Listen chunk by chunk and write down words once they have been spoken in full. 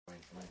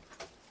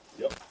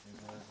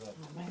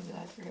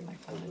forget my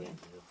phone again.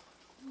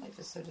 Life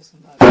is so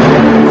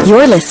discombobulated.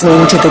 You're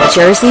listening to the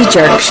Jersey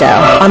Jerk Show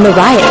on the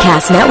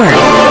Riotcast Network.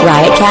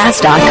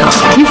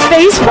 Riotcast.com. You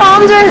face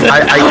palmed her?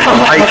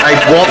 I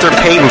Walter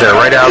Paytoned her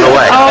right out of the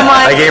way. Oh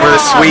my! I gave her the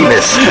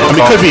sweetness. I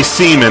mean, it could be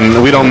semen.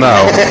 We don't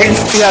know.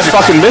 Yeah,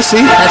 fucking Missy.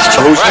 That's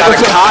true. Who's got a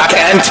cock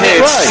and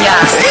tits?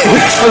 Yes.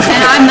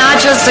 And I'm not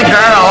just a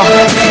girl.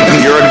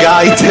 You're a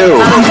guy too.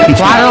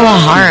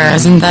 Guadalajara,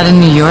 isn't that in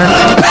New York?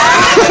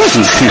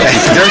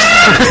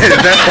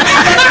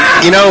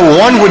 You know,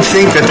 one would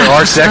think that there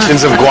are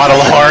sections of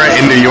Guadalajara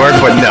in New York,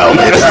 but no,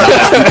 it's not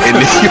in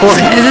New York.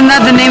 Isn't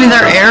that the name of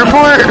their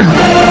airport?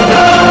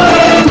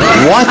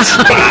 What?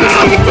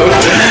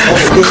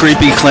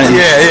 Creepy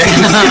Clinton. Yeah.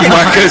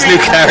 Marco's new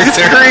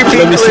character. Creepy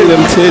Let me see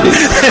them titties.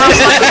 Oh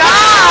my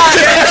God!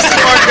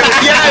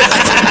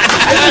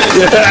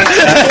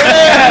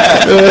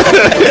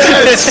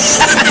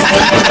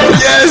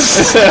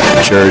 Yes.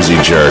 Jersey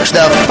Jerks.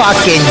 The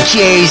fucking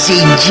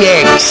Jersey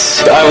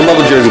Jerks. I love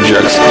the Jersey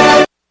Jerks.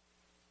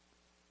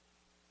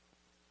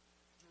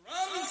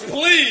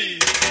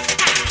 Please.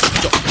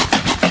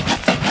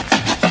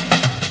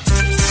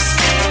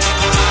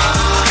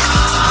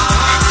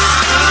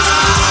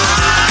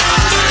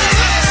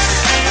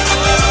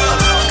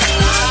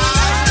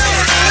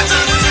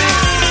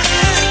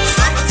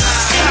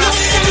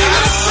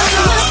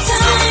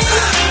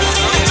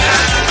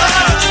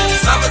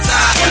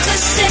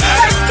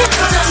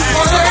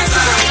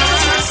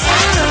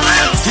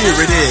 Here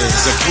it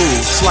is, a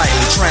groove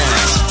slightly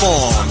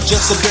transformed.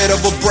 Just a bit of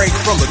a break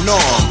from the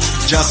norm.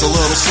 Just a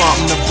little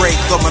something to break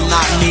the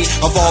monotony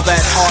of all that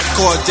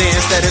hardcore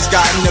dance that has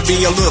gotten to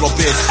be a little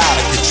bit out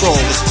of control.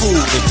 It's cool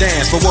to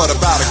dance, but what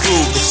about a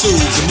groove that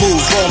soothes and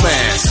moves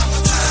romance?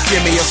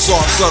 Give me a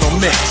soft, subtle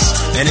mix,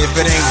 and if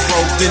it ain't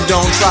broke, then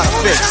don't try to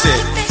fix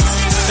it.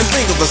 And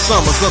think of the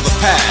summers of the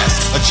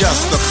past.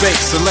 Adjust the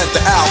bass and let the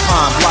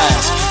Alpine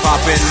blast.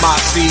 Pop in my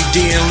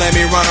CD and let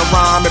me run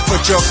around and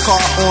put your car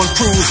on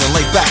cruise and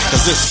lay back,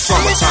 cause it's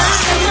summertime.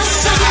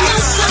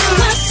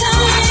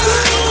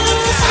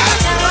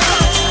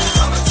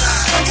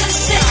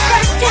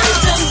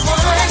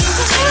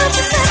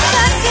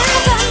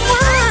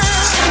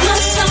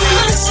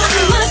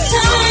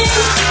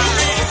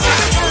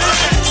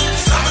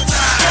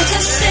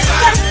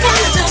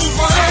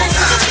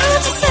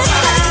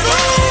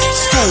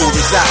 School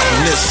is out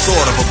and it's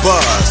sort of a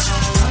buzz,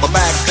 but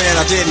back then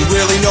I didn't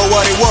really know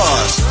what it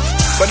was.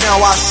 But now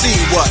I see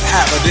what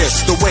happened is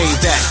the way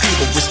that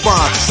people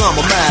respond to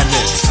summer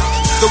madness.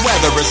 The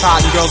weather is hot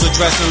and girls are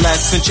dressing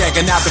less and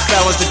checking out the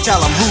fellas to tell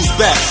them who's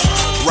best.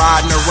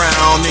 Riding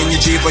around in your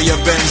Jeep or your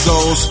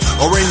Benzos,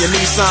 or in your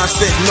Nissan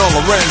sitting on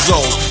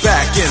Lorenzo's.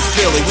 Back in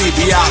Philly, we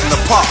be out in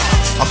the park.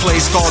 A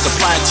place called the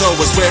Plateau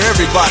is where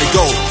everybody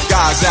go.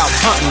 Guys out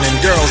hunting and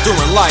girls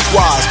doing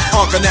likewise.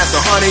 Honking at the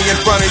honey in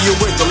front of you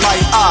with the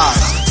light eyes.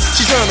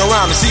 She turned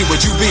around to see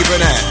what you beeping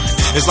at.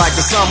 It's like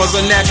the summer's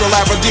a natural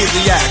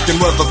aphrodisiac.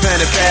 And with a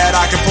pen and pad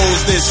I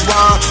compose this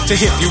rhyme to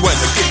hit you and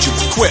to get you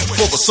equipped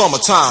for the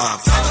summertime.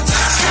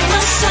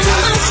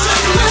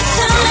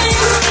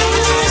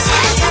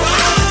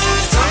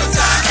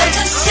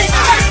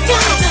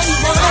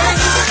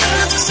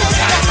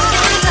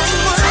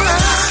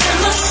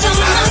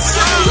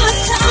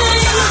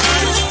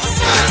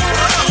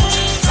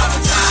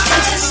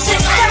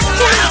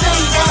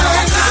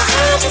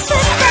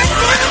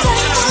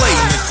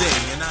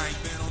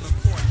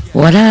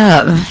 What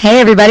up?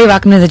 Hey everybody,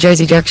 welcome to the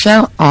Jersey Jerk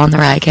Show on the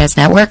Riotcast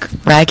Network,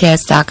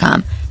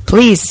 riotcast.com.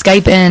 Please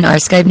Skype in. Our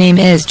Skype name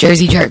is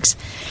Jersey Jerks.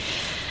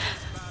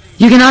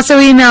 You can also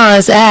email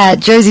us at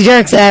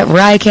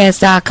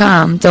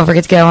jerseyjerks@riotcast.com. Don't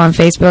forget to go on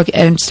Facebook,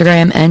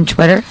 Instagram, and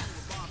Twitter.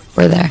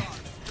 We're there.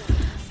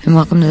 And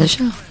welcome to the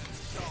show.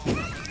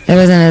 It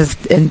wasn't as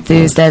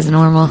enthused as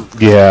normal.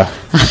 Yeah.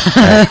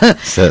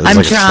 I'm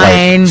like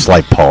trying.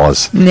 Slight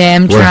pause. Yeah,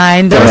 I'm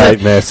trying.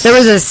 There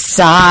was a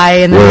sigh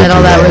in the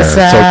middle that was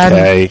sad. It's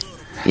okay.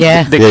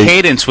 Yeah. The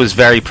cadence was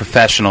very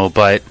professional,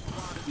 but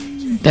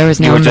there was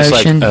no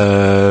emotion.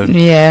 Just like,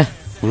 yeah.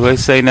 What do I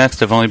say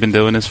next? I've only been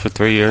doing this for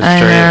 3 years.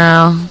 I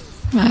know.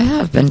 I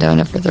have been doing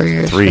it for 3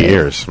 years. 3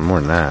 years, more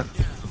than that.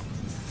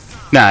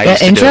 Nah, I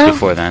used to do it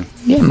before then.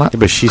 Yeah,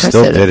 but she Chris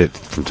still did it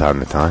from time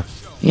to time.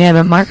 Yeah,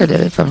 but Marco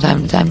did it from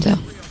time to time too.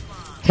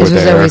 His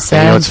was always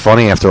sad. You know, it's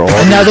funny after all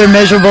another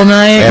miserable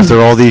night. After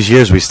all these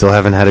years, we still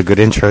haven't had a good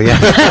intro yet.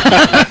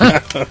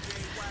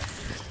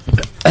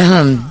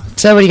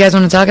 So, what do you guys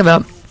want to talk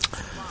about?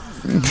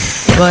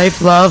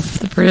 Life, love,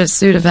 the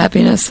pursuit of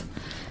happiness.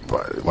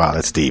 Wow,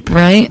 that's deep.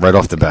 Right? Right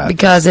off the bat.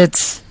 Because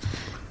it's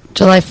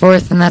July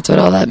 4th, and that's what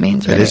all that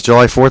means, right? It is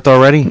July 4th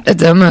already?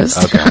 It's almost.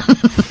 Okay.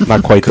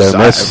 Not quite there,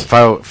 miss.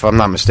 If I'm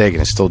not mistaken,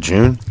 it's still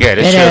June? Yeah,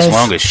 this show's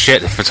long as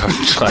shit if it's on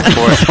July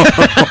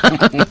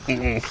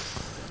 4th.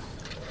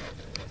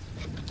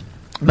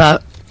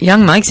 But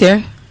Young Mike's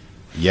here.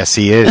 Yes,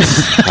 he is.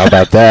 How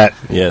about that?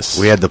 Yes.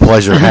 We had the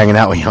pleasure of hanging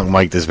out with Young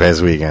Mike this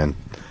past weekend.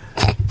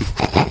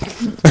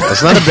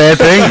 That's not a bad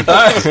thing.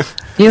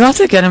 You left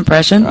a good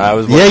impression.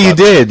 Yeah, you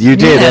did. You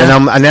did. Yeah.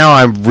 And now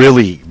I'm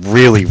really,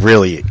 really,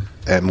 really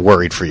am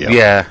worried for you.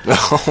 Yeah.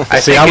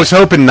 I was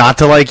hoping not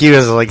to like you. I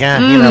was like,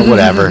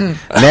 whatever.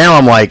 Now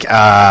I'm like,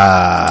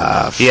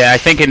 Yeah, I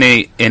think in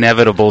the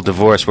inevitable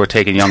divorce, we're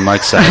taking young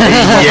Mike's side.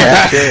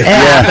 It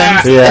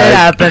happens. It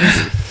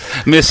happens.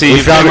 Missy,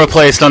 you've been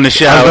replaced on the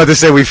show. I was about to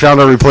say we found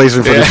a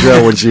replacement for the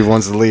show when she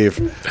wants to leave.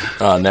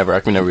 Never. I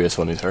can never be as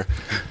funny as her.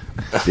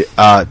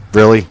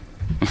 Really?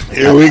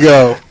 Here we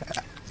go.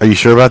 Are you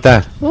sure about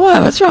that?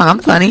 What? What's wrong? I'm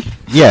funny.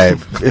 Yeah,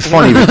 it's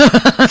funny.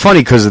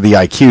 Funny because of the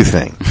IQ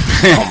thing.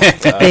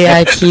 The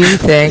IQ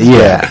thing.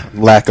 Yeah,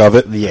 Lack of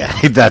it. yeah.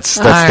 That's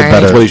the right.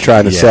 better. That's what he's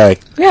trying to say.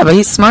 Yeah, but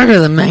he's smarter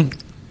than me.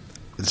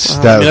 That's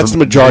the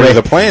majority of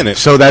the planet.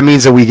 So that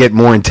means that we get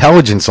more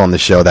intelligence on the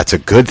show. That's a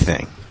good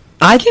thing.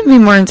 I can be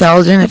more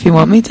intelligent if you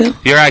want me to.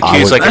 Your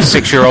IQ is like a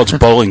 6-year-old's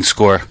bowling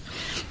score.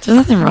 There's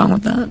nothing wrong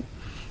with that.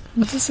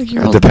 What's a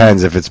 6-year-old? It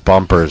depends. If it's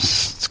bumpers,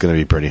 it's going to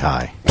be pretty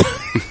high.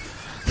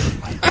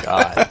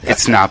 God,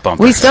 it's not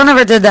bumpers. We still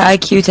never did the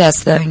IQ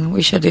test thing.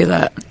 We should do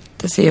that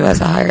to see who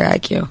has a higher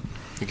IQ.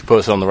 You can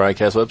post it on the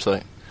Riotcast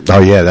website.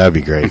 Oh, yeah, that would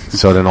be great.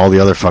 So then all the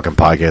other fucking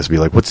podcasts would be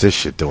like, what's this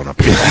shit doing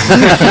up here?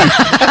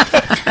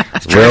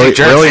 Really?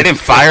 They didn't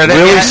fire that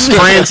Really, yet?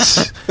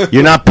 Sprints?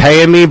 You're not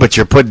paying me, but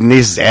you're putting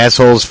these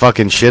assholes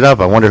fucking shit up?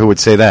 I wonder who would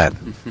say that.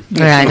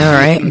 Yeah, I know,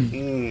 right?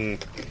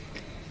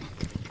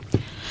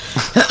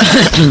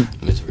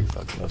 Misery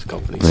fucking loves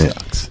company Yeah.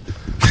 sucks.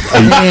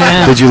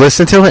 Yeah. Did you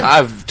listen to it?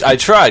 I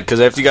tried because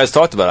after you guys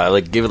talked about it, I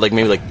gave it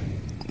maybe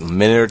a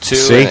minute or two.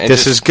 See, and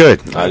this is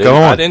good. I Go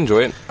on. did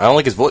enjoy it. I don't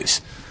like his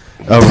voice.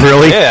 Oh,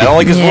 really? Yeah, I don't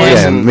like his Yeah.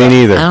 voice. Yeah, and, me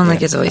neither. I don't like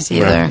his voice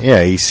either.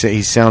 Yeah, he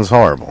sounds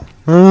horrible.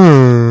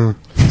 Are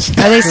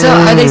they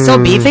still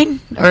beefing,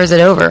 or is it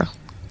over?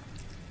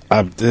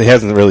 He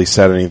hasn't really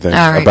said anything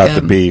All right, about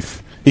the good.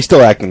 beef. He's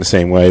still acting the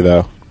same way,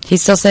 though.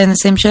 He's still saying the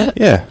same shit?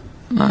 Yeah.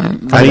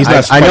 Alright. He's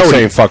not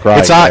saying fuck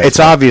right. It's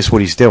obvious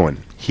what he's doing.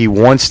 He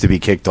wants to be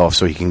kicked off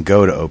so he can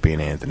go to Opie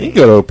and Anthony. He can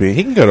go to Opie.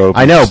 He can go to Opie.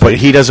 I know, but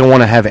he doesn't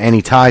want to have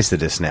any ties to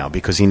this now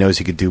because he knows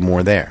he could do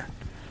more there.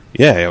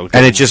 Yeah.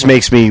 And it just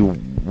makes me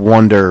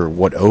wonder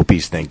what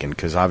Opie's thinking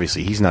because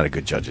obviously he's not a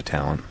good judge of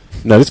talent.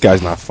 No, this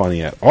guy's not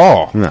funny at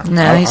all. No.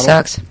 No, he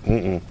sucks.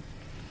 Mm-mm.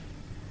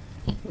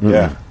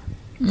 Yeah.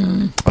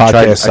 I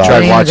tried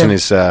What watching do you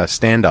his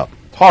stand-up.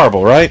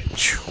 Horrible, right?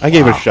 I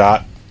gave it a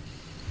shot.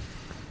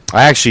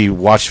 I actually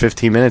watched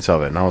 15 minutes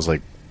of it, and I was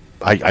like,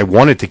 I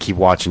wanted to keep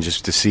watching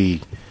just to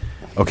see,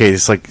 okay,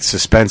 it's like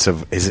suspense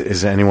of,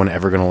 is anyone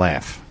ever going to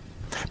laugh?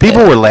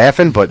 People were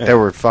laughing, but they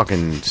were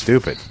fucking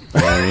stupid.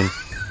 You know what I mean?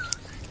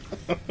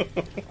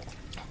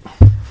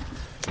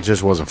 It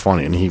just wasn't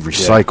funny, and he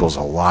recycles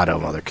a lot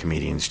of other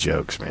comedians'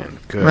 jokes, man.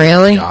 Good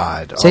Really?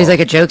 God. So he's like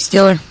a joke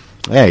stealer?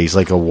 Yeah, he's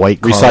like a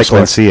white Carlos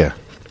Recycler. Mencia.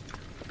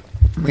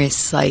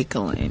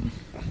 Recycling.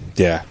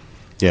 Yeah.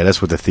 Yeah,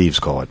 that's what the thieves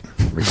call it.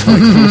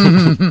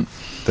 Recycling.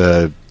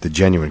 The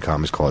genuine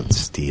comics call it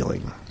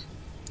stealing.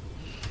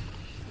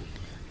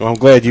 Well, I'm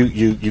glad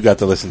you got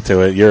to listen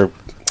to it. You're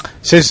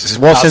Since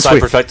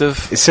perspective.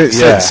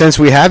 Since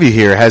we have you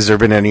here, has there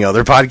been any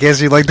other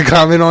podcasts you'd like to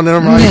comment on in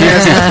our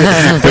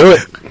podcast? Do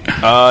it.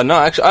 No,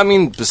 actually, I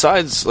mean,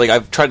 besides,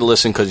 I've tried to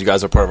listen because you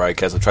guys are part of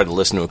Riotcast. I've tried to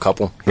listen to a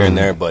couple here and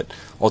there, but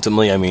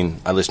ultimately, I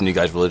mean, I listen to you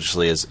guys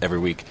religiously as every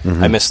week.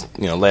 I missed,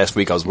 last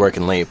week I was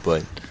working late,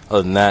 but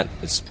other than that,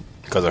 it's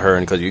because of her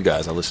and because of you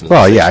guys. I listen to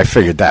Well, yeah, I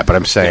figured that, but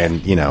I'm saying,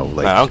 I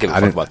don't give a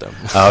fuck about them.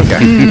 Oh, okay.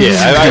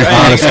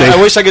 I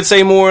wish I could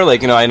say more. I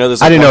know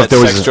there's I didn't know one if there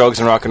that's was sex, drugs,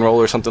 and rock and roll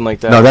or something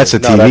like that. No, that's a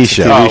TV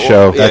show. TV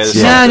show. That's,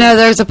 No,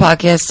 there's a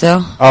podcast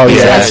still. Oh,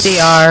 It's yeah.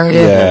 SDR.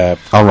 Yeah.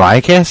 On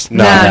Riotcast?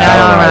 No, not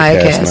on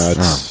Riotcast. No,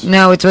 it's-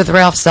 No, it's with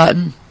Ralph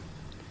Sutton.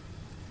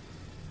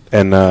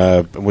 And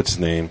what's his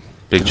name?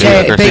 Big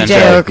J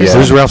Okerson.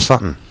 Who's Ralph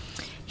Sutton?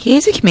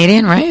 He's a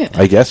comedian, right?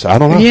 I guess. I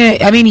don't know. Yeah,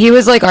 I mean, he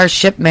was like our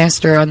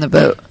shipmaster on the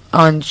boat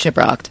on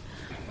Shipwrecked.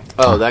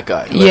 Oh, that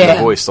guy. Yeah.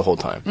 The voice the whole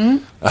time. Mm-hmm.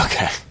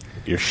 Okay.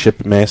 Your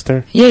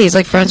shipmaster? Yeah, he's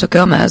like friends with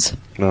Gomez.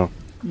 No.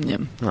 Yeah.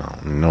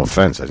 No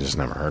offense, I just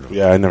never heard of him.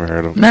 Yeah, I never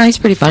heard of him. No, he's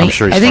pretty funny. I'm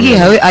sure he's I think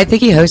funnier I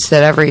think he hosts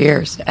it every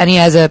year, and he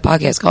has a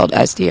podcast called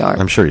SDR.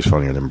 I'm sure he's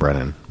funnier than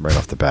Brennan right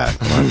off the bat.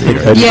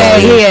 Yeah,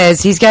 he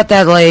is. He's got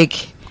that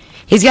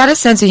he's got a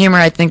sense of humor.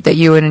 I think that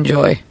you would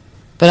enjoy,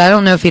 but I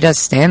don't know if he does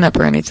stand up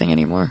or anything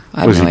anymore.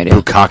 I have Was no he idea.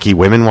 bukkake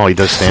women while he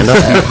does stand up?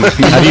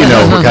 How do you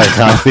know what kind of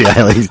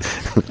comedy?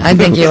 I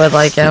think you would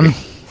like him.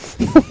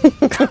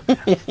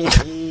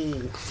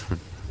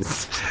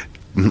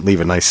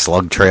 Leave a nice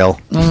slug trail.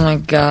 Oh my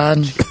god,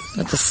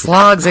 with the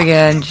slogs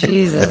again,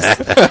 Jesus.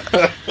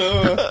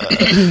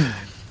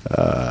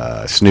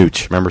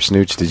 Snooch. Remember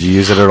Snooch? Did you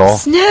use it at all?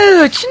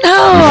 Snooch, no,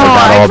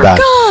 I forgot.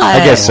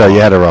 I guess so. You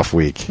had a rough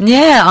week.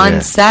 Yeah, on Yeah.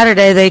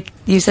 Saturday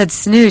you said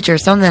snooch or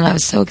something. I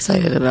was so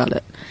excited about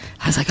it.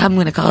 I was like, I'm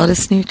going to call it a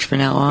snooch from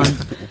now on.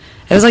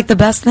 It was like the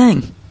best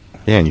thing.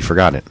 Yeah, and you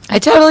forgot it. I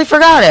totally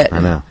forgot it. I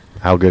know.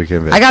 How good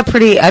can it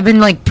be? I've been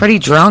like pretty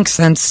drunk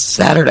since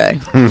Saturday.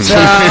 So,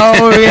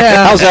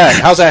 yeah.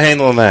 How's that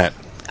handling that?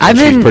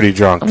 She's pretty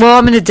drunk. Well,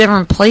 I'm in a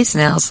different place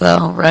now,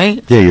 so,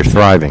 right? Yeah, you're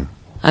thriving.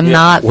 I'm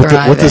not What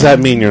thriving. does that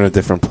mean you're in a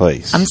different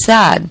place? I'm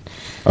sad.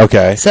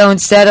 Okay. So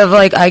instead of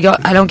like I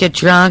don't get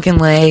drunk and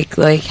like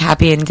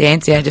happy and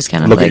dancy. I just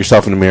kind of look at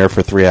yourself in the mirror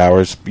for 3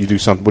 hours. You do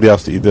something. What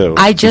else do you do?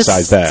 I just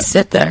besides that?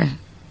 sit there.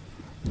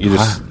 You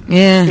just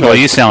Yeah. Well,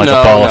 you sound like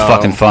a ball of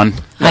fucking fun.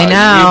 I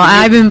know.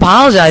 I've been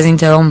apologizing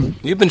to him.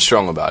 You've been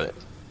strong about it,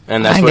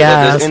 and that's I what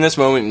guess. in this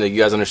moment that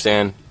you guys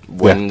understand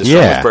when the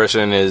strongest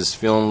person is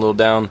feeling a little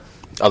down.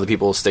 Other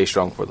people stay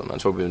strong for them.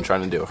 That's what we've been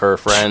trying to do. Her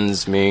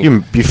friends, me. You're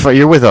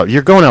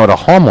going out with a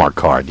Hallmark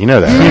card. You know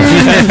that,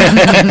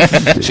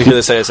 right? She could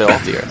have said it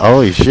off the air.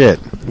 Holy shit!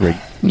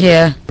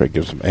 Yeah. Better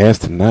give some ass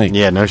tonight.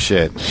 Yeah, no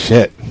shit.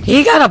 Shit.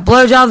 He got a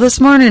blowjob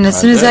this morning as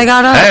soon as I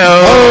got up.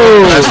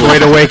 Oh, that's the way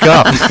to wake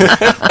up.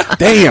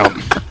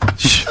 Damn.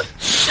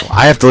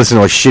 I have to listen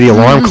to a shitty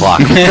alarm clock.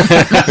 God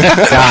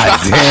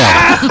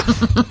damn.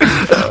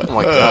 Oh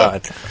my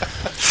god.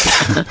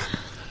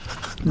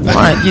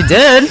 What? You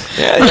did?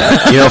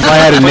 Yeah. You know, if I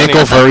had a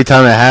nickel for every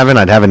time I haven't,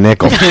 I'd have a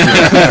nickel.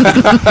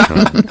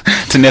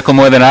 It's a nickel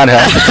more than I'd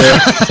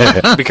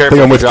have. Be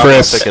careful with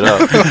Chris. Pick it up.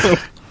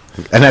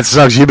 And that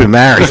sucks. You've been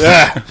married.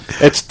 Yeah.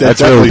 That's really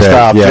definitely bad.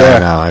 stopped. Yeah,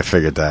 no, I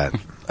figured that.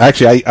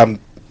 Actually,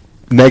 I'm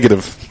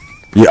negative.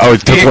 Yeah, oh,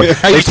 it took one.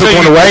 They took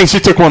one away. She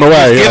took one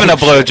away. Giving a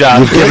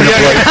blowjob.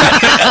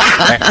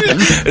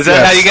 Is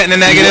that how you get in the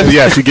negative?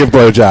 Yeah, she give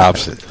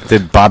blowjobs.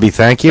 Did Bobby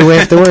thank you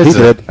afterwards?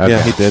 He did. Okay.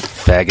 Yeah, he did.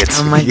 Faggots.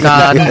 Oh my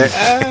god.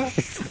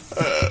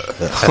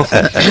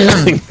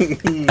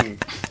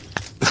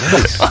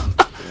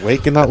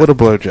 Waking up with a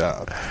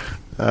blowjob.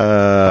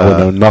 I would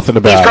know nothing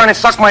about. He's trying to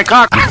suck my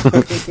cock.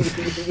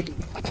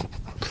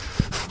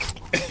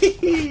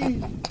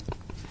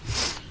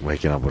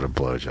 Waking up with a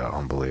blowjob,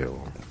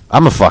 unbelievable.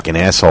 I'm a fucking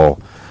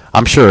asshole.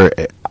 I'm sure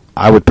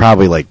I would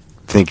probably like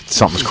think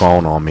something's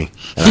crawling on me,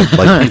 and I'd,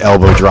 like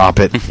elbow drop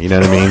it. You know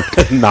what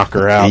I mean? Knock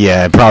her out.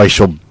 Yeah, probably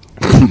she'll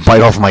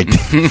bite off my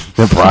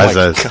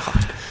process.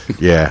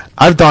 Yeah,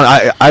 I've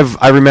done.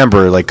 I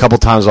remember like a couple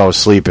times I was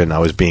sleeping, I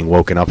was being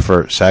woken up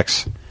for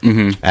sex,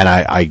 and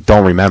I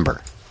don't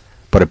remember.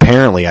 But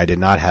apparently, I did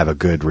not have a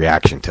good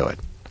reaction to it.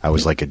 I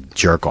was like a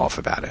jerk off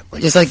about it.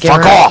 Like, Just like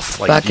fuck off,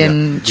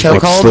 fucking like,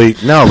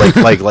 chokehold. No,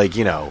 like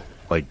you know,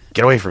 like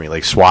get away from me,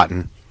 like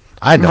swatting.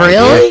 I had no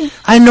Really? idea.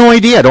 I had no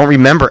idea. I don't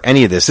remember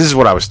any of this. This is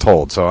what I was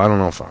told, so I don't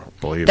know if I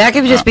believe That it.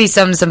 could just be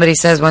something somebody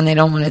says when they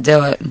don't want to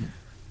do it.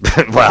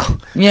 Well,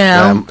 You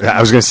know? I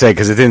was going to say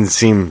because it didn't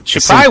seem. She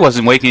probably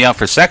wasn't waking you up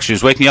for sex. She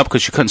was waking you up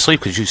because she couldn't sleep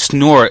because you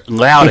snore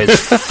loud as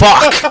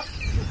fuck.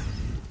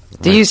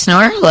 Do you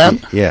snore? Lil?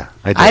 Yeah,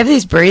 I do. I have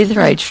these breathe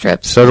right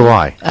strips. So do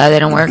I. They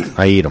don't work.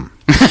 I eat them.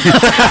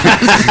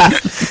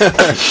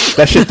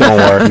 That shit don't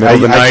work. I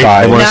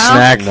want No? a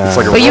snack. It's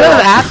like a But you roll.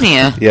 have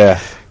apnea. Yeah.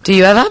 Do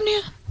you have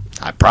apnea?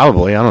 I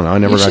probably. I don't know. I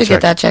never You got should checked.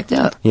 get that checked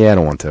out. Yeah, I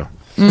don't want to.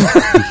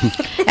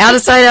 Out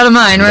of sight, out of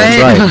mind, right?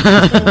 That's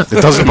right.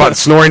 It doesn't bother,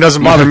 snoring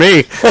doesn't bother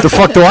me. The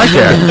fuck do I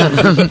care?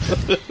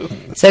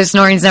 So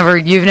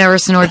you've never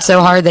snored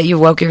so hard that you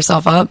woke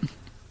yourself up?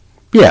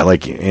 Yeah,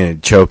 like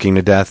choking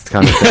to death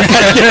kind of thing.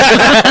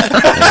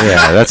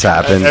 Yeah, that's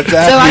happened. So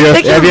I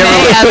think you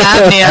may have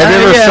apnea.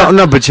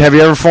 Have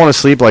you ever fallen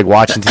asleep like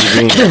watching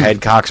TV and your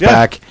head cocks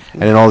back,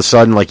 and then all of a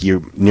sudden like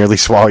you nearly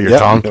swallow your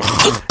tongue? No.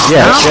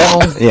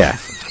 Yeah.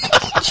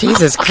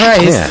 Jesus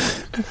Christ. Yeah.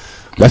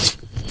 That's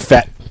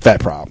fat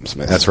problems,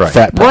 man. That's right.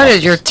 Fat What problems.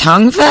 is your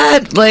tongue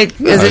fat? Like,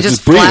 is it just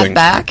just flat breathing.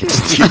 back?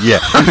 Yeah.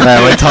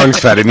 My tongue's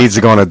fat. It needs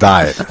to go on a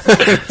diet.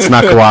 It's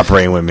not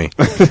cooperating with me.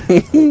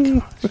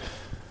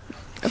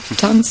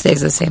 Tongue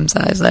stays the same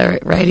size,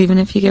 right? Even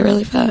if you get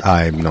really fat?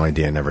 I have no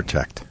idea. I never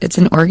checked. It's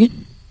an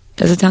organ?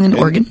 Does a tongue an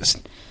organ?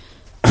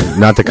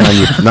 Not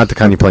the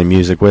kind you play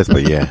music with,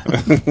 but yeah.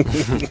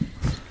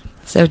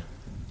 So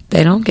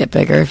they don't get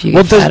bigger if you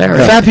get fatter.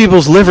 Fat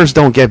people's livers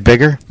don't get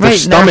bigger. Their Right,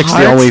 stomach's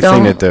their the only hearts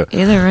thing that do. don't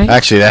either, right?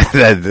 Actually,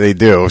 that they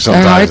do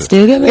sometimes. Their hearts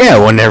do get bigger? Yeah,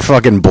 when they're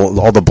fucking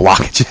all the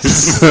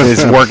blockages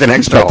is working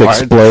extra About to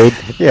hard. explode.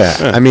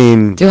 Yeah, I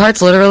mean, Do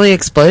hearts literally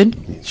explode?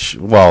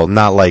 well,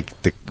 not like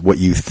what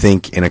you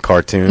think in a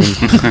cartoon,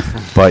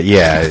 but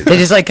yeah. They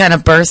just like kind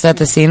of burst at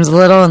the seams a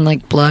little and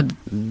like blood. Or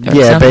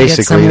Yeah, something gets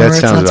basically, somewhere that where it's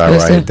sounds not about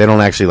supposed right. to. They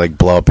don't actually like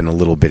blow up into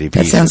little bitty That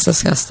pieces. sounds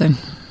disgusting.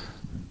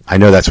 I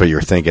know that's what you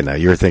were thinking. Though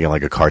you were thinking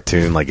like a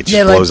cartoon, like it just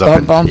Yeah, like blows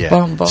up bum, and bum,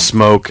 bum, bum.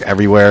 smoke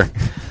everywhere,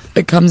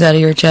 It comes out of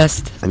your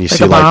chest. and you like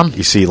see a bomb. like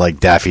you see like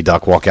Daffy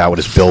Duck walk out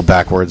with his bill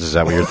backwards. Is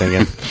that what you're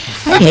thinking?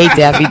 I hate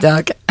Daffy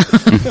Duck.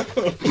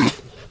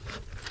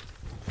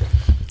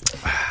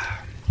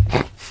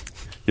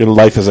 Your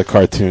life is a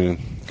cartoon.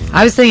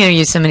 I was thinking of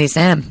Yosemite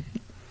Sam.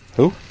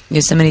 Who?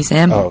 Yosemite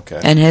Sam. Oh, okay.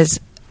 And his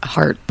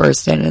heart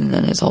burst in, and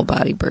then his whole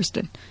body burst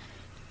in.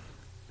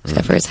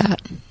 Except for his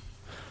hat.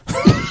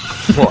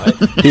 What?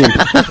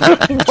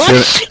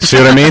 See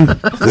what I mean?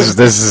 This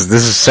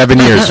is 7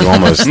 years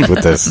almost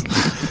with this.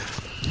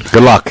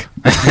 Good luck.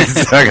 That's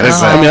what I gotta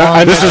say. I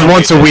mean, this is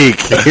once a week.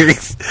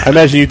 I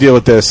imagine you deal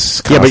with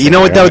this. Yeah, but you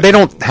know what though? constantly, They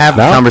don't have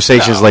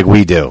conversations like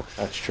we do. right?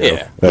 That's true.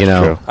 Yeah. That's You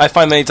know. true. I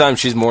find many times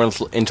she's more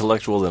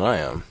intellectual than I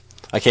am.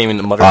 I came in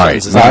to mutter All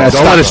right,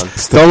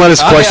 sentences. don't let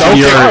us question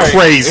your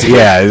crazy.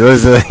 Yeah, it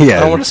was, yeah. I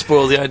don't want to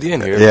spoil the idea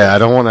in here. Yeah, I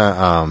don't want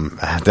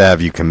to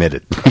have you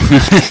committed.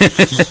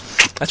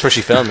 That's where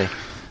she found me.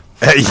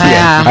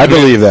 Yeah, I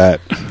believe that.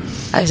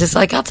 I was just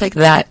like, I'll take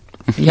that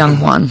young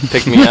one.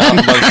 Pick me out.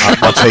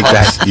 I'll take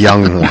that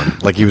young one,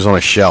 like he was on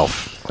a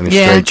shelf. In a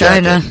Yeah, straight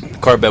kind jacket.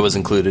 of. Car bed was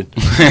included.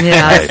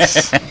 Yeah.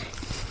 Nice.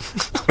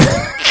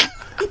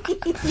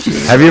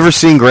 Have you ever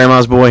seen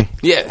Grandma's Boy?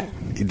 Yeah.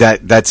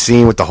 That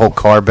scene with the whole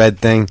car bed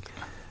thing.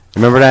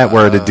 Remember that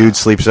where the dude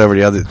sleeps over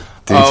the other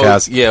dude's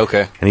house? Yeah,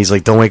 okay. And he's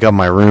like, "Don't wake up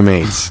my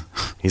roommates."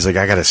 He's like,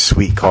 "I got a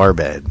sweet car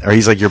bed." Or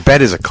he's like, "Your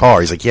bed is a car."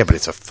 He's like, "Yeah, but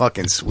it's a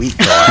fucking sweet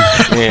car."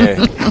 Yeah.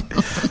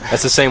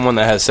 That's the same one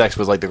that has sex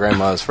with like the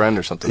grandma's friend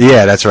or something.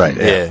 Yeah, that's right.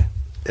 Yeah.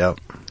 Yep.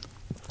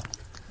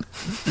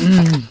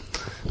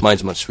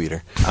 Mine's much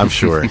sweeter. I'm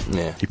sure.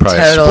 Yeah. You probably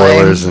have Totally.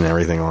 spoilers and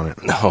everything on it.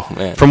 Oh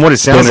man. From what it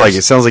sounds like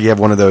you have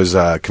one of those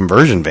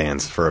conversion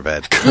vans for a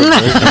bed.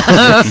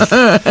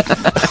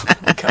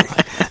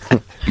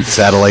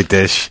 Satellite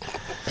dish.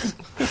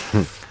 Oh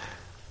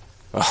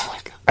my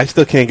god. I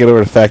still can't get over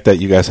the fact that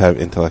you guys have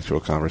intellectual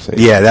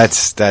conversations. Yeah,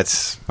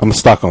 that's. I'm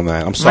stuck on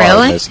that. I'm sorry.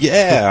 Really? Miss.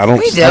 Yeah, I don't.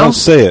 We do. I don't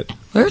see it.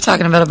 We were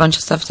talking about a bunch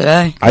of stuff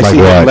today. I Like see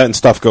him what? letting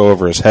stuff go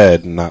over his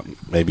head and not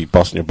maybe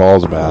busting your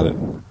balls about it.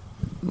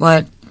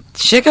 What?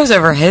 Shit goes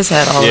over his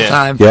head all the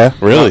time. Yeah,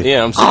 really.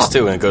 Yeah, I'm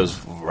 6'2", and it goes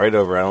right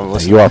over. I don't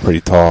listen. You are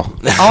pretty tall.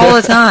 All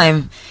the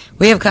time.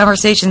 We have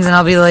conversations and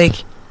I'll be like,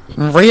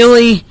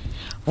 really?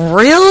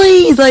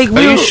 Really? Like,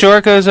 Are you sure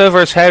it goes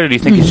over his head, or do you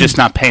think he's just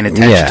not paying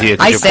attention Yeah. to you?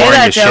 'cause I you're say boring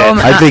that as to shit? him.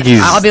 I think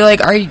he's- I'll be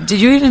like,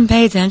 did you even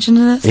pay attention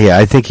to this? Yeah,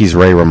 I think he's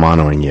Ray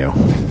Romanoing you.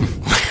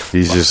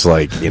 He's just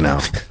like,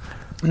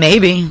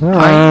 Maybe.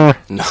 Are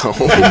you? No.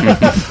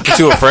 I'm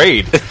too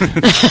afraid.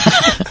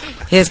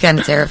 He is kind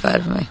of terrified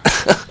of me.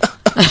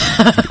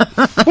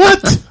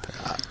 What?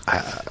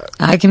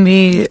 I can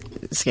be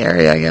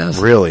scary, I guess.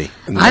 Really?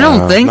 I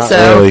don't think not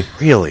so. really.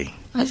 Really?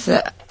 I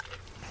said,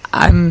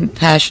 I'm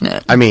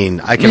passionate. I mean,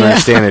 I can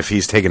understand if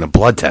he's taking a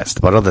blood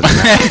test, but other than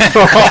that.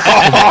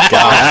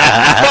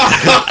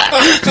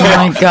 Oh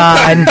my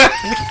god.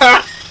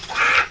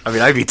 I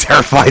mean, I'd be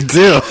terrified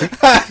too.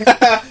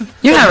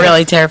 You're not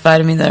really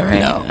terrified of me though, right?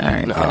 No. All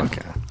right. No. good.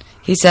 Okay.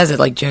 He says it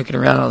like joking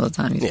around all the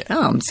time. He's Yeah. like,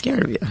 "Oh, I'm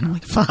scared of you." I'm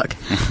like, "Fuck."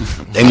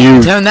 And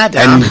you Tone that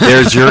down. And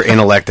there's your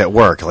intellect at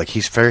work. Like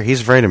he's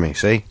afraid of me.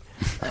 See,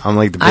 I'm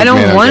like the big I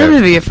don't man want him to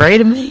joke. be afraid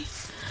of me.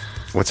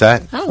 What's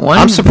that? I don't want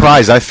I'm him to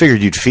surprised. I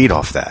figured you'd feed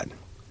off that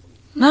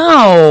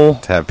No.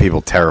 to have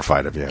people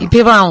terrified of you.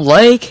 People I don't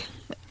like.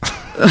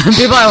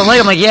 People I don't like,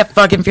 I'm like, yeah,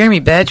 fucking fear me,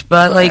 bitch.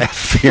 But like,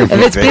 Fear if me,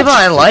 it's bitch. people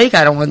I like,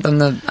 I want them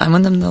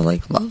to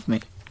like love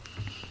me.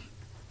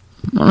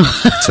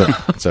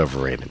 It's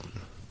overrated.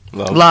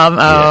 Love.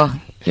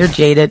 Oh, you're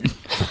jaded.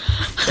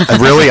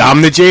 Really,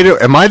 I'm the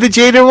jaded. Am I the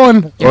jaded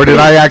one, or did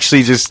I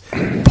actually just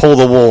pull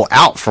the wool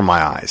out from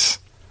my eyes?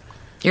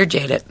 You're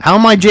jaded. How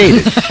am I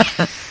jaded?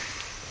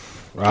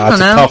 That's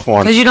a tough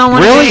one. Because you don't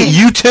want Really, to.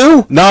 you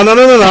too? No.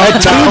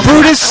 Too,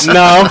 Brutus?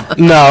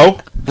 No.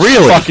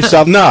 Really? Fuck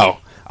yourself. No.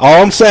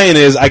 All I'm saying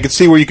is I could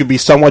see where you could be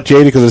somewhat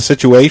jaded because of the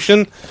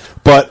situation,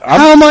 but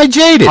How am I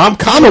jaded? I'm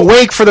I'm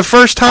awake for the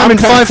first time in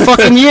 5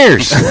 fucking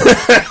years.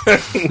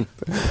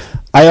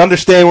 I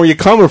understand where you're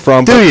coming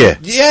from. Do but you?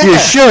 Yeah. You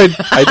should.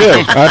 I do.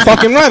 I'm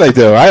fucking right, I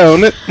do. I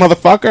own it,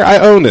 motherfucker. I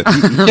own it.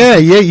 Yeah,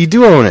 you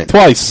do own it.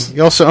 Twice.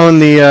 You also own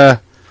the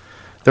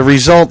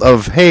result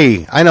of,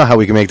 hey, I know how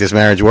we can make this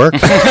marriage work.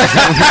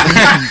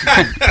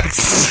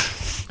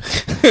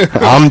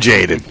 I'm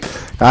jaded.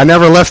 I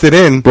never left it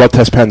in. Blood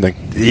test pending.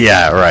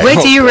 Yeah, right. Wait,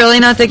 do you really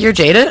not think you're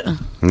jaded?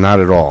 Not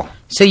at all.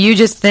 So you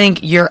just think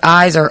your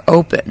eyes are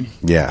open.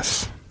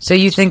 Yes. So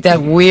you think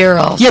that we're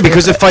all Yeah,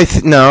 because stupid.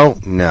 if I...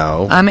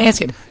 No. I'm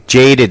asking.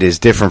 Jaded is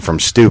different from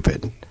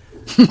stupid.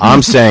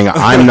 I'm saying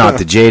I'm not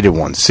the jaded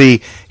one.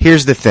 See,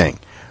 here's the thing.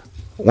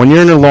 When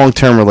you're in a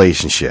long-term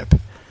relationship,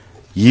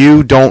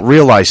 you don't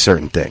realize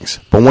certain things.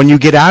 But when you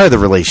get out of the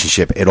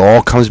relationship, it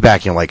all comes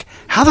back. You're like,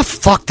 how the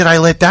fuck did I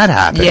let that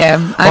happen?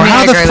 Yeah, I Or mean, how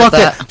I the agree fuck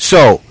with did- that.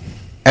 So,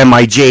 am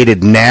I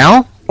jaded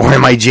now? Or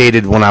am I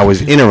jaded when I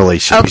was in a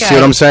relationship? You see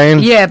what I'm saying?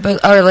 Yeah,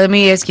 but all right, let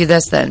me ask you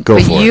this then. Go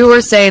but for you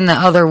were saying the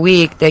other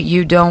week that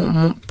you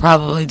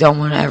probably don't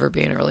want to ever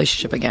be in a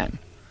relationship again.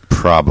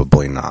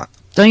 Probably not.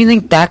 Don't you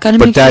think that kind of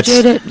But makes you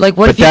that's- jaded? Like,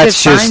 what but if you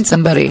that's just find just-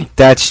 somebody?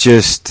 That's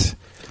just...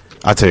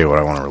 I'll tell you what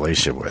I want a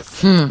relationship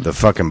with. The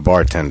fucking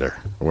bartender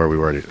where we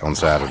were on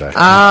Saturday.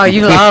 Oh,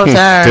 you love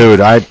her. Dude,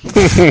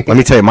 let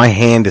me tell you, my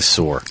hand is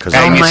sore. Cause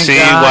And Oh you my see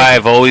God. why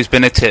I've always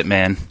been a tit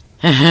man.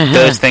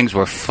 Those things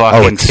were fucking...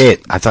 Oh, a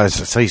tit. I thought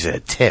you said a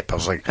tip. I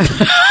was like,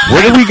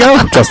 where did we go?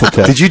 Just a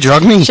tip. Did you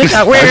drug me? Shit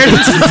got weird.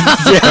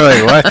 Yeah,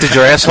 like, what? Did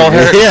your asshole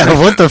hurt? Yeah,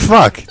 what the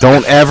fuck?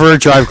 Don't ever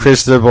drive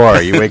Chris to the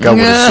bar. You wake up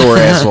with a sore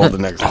asshole the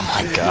next day.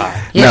 Oh my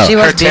god. Yeah, No. she Her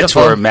was tits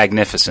beautiful. were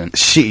magnificent.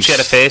 She She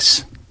had a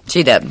face.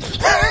 She did.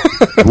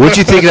 What'd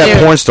you think of that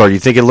Dude. porn star? You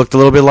think it looked a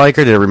little bit like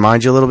her? Did it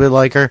remind you a little bit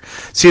like her?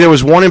 See, there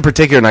was one in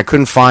particular, and I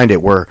couldn't find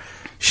it, where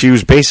she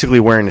was basically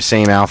wearing the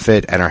same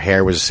outfit, and her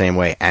hair was the same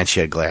way, and she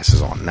had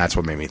glasses on. And that's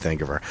what made me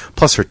think of her.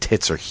 Plus, her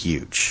tits are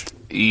huge.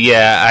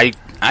 Yeah,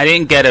 I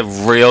didn't get a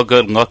real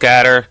good look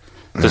at her.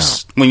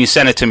 Because when you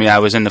sent it to me, I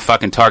was in the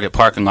fucking Target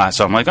parking lot,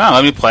 so I'm like, oh,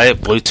 let me play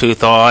it,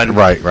 Bluetooth on.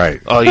 Right.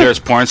 Oh, here's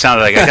porn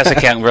sound. Like, I guess I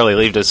can't really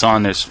leave this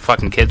on. There's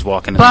fucking kids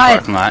walking in the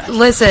parking lot.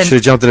 Listen. Should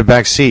have jumped in the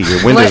back seat.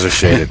 Your windows are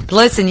shaded.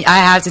 Listen, I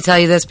have to tell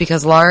you this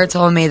because Laura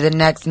told me the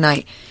next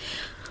night.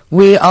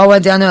 We all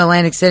went down to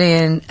Atlantic City,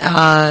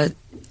 and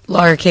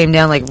Laura came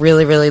down, like,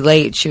 really, really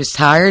late. She was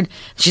tired.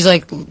 She's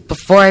like,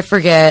 before I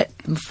forget,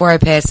 before I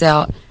pass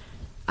out,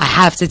 I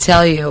have to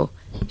tell you,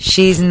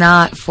 she's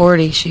not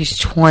 40, she's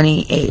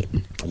 28.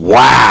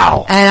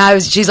 Wow.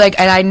 And she's like,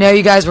 and I know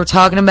you guys were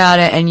talking about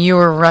it, and you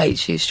were right,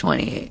 she's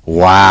 28.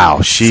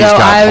 Wow, she's so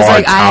got I was hard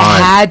like, time. I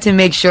had to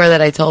make sure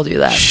that I told you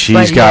that.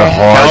 She's got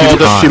hard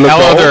time.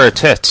 How old are her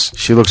tits?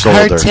 She looks older.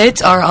 Her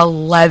tits are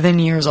 11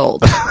 years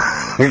old.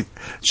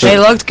 They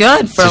looked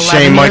good for 11 years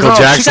shame Michael old.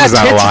 Jackson's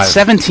not alive.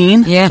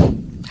 17? Yeah,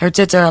 her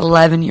tits are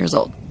 11 years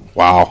old.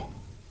 Wow.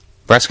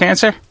 Breast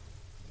cancer?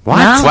 What?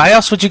 No. Why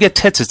else would you get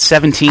tits at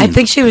 17? I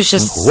think she was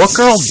just What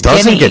girl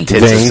doesn't skinny. get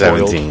tits at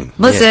 17?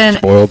 Listen,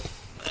 Spoiled.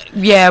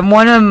 yeah,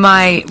 one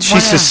of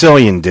She's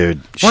Sicilian, dude.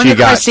 One She of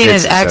got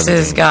Christina's tits at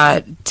exes 17.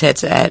 got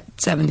tits at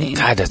 17.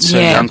 God, that's so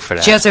young for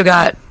that. She also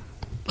got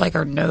like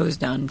her nose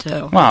done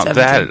too. Well, at 17.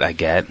 that I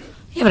get.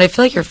 Yeah, but I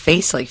feel like your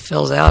face like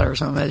fills out or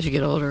something as you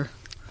get older.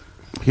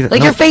 You Like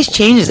know- your face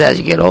changes as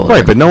you get older.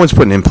 Right, but no one's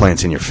putting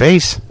implants in your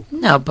face.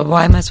 No, but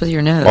why mess with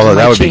your nose? Although It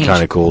that might would be change.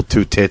 kind of cool.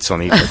 2 tits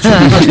on each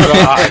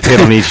cheek. Tit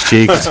on each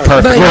cheek. It's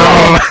perfect.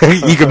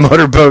 But You could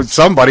motorboat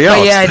somebody else.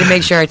 But yeah, I had to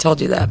make sure I told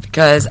you that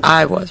because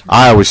I was.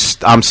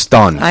 I'm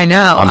stunned. I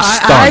know. I'm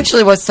stunned. I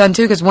actually was stunned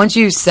too because once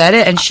you said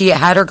it and she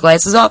had her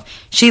glasses off,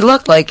 she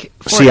looked like.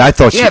 40. See, I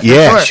thought for sure.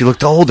 sure. She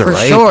looked older, for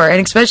right? sure,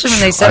 and especially when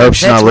they said I her hope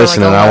she's tits not were,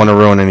 listening. Like, I don't want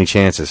to ruin any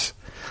chances.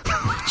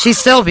 She's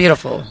still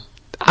beautiful.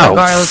 Oh,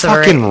 Regardless of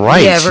her fucking age.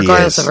 right Yeah, she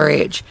regardless is. of her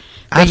age.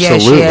 But yeah,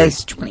 Absolutely. she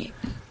is 28.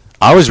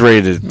 I was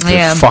ready to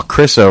Yeah. fuck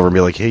Chris over and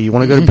be like, hey, you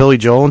want to go to Billy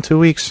Joel in 2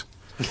 weeks?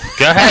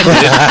 Go ahead.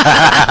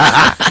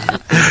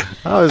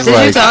 I was Did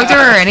like, you talk to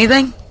her or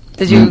anything?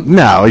 Did you?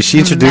 No, she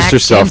introduced Max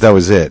herself. him? That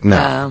was it.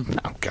 No.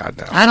 Oh. God,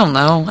 no. I don't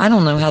know. I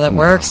don't know how that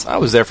works. I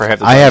was there for half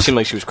the I time. It have- seemed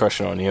like she was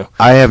crushing on you.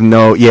 I have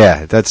no.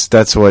 Yeah,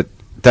 that's what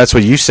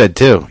you said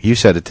too. You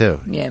said it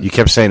too. Yeah. You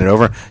kept saying it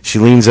over. She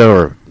leans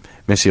over.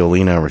 Missy will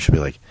lean over. She'll be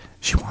like,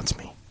 she wants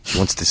me. She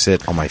wants to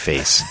sit on my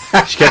face.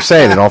 She kept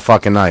saying it all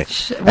fucking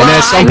night. And then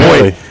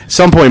at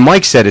some point,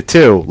 Mike said it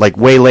too. Like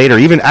way later.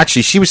 Even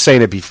actually, she was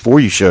saying it before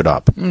you showed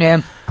up.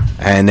 Yeah.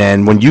 And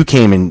then when you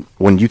came and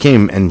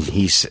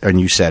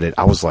you said it,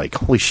 I was like,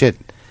 holy shit.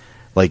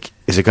 Like,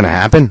 is it going to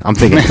happen? I'm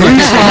thinking.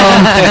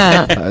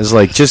 I was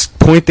like, just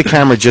point the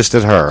camera just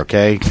at her,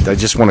 okay? I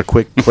just want a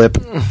quick clip.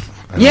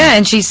 Yeah,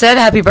 and she said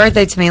happy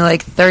birthday to me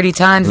like 30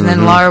 times, and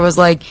then Laura was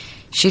like,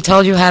 she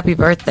told you happy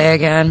birthday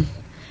again.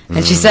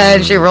 And she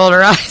said, she rolled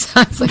her eyes.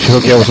 I was like, You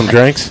okay with some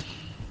drinks?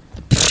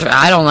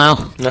 I don't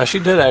know. No, she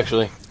did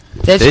actually.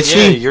 Did Yeah,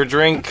 she? your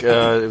drink, it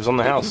was on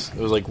the house. It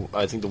was like,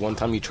 I think the one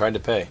time you tried to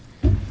pay.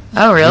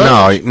 Oh,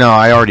 really? No,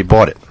 I already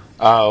bought it.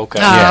 Oh, okay.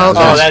 Oh, Yeah, okay.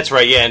 Oh, that's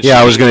right, yeah. And Yeah,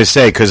 I she- was going to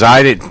say, because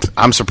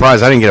I'm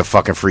surprised I didn't get a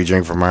fucking free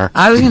drink from her.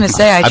 I was going to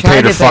say, I I tried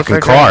paid to her pay fucking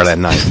for car drinks. that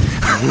night.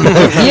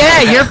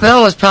 Yeah, your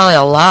bill was probably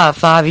a lot,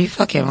 Fob. You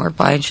fucking were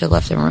buying shit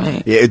left and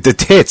right. Yeah, the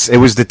tits. It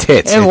was the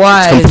tits. It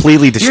was. It's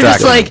completely You're just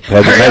distracting. like,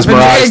 Had you hurry up and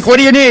mesmerized? drink. What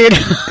do you need?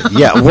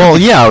 Yeah, well,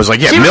 yeah, I was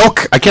like, yeah, She-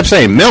 milk. I kept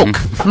saying milk.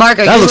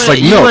 Marco, That you looks would've- like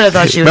you milk. would've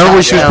thought she was Remember when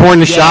hot, she was though. pouring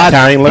the Yeah. shot?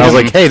 Italian I was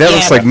looking? like, hey, that Yeah,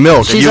 looks like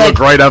milk. she's And you like- looked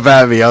right up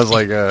at me. I was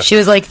like, She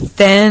was like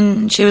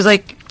thin. She was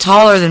like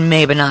taller than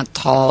me, but not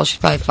tall. She's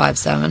probably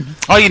 5'7".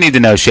 All you need to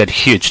know is she had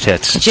huge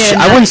tits. She had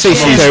I wouldn't say she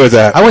she's had- okay with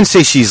that. I wouldn't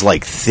say she's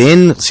like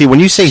thin. See, when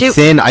you say She-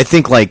 thin, I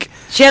think like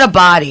She had a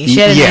body. She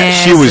had an yeah,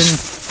 ass she was and-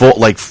 full,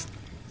 like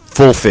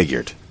full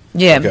figured,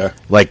 yeah. Okay.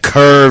 like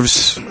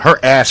curves. Her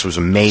ass was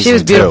amazing. She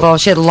was beautiful.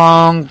 She had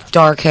long,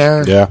 dark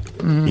hair. Yeah.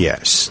 Mm-hmm. Too.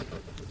 Yes.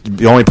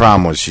 The only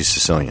problem was she's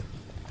Sicilian.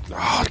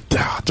 Oh,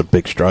 it's a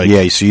big strike.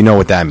 Yeah, so you know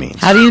what that means.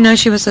 How do you know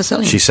she was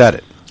Sicilian? She said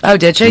it. Oh,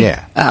 did she?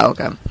 Yeah. Oh,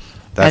 okay.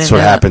 That's didn't what know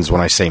that. happens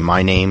when I say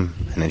my name,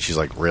 and then she's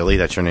like, "Really?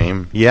 That's your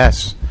name?"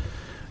 Yes.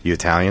 You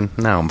Italian?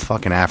 No, I'm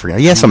fucking African.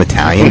 Yes, I'm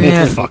Italian.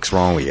 Yeah. What the fuck's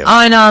wrong with you?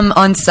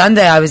 On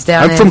Sunday, I was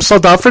down. I'm from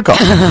South Africa.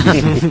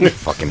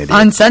 Fucking idiot.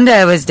 On Sunday,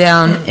 I was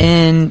down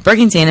in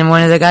Brigington, and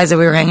one of the guys that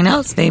we were hanging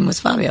out, his name was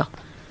Fabio.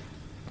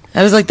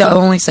 That was like the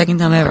only second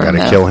time I ever Gotta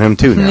met kill him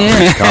too now. Yeah.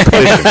 It's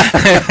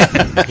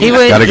competition. He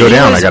was, Gotta go he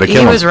down. Was, I gotta kill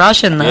He him. was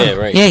Russian, though. Yeah,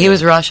 right. Yeah, he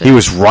was Russian. He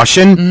was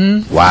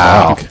Russian?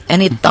 Wow.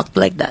 And he talked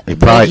like that. He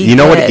probably- Like you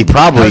know what, did. he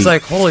probably- I was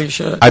like, holy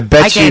shit. I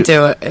bet I can't you-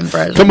 do it in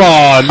French. Come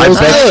on. That was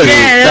bet good. you-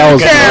 That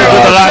was good.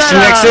 With the last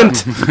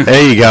accent.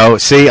 There you go.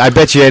 See, I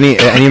bet you any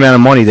amount of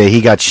money that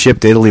he got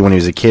shipped to Italy when he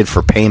was a kid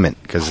for payment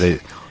because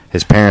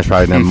his parents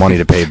probably didn't have money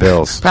to pay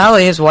bills.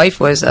 Probably his wife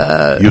was,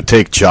 You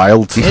take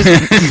child. no,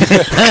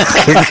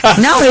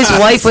 his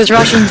wife was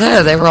Russian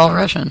too. They were all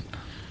Russian.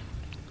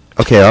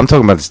 Okay, I'm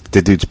talking about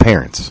the dude's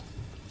parents.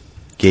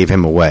 gave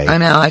him away. I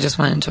know. I just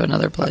went into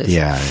another place.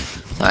 Yeah.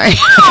 Sorry.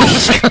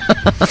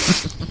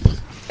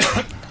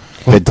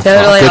 Good,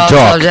 Totally good off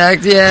talk.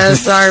 subject. Yeah,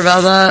 sorry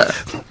about that.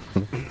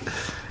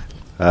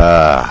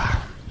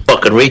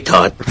 Fucking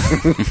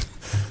retard.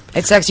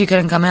 It sucks you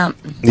couldn't come out.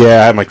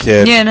 Yeah, I had my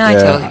kid. Yeah, no, I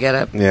totally get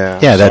it. Yeah,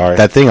 Yeah, sorry.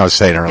 that thing I was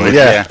saying earlier.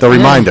 Yeah. The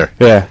reminder.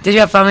 Yeah. Did you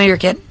have fun with your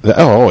kid?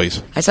 Oh,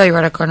 always. I saw you were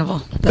at a carnival.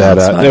 That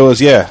was fun. it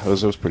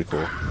was pretty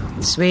cool.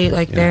 Sweet,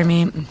 like bear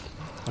meat.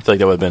 I feel like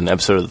that would have been an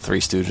episode of the Three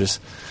Stooges.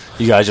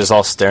 You guys just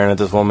all staring at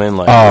this woman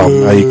like,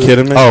 Oh, are you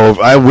kidding me? Oh,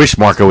 I wish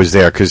Marco was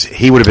there because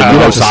he would have been the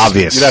most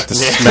obvious. You'd have to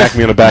smack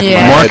me on the back Yeah. of my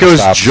head. to Marco's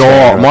stop staring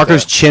at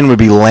Marco's that. chin would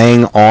be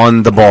laying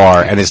on the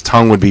bar, and his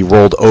tongue would be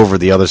rolled over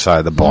the other side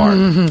of the bar,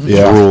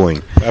 Yeah.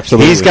 drooling.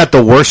 Absolutely. He's got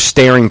the worst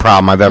staring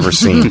problem I've ever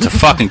seen. It's a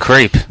fucking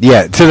creep.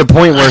 Yeah, to the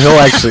point where he'll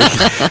actually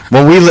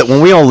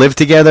when we all lived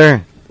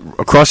together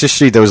across the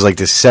street, there was like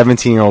this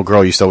 17-year-old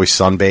girl used to always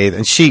sunbathe,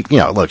 and she,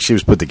 look, she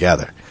was put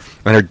together,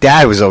 and her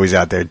dad was always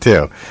out there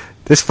too.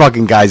 This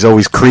fucking guy's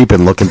always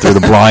creeping, looking through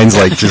the blinds,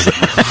 like just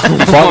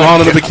front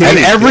lawn of the bikini.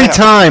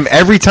 And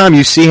every time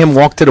you see him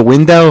walk to the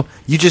window,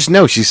 you just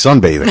know she's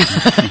sunbathing.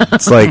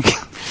 It's like,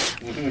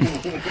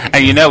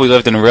 And we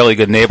lived in a really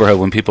good neighborhood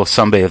when people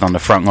sunbathe on the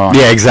front lawn.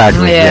 yeah,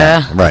 exactly.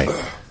 Yeah. Right.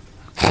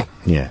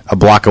 Yeah, a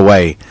block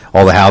away,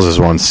 all the houses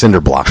were on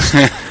cinder blocks.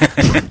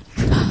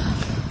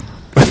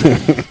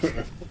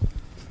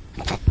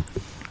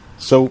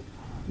 So,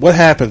 what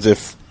happens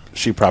if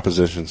she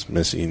propositions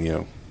Missy and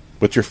you?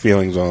 What's your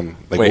feelings on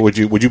Wait. would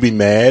you be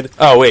mad?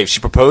 oh wait, she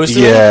proposed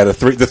to Yeah, me?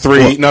 the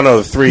three. No,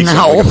 the three. No.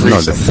 Like a threesome.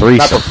 No, the threesome.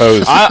 Not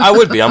proposed. I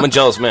would be. I'm a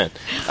jealous man.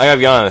 I gotta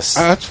be honest.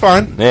 That's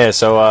fine. Yeah,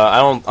 so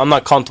I'm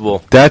not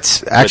comfortable.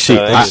 That's actually,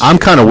 it's- I'm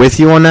kind of with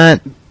you on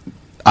that.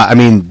 I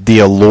mean, the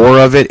allure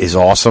of it is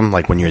awesome,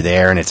 like when you're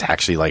there and it's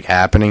actually like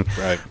happening.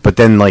 Right. But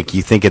then, like,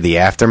 you think of the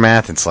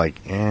aftermath, it's like,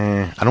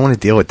 I don't want to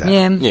deal with that.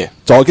 Yeah. Yeah.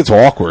 It gets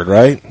awkward,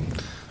 right?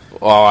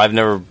 Well, I've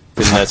never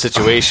been in that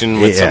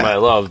situation with Yeah. somebody I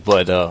love,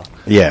 but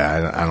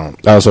Yeah, I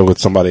don't. Also, with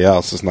somebody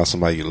else, it's not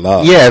somebody you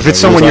love. Yeah, if it's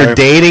someone you're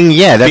dating,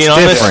 yeah, that's being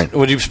honest, different.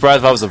 would you be surprised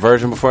if I was a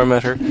virgin before I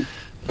met her?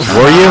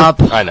 Were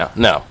you? I know.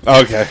 No.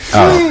 Okay.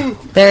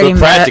 They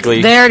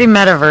practically- they already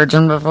met a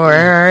virgin before,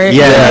 right?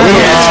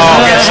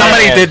 Yeah,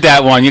 somebody did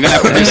that one. You're going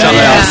to have to do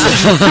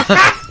something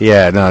else.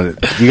 Yeah, no,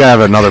 you gotta have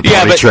another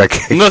Yeah, party but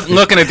trick.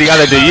 looking at the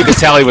other dude, you could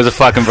tell he was a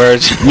fucking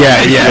virgin.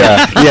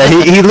 Yeah.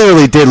 He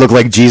literally did look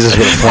like Jesus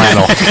with a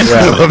flannel.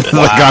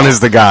 Look,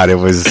 honest to God, it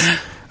was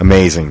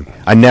amazing.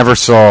 I never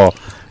saw.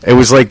 It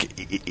was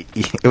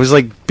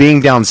like being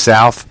down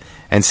south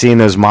and seeing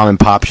those mom and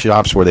pop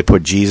shops where they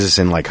put Jesus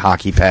in like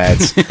hockey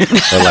pads.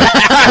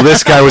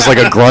 This guy was like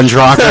a grunge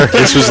rocker.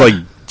 This was like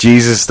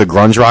Jesus, the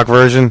grunge rock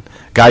version.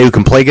 Guy who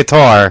can play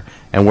guitar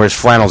and wears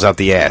flannels out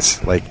the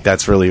ass. Like,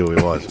 that's really who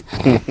he was.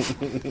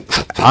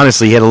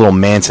 Honestly, he had a little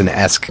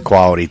Manson-esque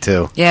quality,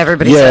 too. Yeah,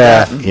 everybody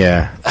said that.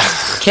 Yeah.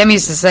 Kim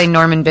used to say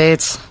Norman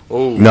Bates.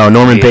 No,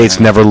 Norman Bates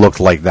never looked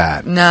like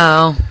that.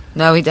 No,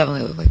 he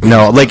definitely looked like that.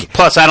 No, like...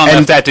 Plus, I don't know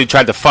if that dude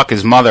tried to fuck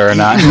his mother or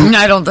not.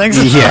 I don't think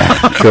so.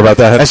 Yeah. Sure about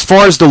that? As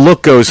far as the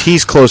look goes,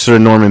 he's closer to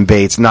Norman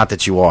Bates, not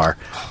that you are,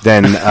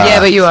 than... Yeah,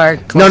 but you are.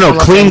 No, closer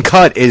clean looking.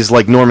 cut is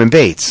like Norman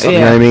Bates. You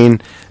know what I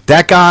mean?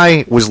 That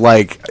guy was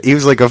like... He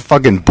was like a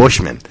fucking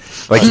bushman.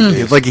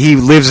 Like, like he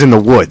lives in the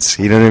woods.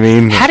 You know what I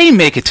mean? How do you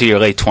make it to your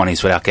late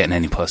 20s without getting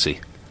any pussy?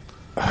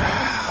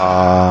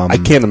 I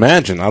can't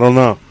imagine. I don't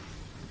know.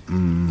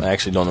 I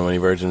actually don't know any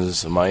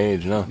virgins of my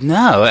age. No.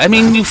 No, I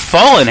mean, you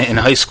fall in it in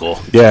high school.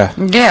 Yeah.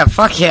 Yeah,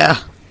 fuck yeah.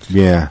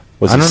 Yeah.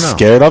 Was I he don't know.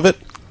 scared of it?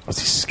 Was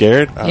he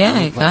scared? Yeah,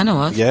 he kind of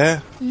was.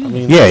 Yeah. I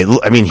mean, Yeah,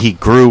 I mean, he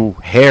grew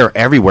hair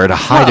everywhere to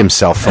hide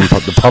himself from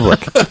the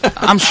public.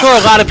 I'm sure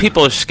a lot of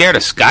people are scared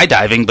of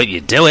skydiving, but you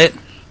do it.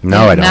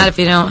 No, I don't. Not if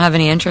you don't have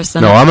any interest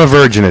in No, it. I'm a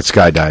virgin at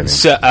skydiving.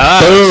 So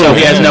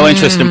he has no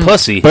interest in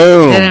pussy.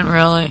 boom. Didn't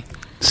really.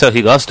 So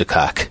he loves to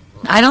cock.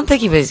 I don't think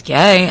he was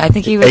gay. I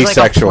think he was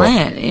Asexual. like a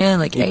plant. Yeah,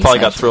 like He probably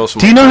got asexual. thrills from.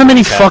 Do you know how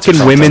many cats or fucking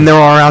something. women there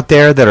are out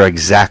there that are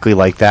exactly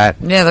like that?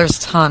 Yeah, there's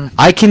a ton.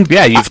 I can...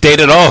 Yeah, you've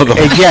dated all of them.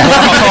 Yeah.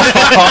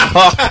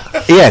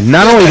 Yeah,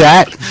 not only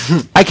that,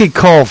 I could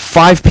call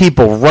 5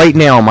 people right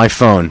now on my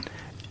phone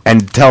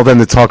and tell them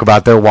to talk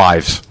about their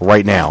wives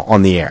right now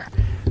on the air.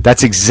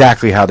 That's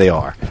exactly how they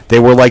are. They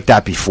were like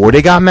that before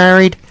they got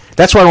married.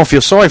 That's why I don't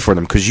feel sorry for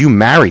them, because you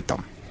married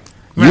them.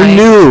 You Right.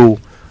 knew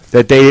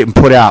that they didn't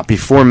put out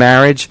before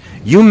marriage.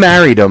 You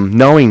married them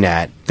knowing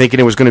that, thinking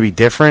it was going to be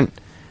different,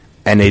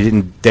 and they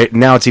didn't.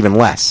 Now it's even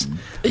less.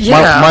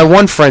 Yeah. My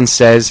one friend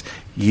says,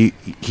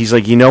 he's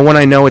like, when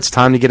I know it's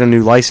time to get a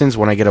new license?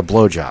 When I get a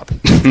blowjob.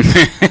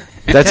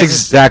 That's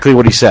exactly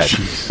what he said.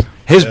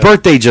 His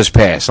birthday just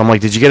passed. I'm like,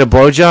 did you get a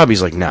blowjob?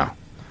 He's like, no.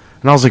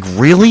 And I was like,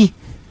 really?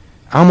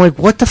 I'm like,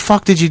 what the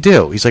fuck did you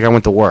do? He's like, I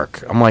went to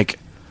work. I'm like,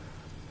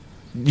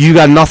 you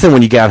got nothing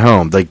when you got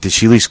home. Like, did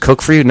she at least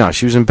cook for you? No,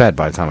 she was in bed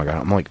by the time I got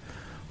home. I'm like,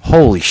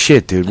 holy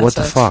shit, dude, what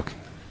the sucks. fuck?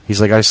 He's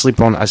like, I slept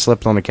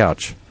on the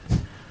couch.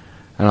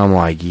 And I'm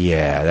like,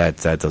 yeah,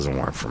 that doesn't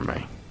work for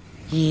me.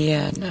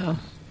 Yeah, no.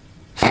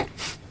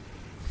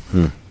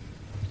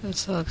 That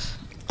sucks.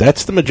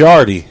 That's the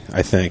majority,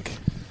 I think,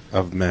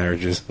 of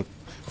marriages.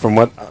 From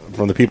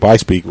the people I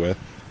speak with.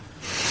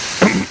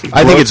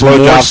 I think it's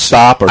more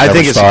stop or I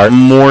think start. it's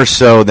more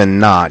so than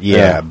not.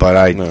 Yeah, but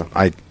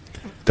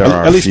there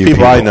are at least few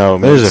people I know.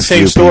 There's a same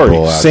few story,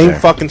 people out same there.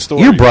 fucking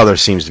story. Your brother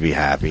seems to be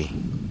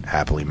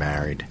happily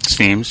married.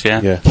 Seems,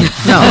 yeah. Yeah.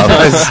 No,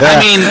 I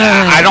mean,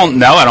 I don't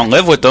know. I don't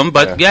live with them,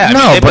 but yeah.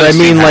 No, but I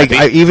mean, like,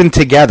 happy. even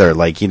together,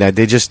 like, you know,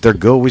 they're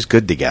always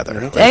good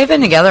together. They've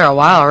been together a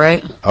while,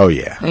 right? Oh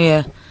yeah.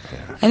 Yeah.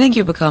 I think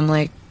you become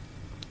like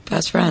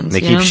best friends.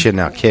 They you keep know? shitting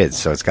out kids,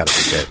 so it's got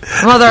to be good.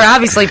 Well, they're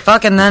obviously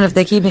fucking then if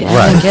they keep having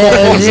Right.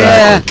 kids.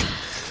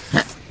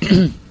 Exactly.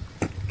 Yeah.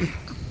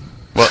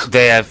 Well,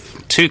 they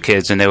have 2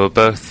 kids, and they were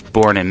both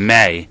born in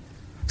May.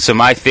 So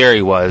my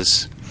theory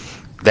was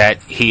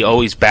that he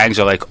always bangs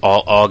her like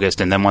all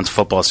August, and then once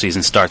football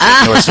season starts,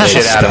 he ignores the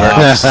shit out of her.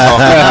 That's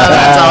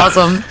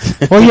awesome.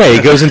 Well, yeah,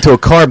 he goes into a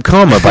carb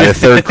coma by the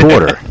third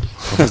quarter.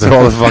 After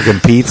all the fucking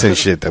pizza and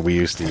shit that we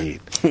used to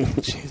eat.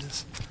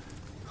 Jesus.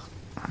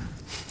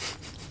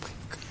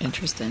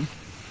 Interesting.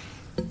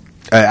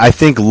 I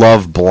think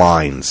love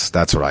blinds.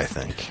 That's what I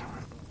think.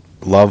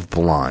 Love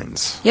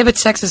blinds. Yeah, but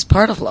sex is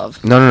part of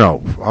love.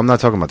 No. I'm not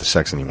talking about the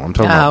sex anymore. I'm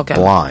talking about okay.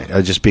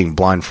 blind. Just being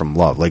blind from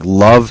love. Like,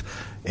 love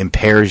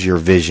impairs your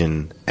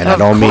vision. And Of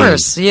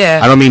course, yeah.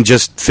 I don't mean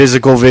just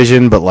physical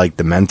vision, but like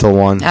the mental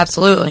one.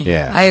 Absolutely.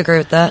 Yeah. I agree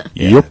with that.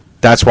 Yep.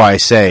 That's why I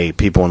say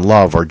people in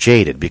love are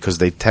jaded, because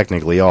they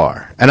technically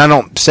are. And I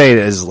don't say it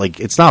as, like,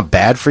 it's not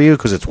bad for you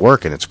because it's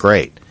working. It's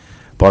great.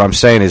 But what I'm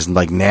saying is,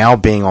 like, now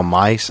being on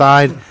my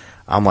side,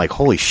 I'm like,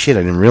 holy shit,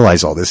 I didn't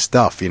realize all this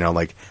stuff. You know,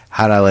 like,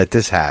 how did I let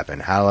this happen?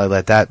 How did I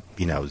let that,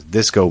 you know,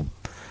 this go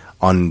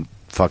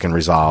unfucking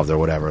resolved or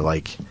whatever?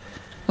 Like,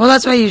 Well,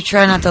 that's why you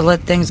try not to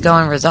let things go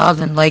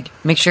unresolved and, like,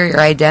 make sure your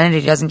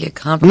identity doesn't get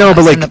compromised.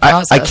 no, but, in the like, I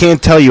process.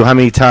 can't tell you how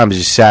many times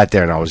you sat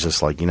there and I was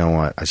just like, you know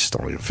what? I just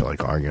don't even feel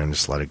like arguing.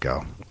 Just let it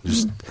go.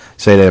 Just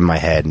say that in my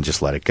head and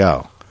just let it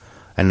go.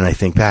 And then I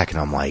think back and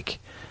I'm like,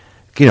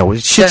 you know,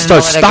 shit Shouldn't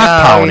starts let it go,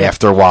 stockpiling yeah.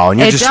 after a while. And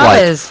you're It just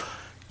does. like,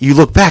 you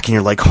look back and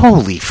you're like,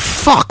 holy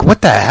fuck,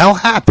 what the hell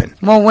happened?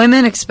 Well,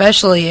 women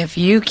especially, if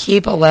you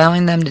keep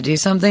allowing them to do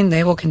something,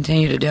 they will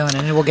continue to do it,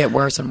 and it will get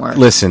worse and worse.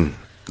 Listen,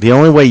 the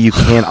only way you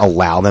can't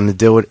allow them to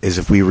do it is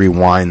if we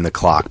rewind the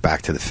clock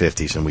back to the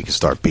 50s and we can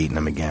start beating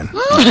them again.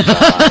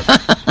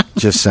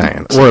 Just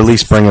saying. Or at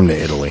least bring them to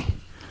Italy.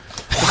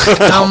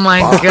 Oh, my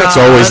God. It's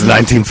always the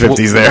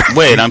 1950s there.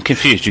 Wait, I'm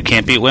confused. You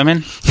can't beat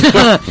women?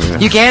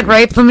 You can't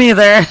rape them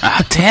either.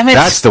 Ah, damn it.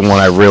 That's the one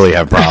I really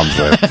have problems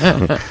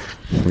with.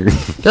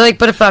 You're like,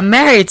 but if I'm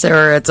married to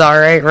her, it's all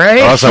right, right?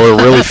 Or else I would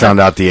have really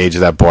found out the age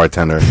of that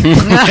bartender.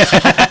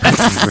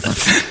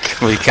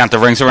 Will you count the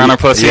rings around her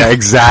pussy? Yeah,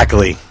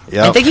 exactly.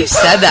 Yep. I think you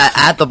said that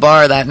at the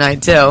bar that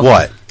night, too.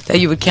 What? That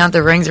you would count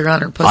the rings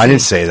around her pussy. I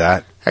didn't say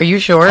that. Are you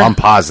sure? I'm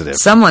positive.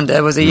 Someone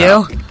did. Was it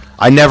No. you?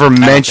 I never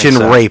mentioned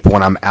so. rape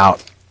when I'm out.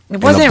 It in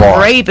wasn't the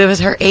bar. rape. It was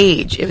her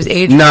age. It was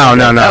age. No.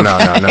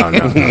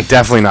 Okay.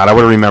 Definitely not. I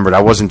would have remembered.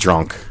 I wasn't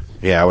drunk.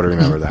 Yeah, I would have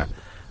remembered that.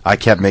 I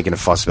kept making a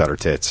fuss about her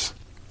tits.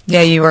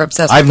 Yeah, you were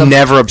obsessed with I've them.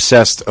 never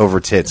obsessed over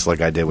tits like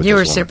I did with You were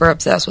this woman. super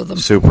obsessed with them.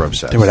 Super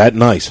obsessed. They were that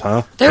nice,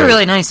 huh? They were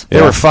really nice.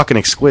 They were fucking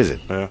exquisite.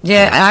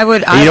 Yeah, I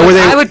would. You know where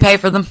they- I would pay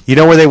for them. You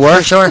know where they were?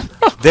 For sure.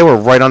 They were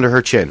right under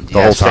her chin the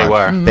Yes, whole they time.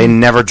 were. Mm-hmm. They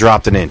never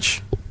dropped an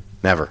inch.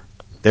 Never.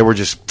 They were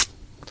just...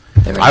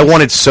 They were I nice.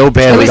 wanted so It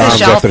badly... was a Arms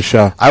shelf. after the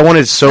show. I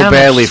wanted so How much-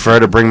 badly for her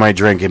to bring my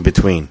drink in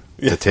between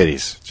the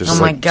titties. Just Oh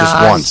my like just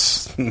gosh.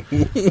 once.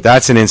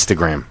 That's an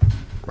Instagram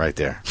right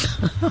there.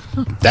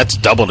 That's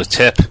double the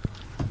tip.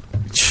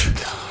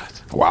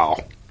 Wow.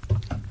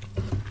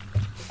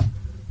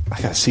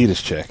 I gotta see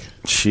this chick.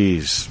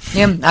 Jeez.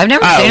 Yeah, I've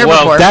never seen her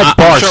well, before. that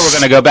bar I'm sure we're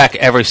going to go back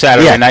every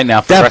Saturday night now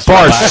for the that rest of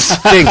bar our lives.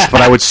 stinks,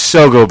 but I would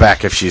so go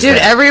back if she's Dude,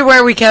 there.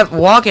 everywhere we kept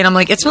walking, I'm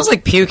like, it smells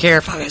like puke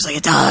here. Fuck, I was like,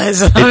 it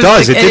does. It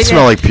does. It did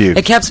smell like puke.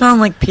 It kept smelling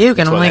like puke,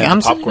 and I'm like,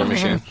 I'm popcorn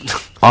machine.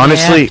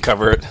 Honestly, Yeah.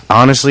 Cover it.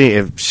 honestly,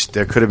 if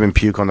there could have been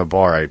puke on the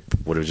bar, I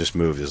would have just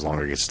moved as long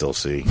as I could still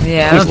see.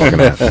 Yeah. I was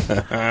looking at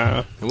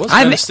it. It was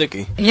I'm- kind of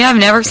sticky. Yeah, I've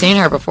never seen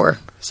her before,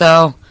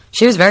 so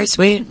she was very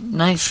sweet,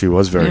 nice. She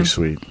was very Yeah.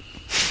 sweet.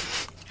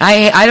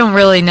 I don't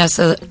really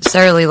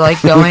necessarily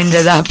like going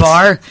to that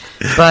bar,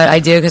 but I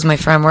do because my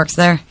friend works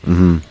there.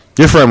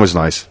 Your friend was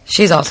nice.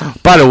 She's awesome.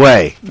 By the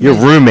way, your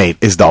roommate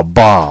is the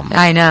bomb.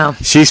 I know.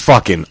 She's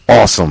fucking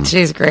awesome.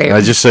 She's great.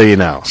 Just so you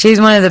know. She's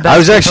one of the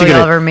best people you'll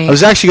ever meet. I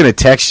was actually gonna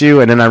text you,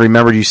 and then I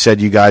remembered you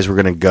said you guys were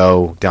gonna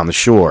go down the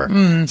shore.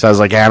 So I was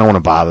like, I don't want to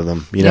bother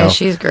them. You know, Yeah,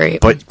 she's great.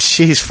 but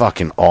she's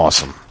fucking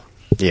awesome.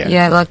 Yeah,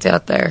 Yeah, I lucked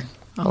out there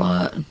a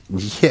lot.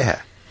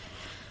 yeah,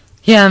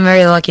 Yeah, I'm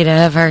very lucky to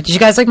have her. Did you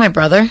guys like my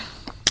brother?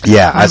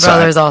 yeah. My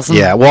brother's awesome.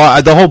 Yeah,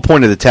 well, the whole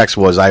point of the text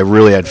was I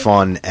really had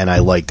fun, and I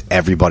liked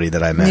everybody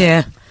that I met.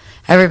 Yeah.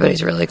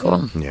 Everybody's really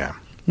cool. Yeah.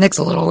 Nick's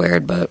a little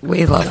weird, but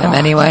we love him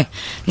anyway.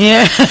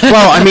 Yeah.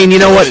 Well, I mean, you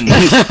know what?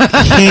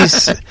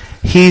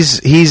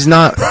 He's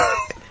not.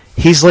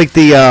 He's like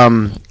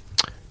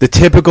the the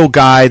typical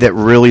guy that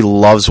really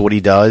loves what he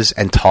does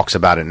and talks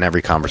about it in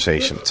every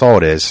conversation. That's all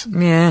it is.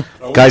 Yeah.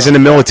 Guy's in the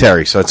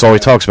military, so that's all he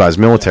talks about is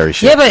military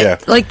shit. Yeah,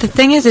 but like the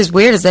thing is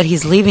weird is that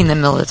he's leaving the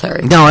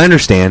military. No, I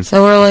understand.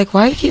 So we're like,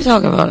 why do you keep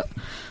talking about it?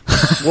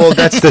 Well,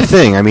 that's the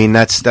thing. I mean,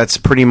 that's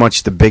pretty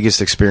much the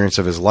biggest experience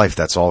of his life.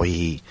 That's all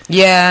he.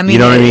 Yeah, I mean, you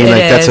know what I mean?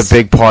 Like is. that's a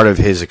big part of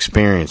his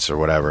experience or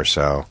whatever.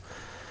 So,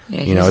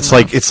 yeah, you know, it's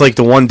like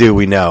the one dude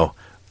we know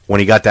when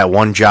he got that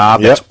one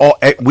job. Yep. That's all.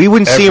 We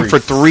wouldn't see him for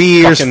 3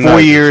 years,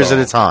 4 years at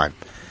a time.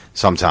 time,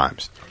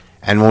 sometimes.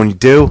 And when you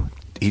do,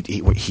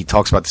 he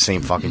talks about the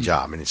same fucking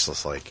job, and it's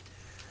just like,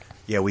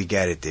 yeah, we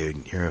get it,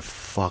 dude. You're a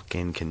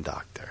fucking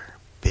conductor.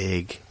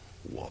 Big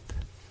whoop.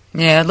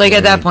 Yeah, like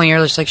at that point,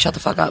 you're just like, shut the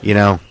fuck up. You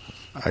know,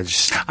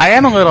 I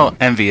am a little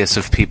envious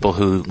of people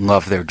who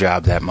love their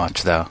job that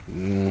much, though.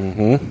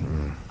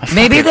 Mm-hmm.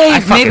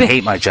 I fucking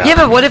hate my job. Yeah,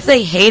 but what if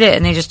they hate it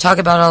and they just talk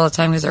about it all the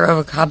time because they're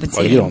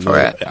overcompensating for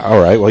it? All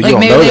right, well, Like you don't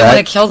maybe know they that.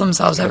 want to kill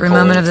themselves every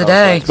moment of the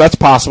day. That's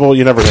possible.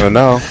 You're never going to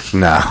know.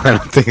 No, I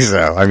don't think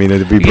so. I mean,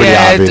 it'd be pretty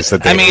obvious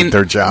that they hate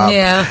their job.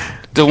 Yeah.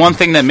 The one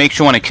thing that makes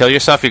you want to kill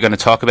yourself, you're going to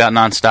talk about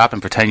nonstop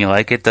and pretend you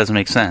like it, doesn't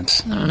make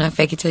sense. I don't know.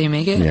 Fake it till you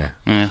make it. Yeah.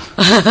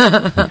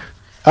 Yeah.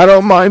 I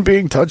don't mind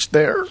being touched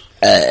there.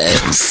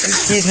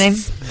 Excuse me.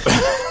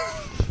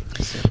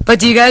 But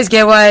do you guys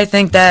get why I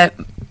think that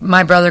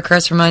my brother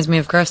Chris reminds me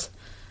of Chris?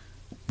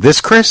 This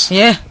Chris?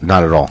 Yeah.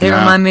 Not at all. They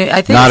remind me.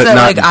 I think Not- it's that,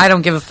 not- like, I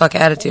don't give a fuck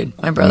attitude.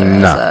 My brother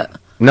has that.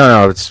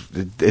 No,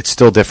 it's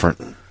still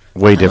different.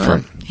 Way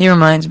different. He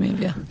reminds me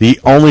of you. The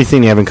only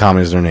thing they have in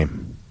common is their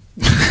name.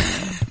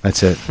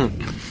 That's it. I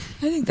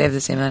think they have the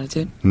same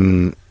attitude.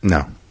 No.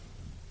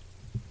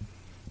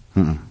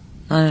 Not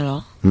at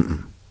all.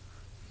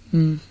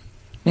 Mm-mm.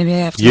 Maybe I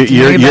have to.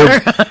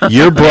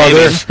 Your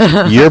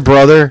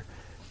brother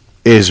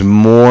is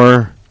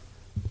more.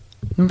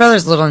 My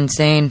brother's a little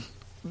insane.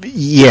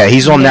 Yeah,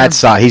 he's on that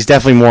side. He's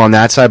definitely more on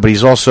that side, but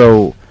he's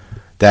also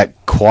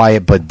that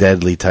quiet but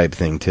deadly type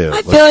thing too.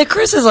 I feel like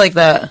Chris is like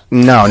that.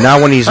 No,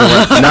 not when he's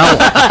around. No.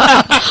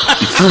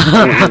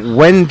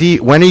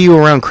 When are you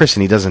around Chris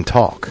and he doesn't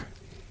talk?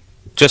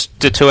 Just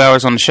the 2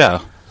 hours on the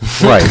show.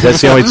 Right,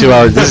 that's the only 2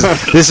 hours.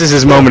 This is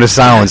his moment of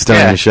silence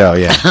during the show,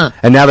 yeah.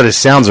 And now that his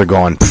sounds are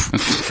gone,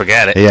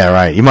 forget it. Yeah,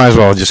 right. You might as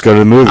well just go to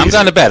the movies. I'm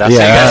going to bed. I'll see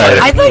you guys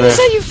later. I thought you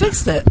said you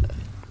fixed it.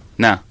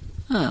 No.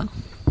 Oh.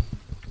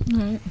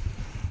 Alright.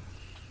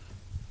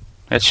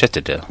 That's shit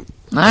to do.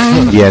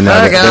 Alright. Yeah,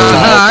 no. Okay.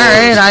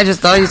 Alright, I just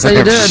thought you said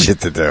you did.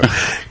 Shit to do.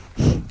 I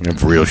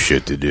have real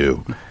shit to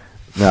do.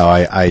 No,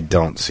 I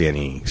don't see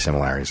any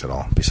similarities at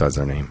all, besides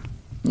their name.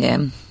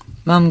 Yeah.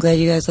 Well, I'm glad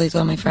you guys liked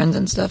all my friends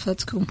and stuff.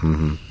 That's cool.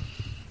 Mm-hmm.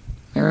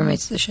 My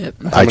roommate's the shit.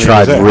 I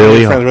tried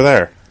really hard. Friends were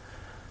there.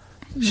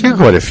 She had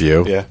quite a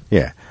few.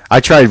 Yeah. I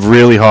tried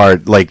really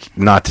hard, like,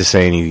 not to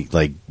say any,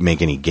 like,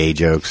 make any gay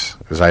jokes,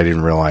 because I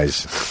didn't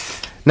realize.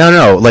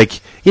 No,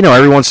 like, you know,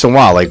 every once in a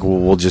while, like,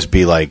 we'll just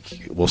be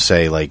like, we'll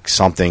say, like,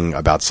 something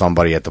about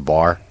somebody at the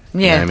bar. Yeah.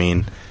 You know what I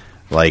mean?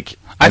 Like.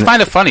 I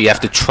find it funny. You have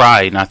to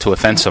try not to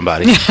offend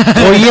somebody.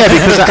 Well, yeah,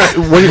 because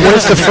when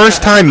it's the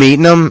first time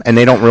meeting them and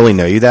they don't really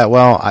know you that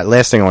well,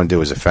 last thing I want to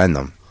do is offend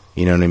them.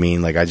 You know what I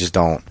mean? Like, I just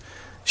don't.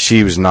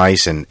 She was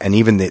nice, and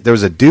even there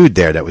was a dude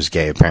there that was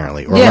gay,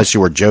 apparently, or unless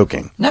you were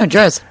joking. No,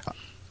 Drez.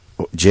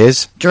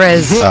 Jizz?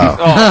 Drez.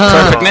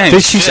 Oh, perfect name. I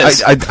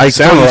thought you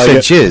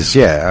said Jizz,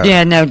 yeah.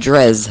 Yeah, no,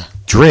 Drez.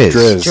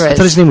 Driz. I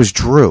thought his name was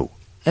Drew.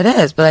 It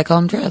is, but I call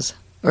him Drez.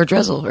 Or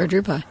Drizzle, or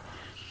Drew Pie.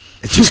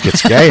 It just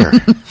gets gayer.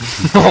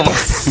 Oh,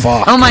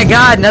 fuck. Oh, my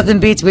God.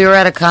 Nothing beats. We were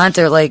at a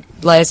concert, like,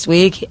 last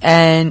week,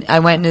 and I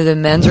went into the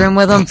men's room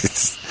with him,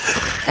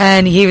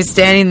 and he was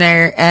standing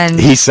there, and...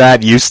 He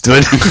sat, you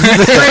stood. pretty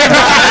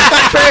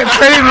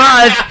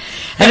much.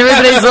 And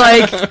everybody's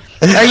like,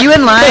 "Are you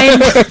in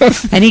line?"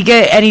 And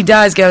he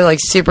does go like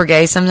super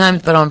gay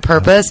sometimes, but on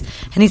purpose.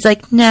 And he's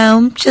like, "No,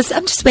 I'm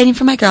just waiting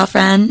for my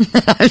girlfriend."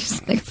 I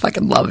just like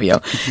fucking love you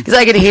because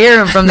I could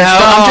hear him from the. No,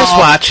 I'm just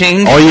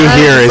watching. All you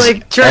hear is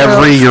like,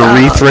 every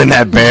urethra in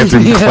that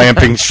bathroom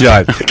clamping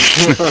shut.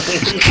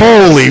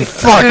 Holy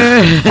fuck!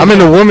 I'm in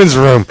the women's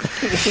room.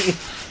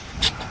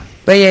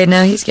 But yeah,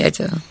 no, he's gay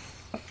too.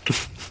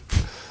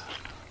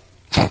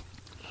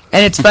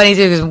 And it's funny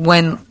too because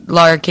when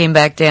Laura came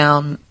back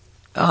down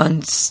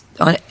on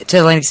to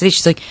Atlantic City,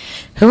 she's like,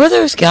 "Who are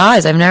those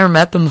guys? I've never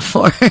met them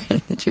before."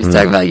 And she was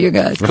talking about you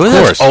guys. Who are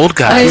those old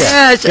guys?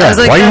 I was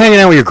like, why are you hanging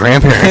out with your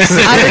grandparents?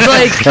 I was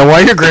like, and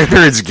why are your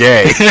grandparents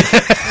gay?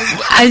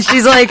 And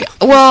she's like,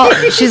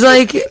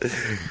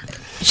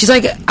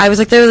 I was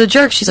like, they were the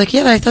jerks. She's like,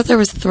 yeah, but I thought there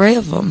was 3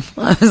 of them.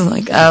 I was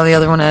like, oh, the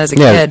other one has a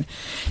kid.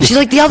 She's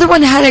like, the other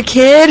one had a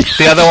kid?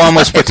 The other one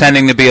was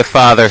pretending to be a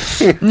father.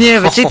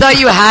 Yeah, but she thought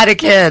you had a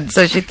kid.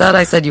 So she thought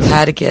I said you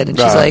had a kid. And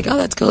she's like, oh,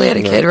 that's cool. He had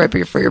a kid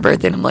right for your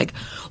birthday. And I'm like,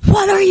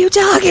 what are you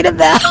talking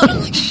about? I'm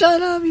like, shut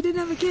up. You didn't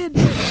have a kid.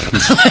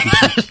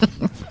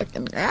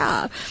 Fucking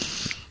yeah.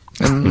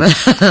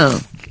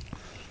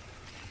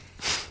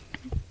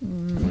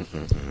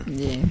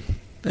 Yeah.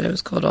 But it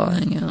was cool to all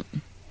hang out.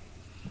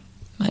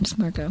 Minus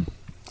Marco.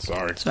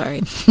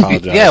 Sorry.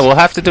 Apologize. Yeah, we'll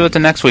have to do it the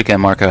next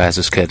weekend. Marco has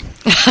his kid.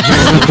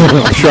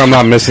 I'm sure I'm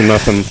not missing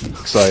nothing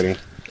exciting.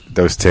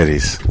 Those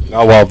titties.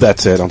 Oh, well,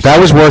 that's it. That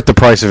was worth the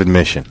price of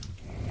admission.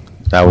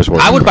 That was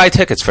worth I would buy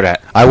tickets for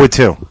that. I would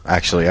too,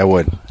 actually. I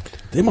would.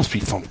 They must be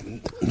from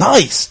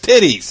nice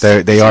titties.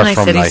 They are nice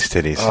from titties. nice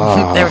titties.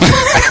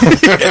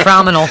 They're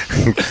phenomenal.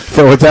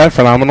 What's that?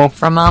 Phenomenal?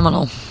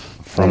 Phenomenal.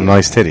 From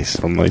nice titties.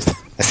 From nice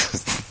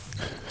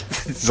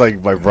It's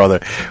like my brother.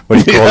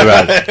 What do you call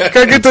about? Can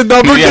I get the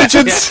number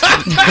digits?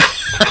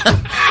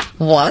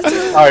 What?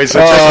 All right, so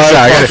check this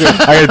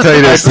out. I gotta tell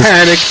you this. I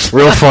panicked.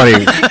 Real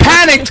funny.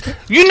 Panicked?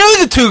 You knew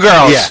the two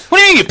girls. Yeah. What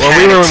do you mean you Well,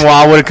 panicked? we were in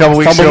Wildwood a couple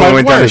weeks ago. We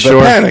went down the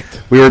shore.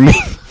 Panicked. We were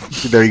meeting.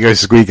 There you go,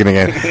 squeaking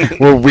again.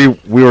 Well, we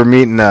were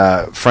meeting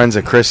friends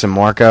of Chris and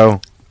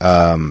Marco,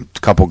 a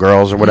couple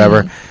girls or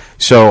whatever.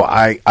 So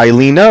I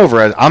lean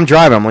over. I'm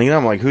driving. I'm leaning over.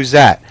 I'm like, who's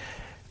that?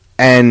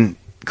 And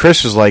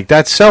Chris was like,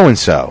 that's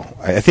so-and-so.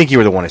 I think you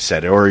were the one that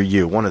said it, or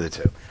you, one of the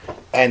two.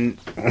 And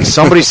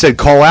somebody said,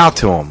 call out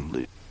to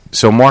him.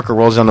 So Marco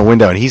rolls down the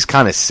window, and he's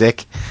kind of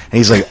sick. And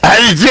he's like,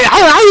 and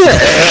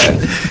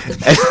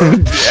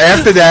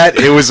after that,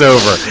 it was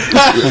over.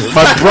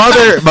 My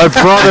brother.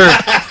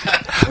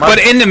 But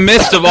in the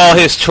midst of all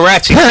his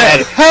Tourette's, he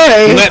said,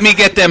 hey, let me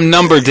get them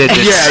number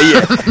digits.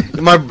 Yeah.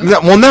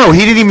 Well, no,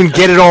 he didn't even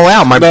get it all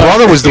out. My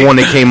brother was the one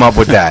that came up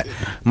with that.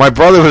 My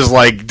brother was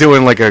like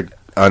doing like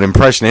an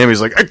impression of him. He's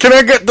like, can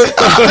I get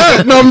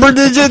the number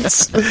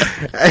digits?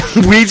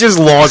 And we just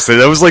lost it.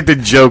 That was like the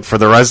joke for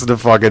the rest of the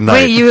fucking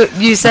night. Wait,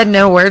 you said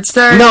no words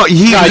there? No, I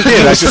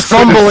did. I just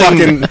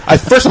fumbling.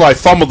 First of all, I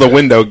fumbled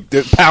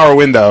the power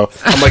window.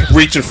 I'm like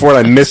reaching for it.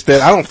 I missed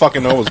it. I don't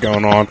fucking know what was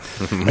going on.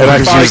 And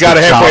I finally got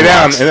it halfway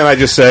down, and then I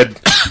just said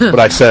what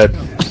I said.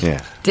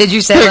 Yeah. Did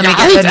you say let me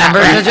get the number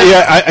digits?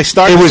 Yeah, I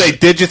started to say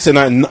digits, and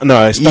I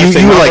started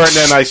saying number, and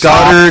then I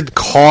stuttered,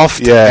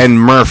 coughed, and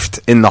murphed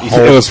in the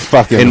whole. It was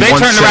fucking. They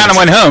turned around and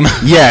went home.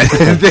 Yeah.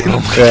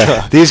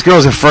 These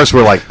girls at first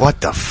were like,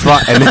 "What the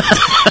fuck?" And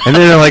then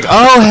they're like,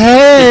 "Oh,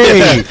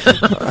 hey!"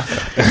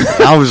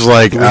 I was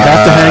like, "We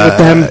have to hang with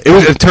them."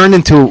 It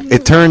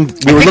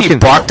turned. We were looking. He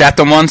barked at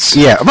them once.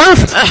 Yeah,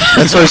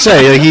 that's what I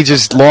say. Like, he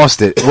just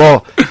lost it.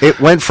 Well, it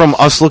went from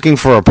us looking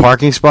for a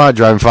parking spot,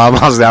 driving 5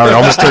 miles an hour, and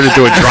almost turned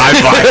into a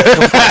drive-by.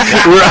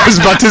 I was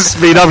about to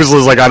speed up. I was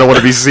like, I don't want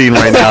to be seen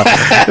right now.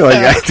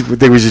 Like, I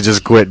think we should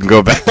just quit and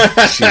go back.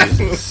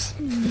 Jesus.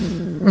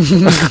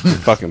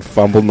 Fucking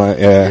fumbled my.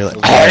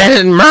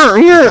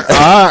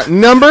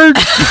 Numbered.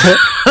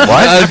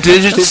 What?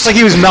 Digits? It's like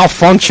he was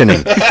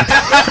malfunctioning.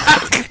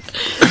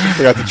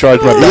 Forgot to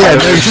charge my battery. Yeah,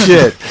 no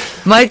shit.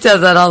 Mike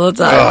does that all the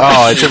time.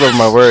 Oh, I trip over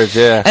my words,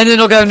 yeah. And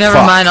it'll go, never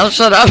mind, I'll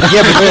shut up.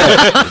 Yeah,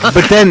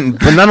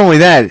 but not only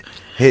that,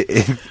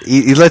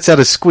 he lets out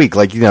a squeak,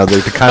 like, you know,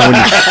 the kind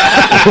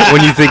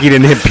when you think he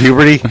didn't hit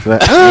puberty,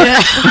 that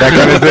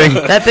kind of thing.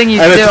 That thing you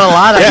do a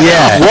lot of.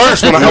 Yeah,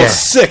 worse when I was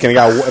sick and he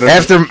got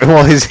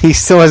he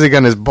still hasn't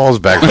gotten his balls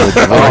back for the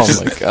divorce.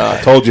 Oh my god!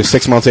 I told you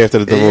 6 months after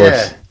the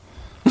divorce. Yeah.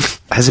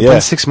 Has it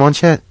been 6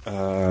 months yet?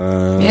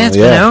 Yeah, it's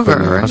been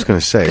over. I was going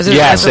to say.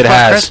 Yes, it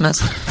has. Christmas.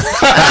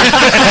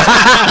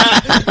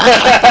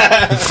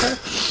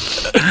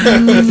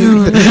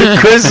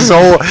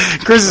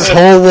 Chris's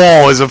whole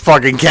wall is a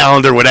fucking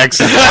calendar with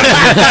X's on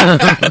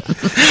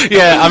it.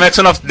 Yeah, I'm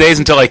Xing off the days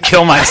until I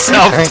kill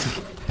myself.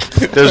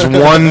 There's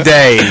one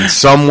day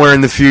somewhere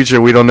in the future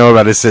we don't know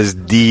about. It says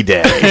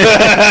D-Day.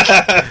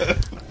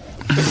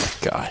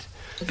 God.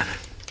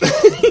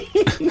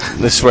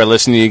 This is where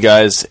listening to you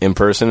guys in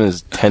person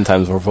is 10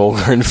 times more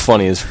vulgar and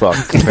funny as fuck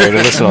compared to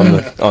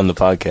listening on the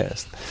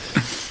podcast.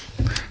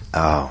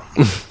 Oh,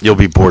 you'll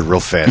be bored real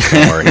fast.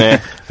 Don't worry.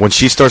 When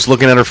she starts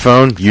looking at her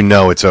phone, you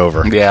know it's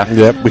over. Yeah.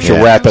 Yep. We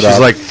should wrap it up. She's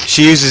like,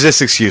 she uses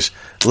this excuse.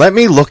 Let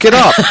me look it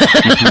up.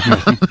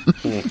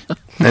 And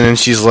then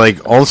she's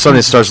like, all of a sudden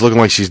it starts looking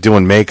like she's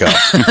doing makeup.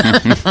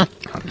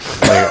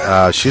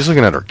 Like, she's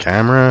looking at her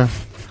camera.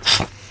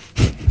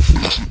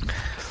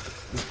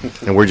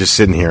 And we're just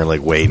sitting here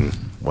like waiting.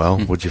 Well,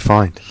 what'd you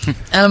find? And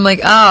I'm like,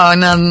 oh,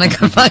 no, I'm not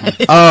going to find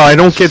it. Oh, I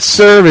don't get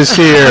service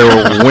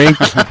here. Wink,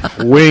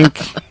 wink.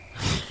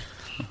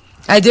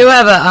 I do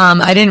have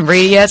I didn't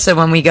read it yet, so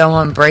when we go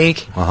on break,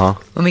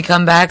 when we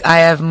come back, I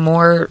have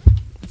more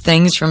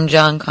things from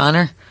John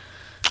Connor.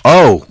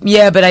 Oh.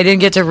 Yeah, but I didn't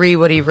get to read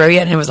what he wrote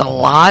yet, and it was a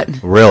lot.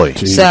 Really?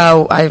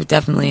 So I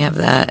definitely have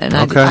that, and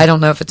I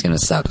don't know if it's going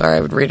to suck or I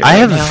would read it. I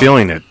have a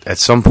feeling that at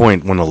some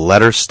point when the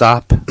letters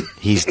stop,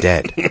 he's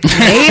dead.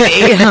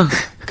 Maybe.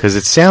 Because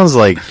it sounds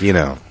like, you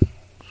know,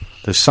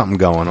 there's something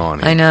going on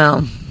here. I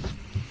know.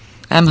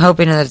 I'm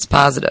hoping that it's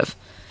positive.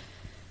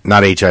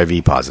 Not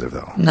HIV positive,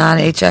 though. Not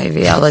HIV,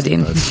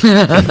 Aladdin.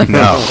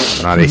 No,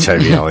 not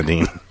HIV,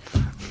 Aladdin.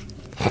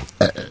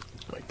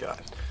 My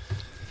God.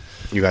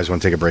 You guys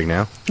want to take a break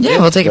now? Yeah,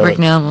 we'll take a break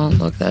now and we'll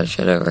look that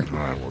shit over. All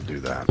right, we'll do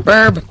that.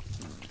 Burb.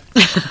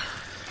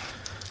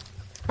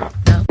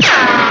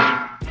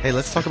 Hey,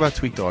 let's talk about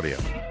Tweaked Audio.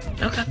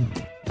 Okay.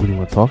 What do you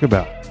want to talk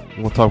about?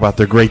 You want to talk about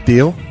their great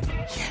deal?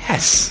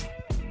 Yes.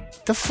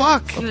 The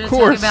fuck? You Of want to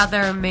course. talk about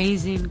their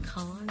amazing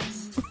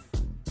colors?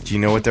 Do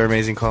you know what their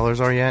amazing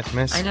colors are yet,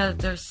 Miss? I know that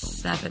there's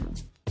 7.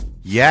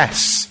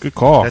 Yes. Good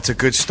call. That's a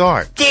good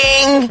start.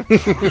 Ding!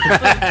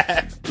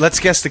 Let's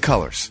guess the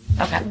colors.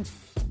 Okay.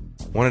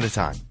 One at a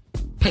time.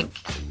 Pink.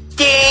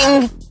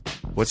 Ding!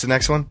 What's the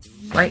next one?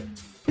 Right.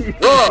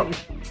 Whoa!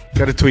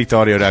 Go to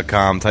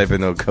tweakedaudio.com, type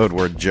in the code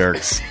word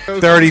jerks.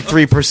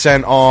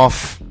 33%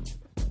 off.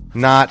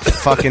 Not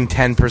fucking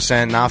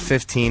 10%, not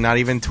 15, not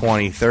even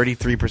 20.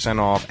 33%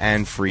 off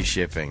and free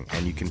shipping.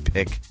 And you can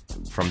pick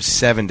from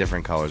 7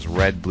 different colors.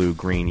 Red, blue,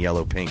 green,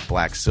 yellow, pink,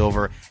 black,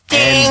 silver,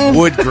 and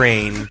wood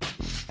grain.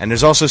 And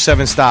there's also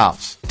 7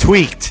 styles.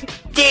 Tweaked.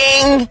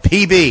 Ding!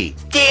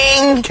 PB.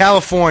 Ding!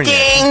 California.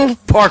 Ding!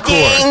 Parkour.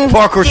 Ding!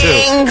 Parkour 2.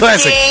 Ding!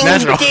 Classic. Ding!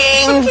 Natural.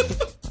 Ding!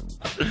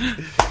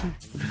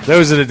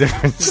 Those are the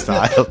different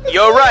styles.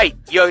 You're right.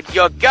 You're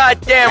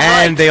goddamn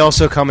right. And they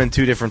also come in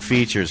 2 different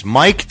features.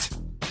 Mic'd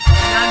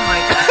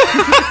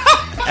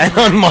and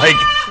unmiked.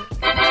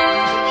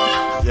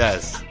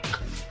 Yes.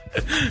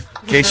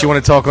 In case you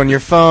want to talk on your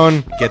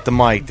phone, get the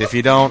mic. If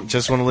you don't,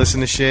 just want to listen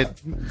to shit,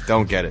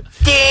 don't get it.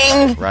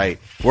 Ding! Right.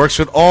 Works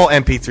with all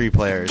MP3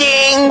 players.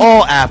 Ding!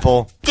 All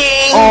Apple.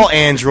 Ding! All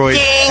Android.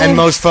 Ding! And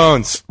most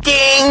phones.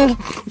 Ding!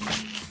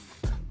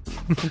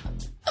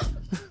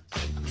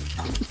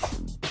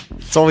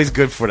 It's always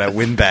good for that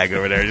windbag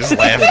over there, just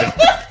laughing.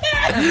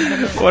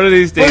 One of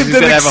these days he's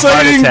What going to have a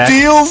heart exciting attack.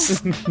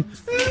 deals!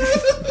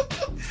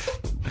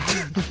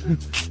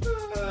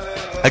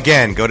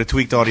 Again, go to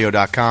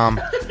tweakedaudio.com.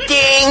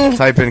 Ding!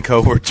 Type in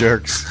code word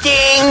jerks.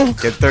 Ding!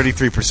 Get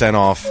 33%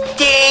 off.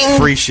 Ding!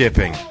 Free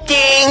shipping.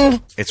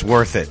 Ding! It's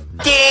worth it.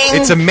 Ding!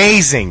 It's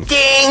amazing.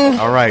 Ding!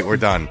 All right, we're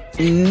done.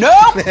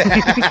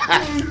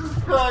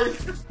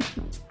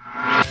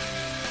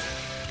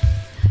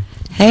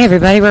 Hey,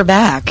 everybody, we're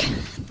back.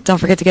 Don't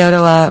forget to go to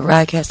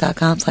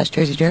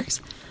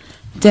riotcast.com/JerseyJerks.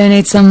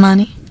 Donate some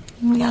money.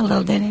 We got a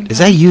little donate. Is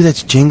that you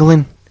that's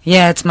jingling?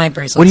 Yeah, it's my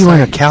bracelet. What are you sorry.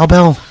 wearing, a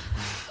cowbell?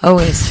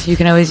 Always. You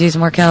can always use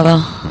more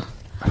cowbell.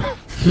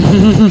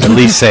 At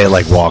least say it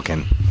like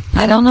walking.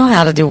 I don't know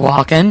how to do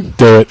walking.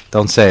 Do it.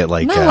 Don't say it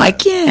like No, I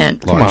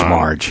can't. Large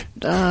Marge.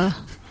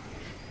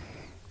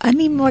 I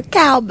need more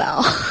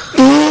cowbell.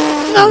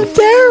 I'm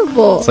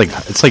terrible.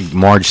 It's like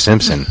Marge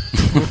Simpson.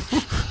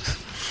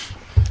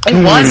 It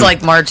was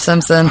like Marge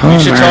Simpson. You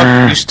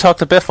should talk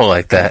to Biffle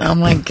like that. Oh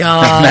my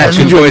god.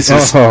 Imagine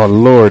voices. Oh,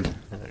 Lord.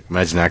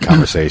 Imagine that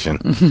conversation.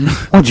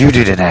 What'd you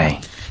do today?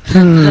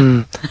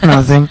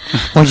 Nothing.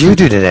 What'd you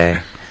do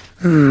today?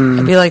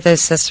 It'd be like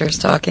those sisters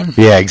talking.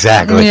 Yeah,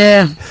 exactly.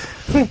 Yeah.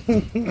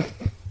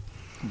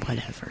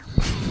 Whatever.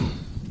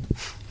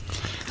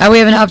 We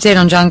have an update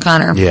on John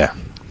Connor. Yeah.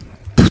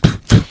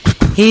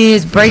 He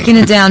is breaking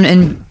it down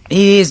and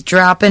he is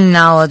dropping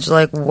knowledge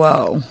like,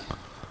 whoa.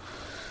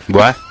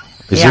 What?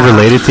 Is he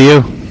related to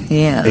you?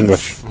 Yeah.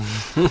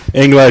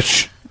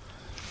 English.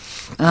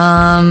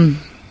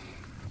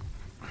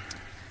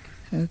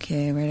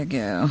 Okay, where to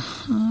go?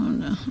 Oh,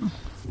 no.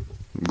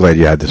 Glad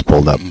you had this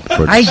pulled up.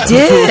 I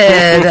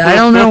did. I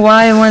don't know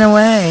why it went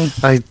away.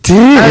 I did.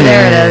 Oh,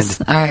 there it is.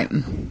 All right.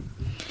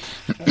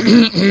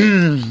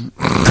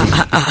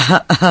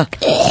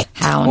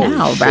 How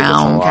now,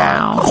 brown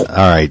cow? All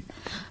right.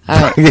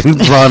 All right.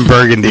 Ron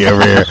Burgundy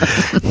over here.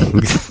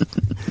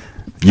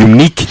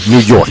 Unique New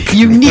York.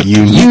 Unique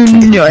New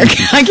York.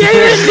 I can't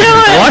even do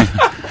it. What?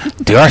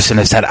 The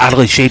arsonist had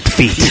oddly shaped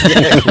feet.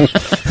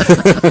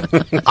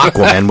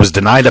 Aquaman was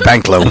denied a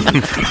bank loan.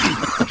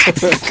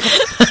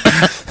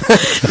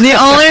 The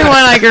only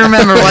one I can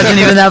remember wasn't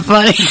even that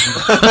funny.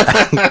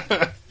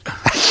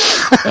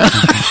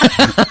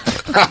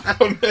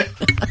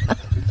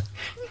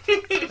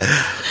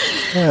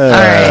 All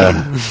right.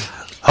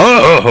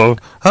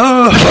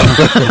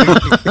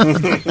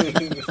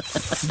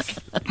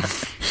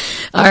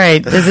 All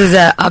right. This is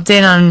an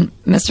update on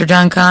Mr.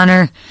 John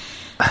Connor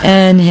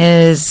and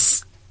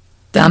his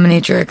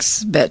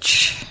dominatrix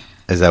bitch.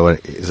 Is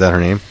that her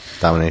name?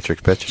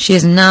 Dominatrix bitch? He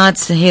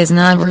has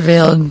not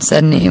revealed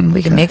said name.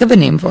 We can make up a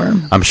name for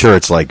him. I'm sure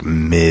it's like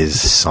Ms.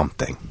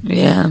 something.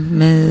 Yeah,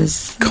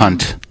 Ms.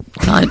 Cunt.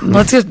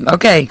 Let's get,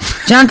 okay.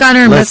 John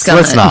Connor and Miss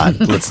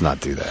Cunt. Let's not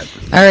do that.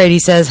 All right, he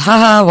says,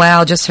 haha,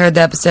 wow, just heard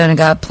the episode and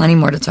got plenty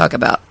more to talk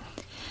about.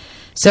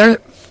 Sir,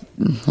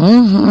 give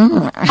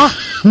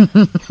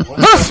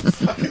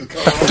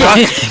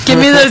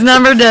me those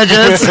number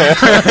digits.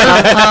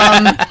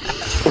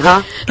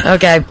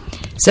 Okay.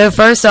 So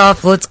first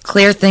off, let's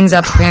clear things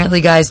up.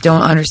 Apparently, guys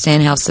don't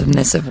understand how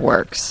submissive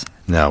works.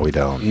 No, we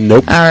don't.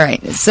 Nope. All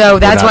right. So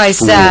that's why I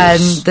said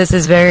this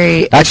is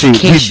very Actually,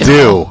 we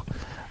do.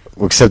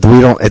 Except we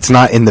don't. It's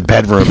not in the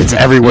bedroom. It's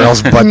everywhere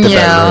else but the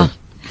bedroom.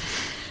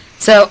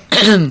 So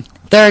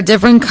there are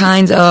different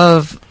kinds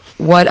of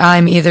what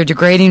I'm either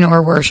degrading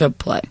or worship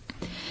play.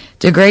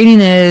 Degrading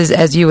is,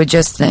 as you would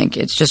just think,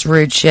 it's just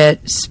rude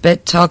shit,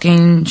 spit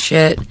talking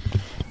shit,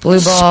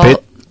 blue ball.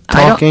 Spit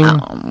talking?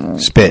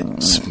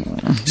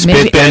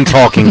 Spit and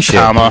talking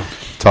shit.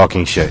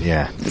 Talking shit,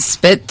 yeah.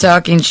 Spit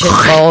talking shit,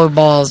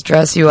 balls,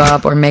 dress you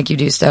up, or make you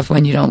do stuff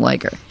when you don't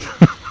like her.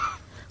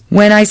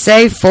 When I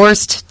say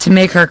forced to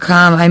make her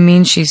come, I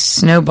mean she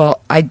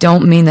snowballed. I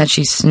don't mean that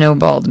she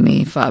snowballed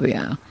me,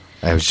 Fabio.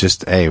 It was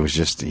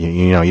just,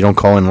 you know, you don't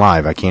call in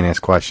live. I can't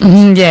ask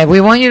questions. Yeah, we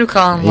want you to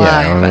call him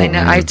Yeah,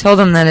 live. I told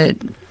him that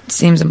it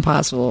seems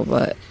impossible,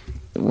 but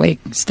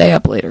stay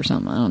up late or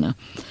something. I don't know.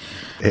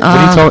 What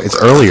are you talking? It's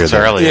earlier. It's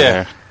earlier.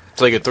 Yeah.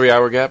 It's like a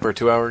 3-hour gap or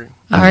 2-hour.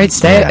 All right,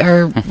 stay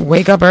or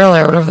wake up early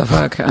or whatever the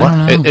fuck. I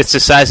don't know. It's the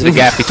size of the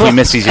gap between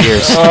Missy's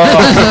ears. 2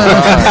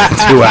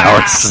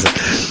 hours.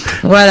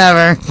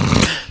 Whatever.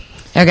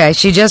 Okay,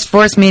 she just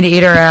forced me to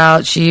eat her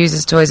out. She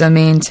uses toys on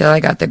me until I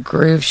got the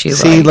groove she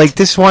liked. See, like,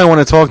 this is why I want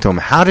to talk to him.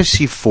 How does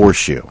she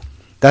force you?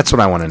 That's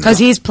what I want to know. Because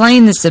he's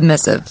playing the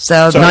submissive.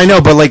 So I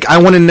know, but, like,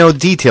 I want to know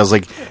details.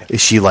 Like,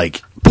 is she,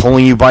 like,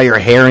 pulling you by your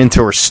hair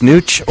into her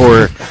snooch?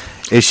 Or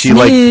is she,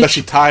 like... Does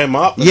she tie him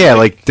up? Yeah,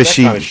 like, does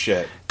she... Kind of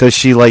shit. Does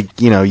she,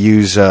 like, you know,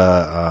 use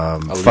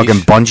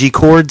fucking bungee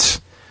cords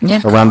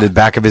around the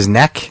back of his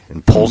neck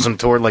and pulls him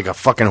toward, like, a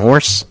fucking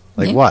horse?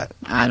 Like what?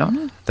 I don't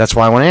know. That's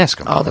why I want to ask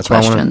him. All the That's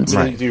questions.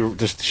 Right.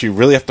 Does she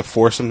really have to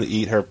force him to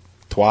eat her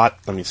twat?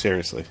 I mean,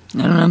 seriously.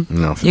 I don't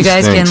know. No, You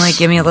guys can, like,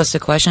 give me a list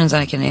of questions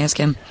I can ask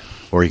him.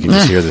 Or you can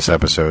just hear this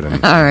episode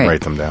and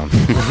write them down.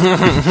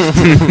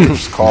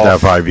 That'll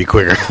probably be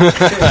quicker.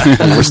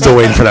 We're still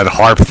waiting for that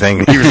harp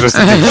thing he was supposed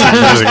to do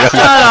years ago.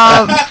 Shut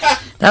up.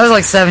 That was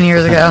like 7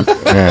 years ago.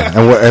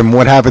 Yeah. And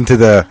what happened to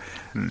the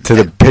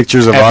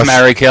pictures of us?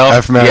 Marry, kill.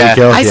 Marry,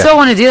 kill. I still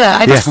want to do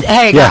that. I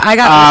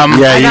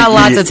got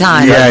lots of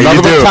time. Yeah,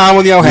 you do. Time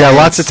with your hands. Yeah,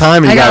 lots of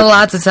time. And I got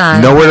lots of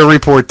time. Nowhere to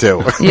report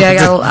to. Yeah, I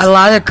got a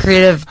lot of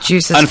creative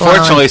juices.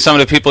 Unfortunately, some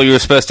of the people you were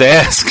supposed to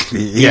ask,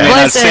 you may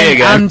not see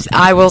again.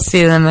 I will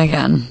see them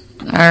again.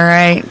 All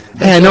right.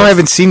 Hey, I know I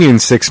haven't seen you in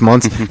 6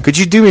 months. Could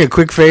you do me a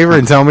quick favor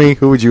and tell me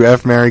who would you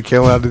marry,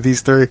 kill out of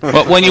these three?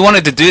 Well, when you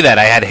wanted to do that,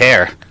 I had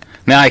hair.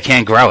 Now I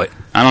can't grow it.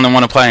 I don't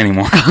want to play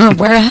anymore.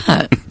 Where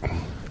at?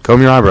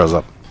 Comb your eyebrows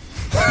up.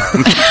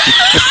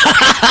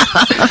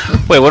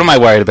 Wait, what am I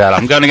worried about?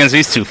 I'm going against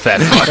these two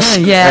fat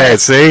fucks. Yeah. Hey,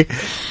 see?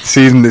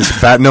 Season is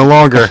fat no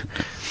longer.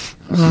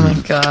 Oh, my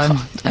God.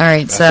 All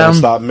right, Don't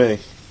stop me.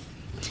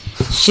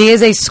 She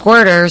is a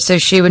squirter, so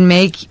she would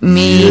make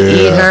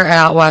me eat her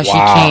out while she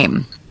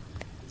came,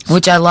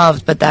 which I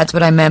loved, but that's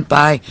what I meant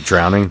by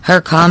drowning.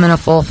 Her cum in a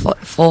full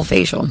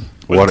facial.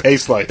 What it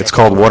tastes like. It's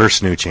called water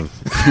snooching.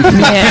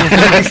 Yeah.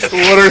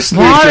 Water snooching.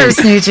 Water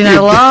snooching. I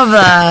love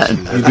that.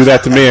 You do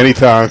that to me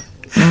anytime.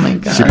 Oh my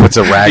God. She puts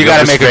a rag. You got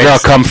to make a girl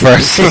come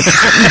first.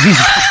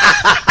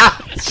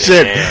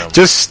 Shit. Damn.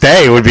 Just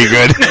stay would be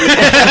good.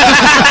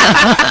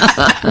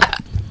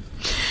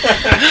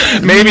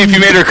 Maybe if you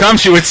made her come,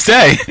 she would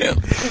stay.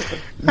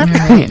 All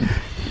right.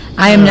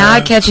 I am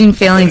not catching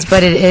feelings,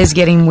 but it is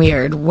getting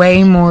weird.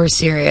 Way more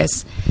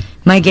serious.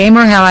 My game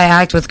or how I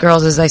act with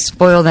girls is I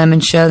spoil them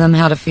and show them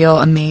how to feel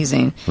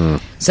amazing.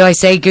 So I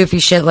say goofy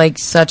shit like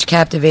such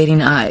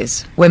captivating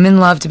eyes. Women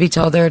love to be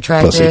told they're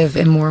attractive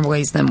in more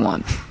ways than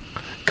one.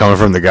 Coming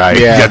from the guy who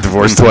got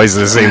divorced twice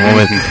to the same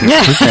woman.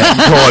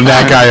 Calling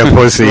that guy a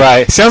pussy.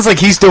 Right. Sounds like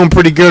he's doing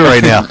pretty good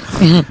right now.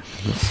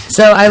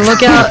 So I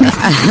look out.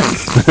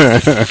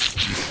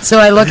 So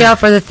I look out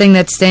for the thing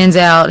that stands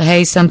out.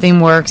 Hey, something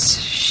works.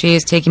 She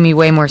is taking me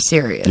way more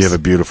serious. You have a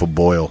beautiful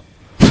boil.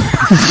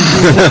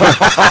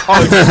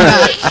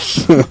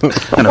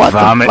 And a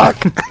vomit.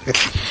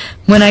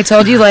 When I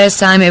told you last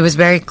time, it was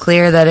very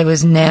clear that it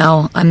was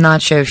now. I'm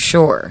not so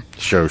sure.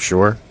 So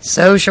sure.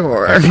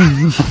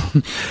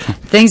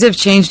 Things have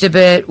changed a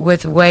bit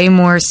with way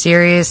more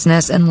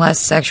seriousness and less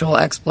sexual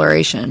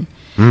exploration.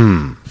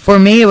 For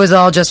me, it was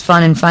all just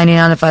fun and finding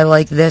out if I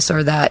like this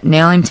or that.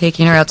 Now I'm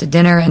taking her out to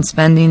dinner and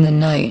spending the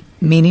night,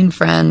 meeting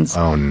friends.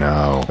 Oh,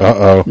 no.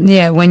 Uh-oh.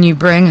 Yeah, when you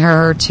bring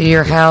her to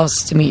your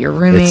house to meet your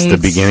roommates. It's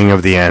the beginning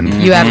of the end.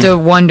 You have to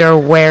wonder,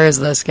 where is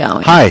this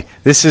going? Hi,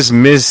 this is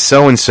Ms.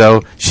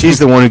 So-and-so. She's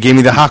the one who gave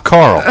me the hot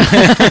Carl.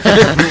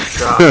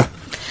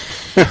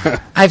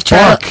 I've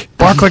tried.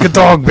 Bark like a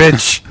dog,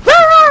 bitch.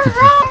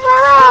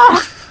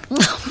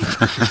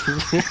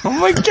 Oh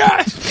my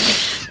God.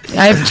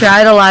 I've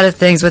tried a lot of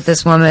things with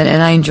this woman,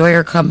 and I enjoy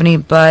her company,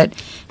 but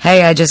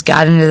hey, I just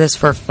got into this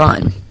for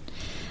fun.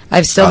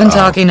 I've still been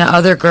talking to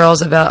other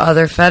girls about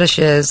other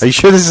fetishes. Are you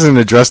sure this isn't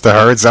addressed to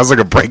her? It sounds like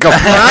a breakup.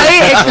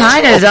 Right? It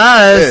kind of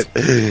does.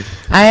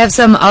 I have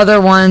some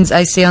other ones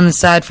I see on the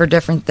side for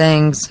different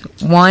things.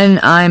 One,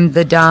 I'm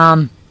the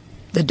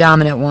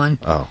dominant one.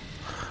 Oh.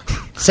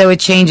 So it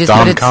changes.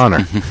 Dom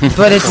Connor.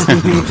 But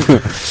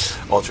it's...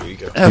 Alter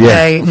ego.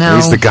 Okay, no.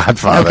 He's the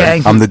Godfather.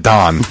 Okay. I'm the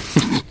Don.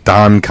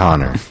 Don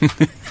Connor.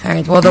 All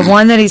right, well, the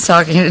one that he's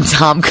talking to,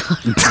 Tom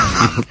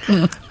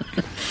Connor.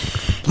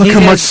 Look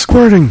how much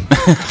squirting.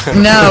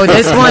 No,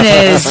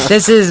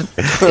 this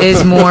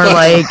is more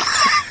like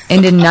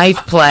into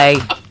knife play.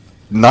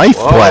 Knife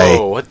play?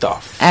 Oh, what the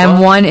fuck? And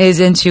one is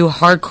into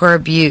hardcore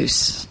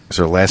abuse. Is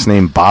her last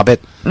name Bobbitt?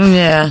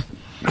 Yeah.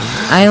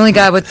 I only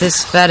got with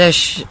this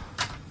fetish,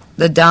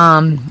 the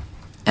dom,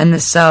 and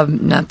the sub,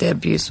 not the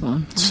abuse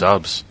one.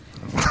 Subs.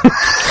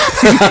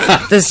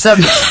 The sub.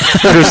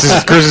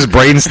 Chris's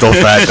brain's still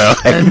fat,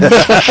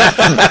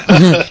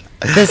 though.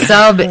 The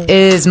sub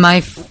is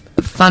my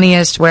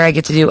funniest where I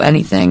get to do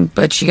anything,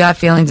 but she got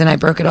feelings and I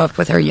broke it off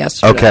with her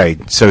yesterday. Okay,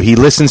 so he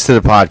listens to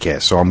the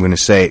podcast, so I'm going to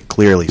say it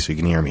clearly so you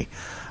can hear me.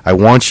 I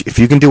want you, if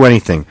you can do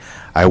anything,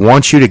 I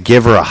want you to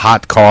give her a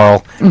hot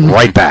Carl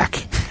right back.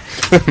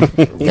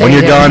 When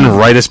you're done,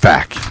 write us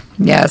back.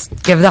 Yes,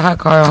 give the hot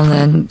Carl and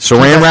then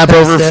Saran wrap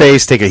over her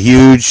face, take a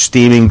huge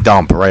steaming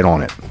dump right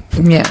on it.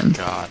 Yeah.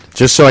 God.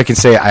 Just so I can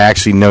say I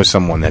actually know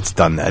someone that's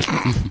done that.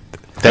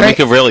 Then we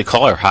could really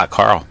call her Hot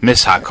Carl.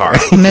 Miss Hot Carl.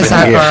 Miss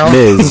Hot Carl.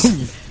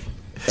 Ms.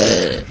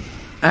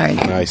 All right.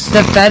 Nice.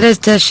 The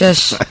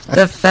fetishes.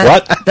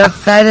 What? The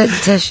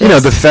fetishes. You know,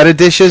 the feta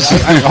dishes?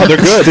 Oh, they're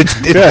good.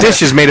 The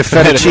dishes made of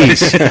feta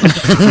cheese.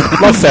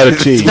 Love feta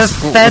cheese. The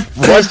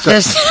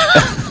fetishes.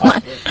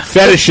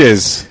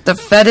 Fetishes. The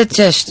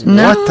fetish.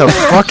 No. What the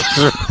fuck?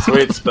 That's the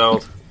way it's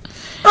spelled.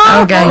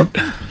 Okay.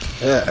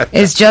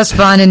 It's just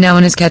fun and no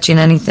one is catching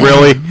anything.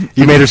 Really?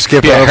 You made her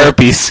skip over?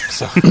 Herpes.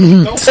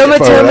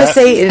 Somatoma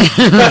Satan.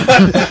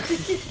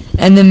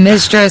 And the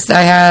mistress,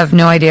 I have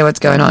no idea what's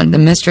going on. The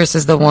mistress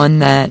is the one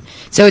that...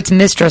 So it's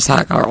Mistress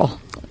Hot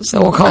Carl.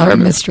 So we'll call her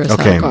Mistress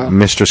Okay, Hot Carl.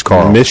 Mistress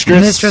Carl.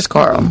 Mistress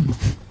Carl.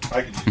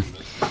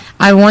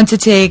 I want to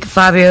take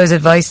Fabio's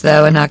advice,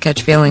 though, and not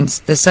catch feelings.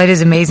 The site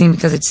is amazing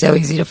because it's so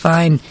easy to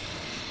find.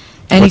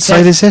 And What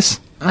site is this?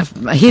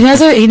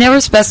 He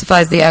never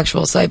specifies the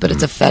actual site, but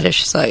it's a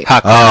fetish site.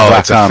 Oh,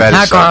 it's a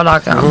fetish site.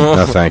 HotCarl.com.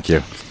 No, thank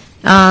you.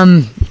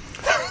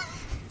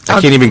 I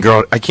can't even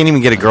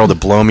get a girl to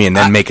blow me and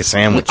then make a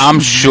sandwich. I'm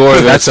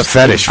sure that's a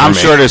fetish for I'm me.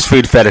 sure there's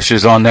food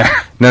fetishes on there.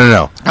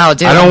 No. Oh,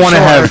 dude, I don't I'm want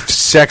to sure. have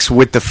sex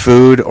with the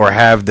food or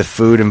have the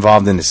food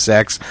involved in the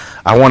sex.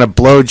 I want a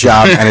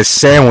blowjob and a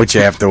sandwich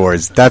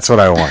afterwards. That's what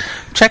I want.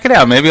 Check it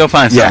out. Maybe you'll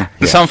find some.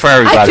 There's some for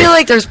everybody. I feel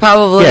like there's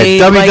probably...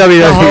 Yeah, like,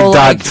 the whole,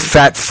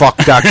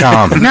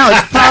 www.fatfuck.com. No,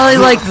 it's probably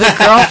like the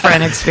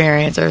girlfriend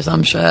experience or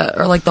some shit.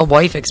 Or like the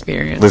wife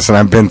experience. Listen,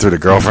 I've been through the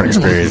girlfriend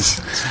experience.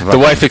 The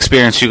wife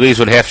experience, she leaves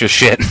with half your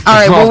shit. All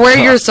right, well, where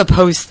you're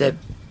supposed to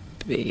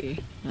be.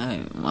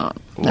 All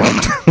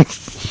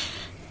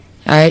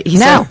right, he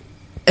said...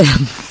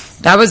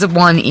 That was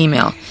one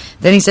email.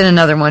 Then he sent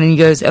another one, and he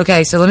goes,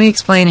 okay, so let me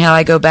explain how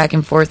I go back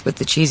and forth with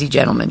the cheesy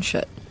gentleman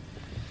shit.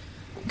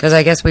 Because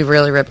I guess we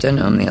really ripped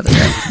into him the other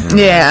day.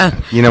 Yeah.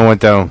 You know what,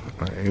 though?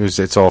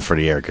 It's all for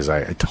the air, because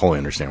I totally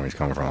understand where he's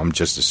coming from. I'm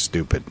just as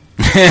stupid.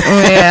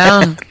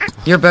 Yeah.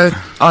 You're both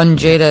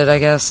unjaded, I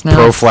guess, now.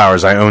 Pro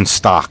Flowers, I own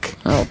stock.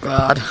 Oh,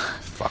 God.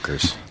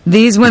 Fuckers.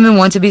 These women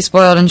want to be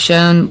spoiled and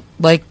shown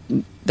like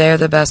they're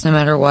the best no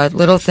matter what.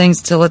 Little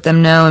things to let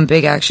them know and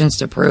big actions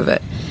to prove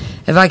it.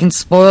 If I can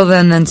spoil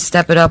them, then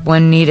step it up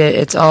when needed.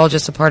 It's all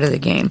just a part of the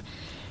game.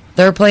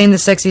 They're playing the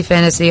sexy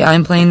fantasy.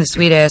 I'm playing the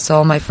sweet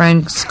asshole. My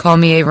friends call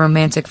me a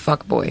romantic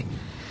fuckboy.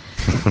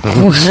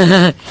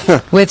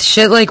 With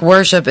shit like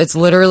worship, it's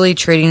literally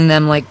treating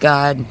them like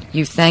God.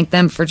 You thank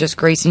them for just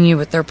gracing you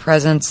with their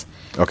presence.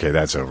 Okay,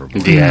 that's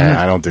overboard. Yeah.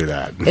 I don't do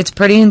that. It's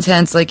pretty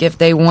intense. Like, if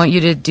they want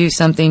you to do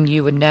something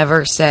you would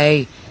never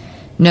say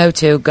no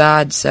to,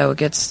 God, so it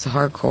gets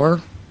hardcore.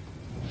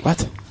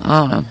 What? I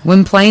don't know.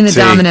 When playing the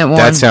dominant one...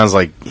 That sounds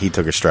like he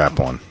took a strap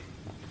on.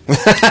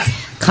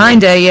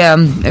 Kinda, yeah.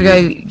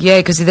 Okay, yeah,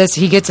 because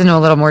he gets into a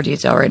little more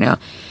detail right now.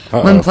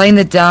 Uh-oh. When playing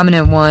the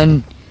dominant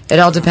one, it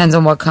all depends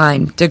on what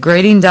kind.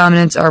 Degrading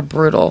dominants are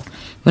brutal.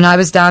 When I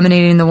was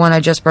dominating the one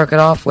I just broke it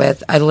off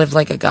with, I lived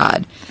like a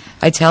god.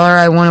 I tell her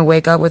I want to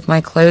wake up with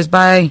my clothes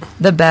by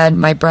the bed,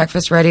 my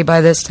breakfast ready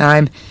by this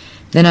time.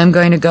 Then I'm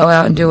going to go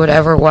out and do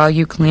whatever while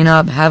you clean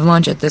up, have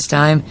lunch at this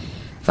time.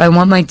 If I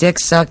want my dick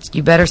sucked,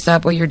 you better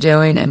stop what you're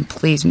doing and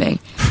please me.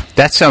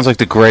 That sounds like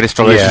the greatest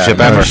relationship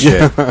ever.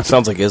 Shit.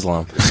 Sounds like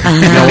Islam. You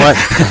know what?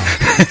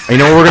 You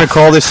know what we're going to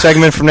call this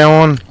segment from now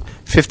on?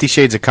 50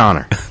 Shades of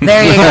Connor.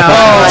 There you go.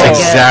 That's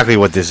exactly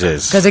what this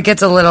is. Because it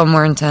gets a little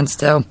more intense,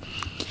 too.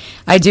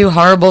 I do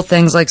horrible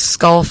things like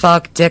skull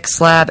fuck, dick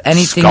slap,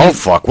 anything. Skull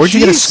fuck? Where'd you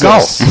get a skull?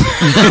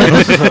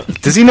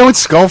 Does he know what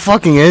skull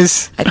fucking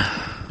is?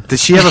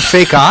 Does she have a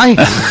fake eye?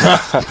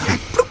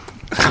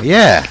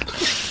 Yeah.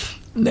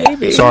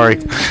 Maybe. Sorry.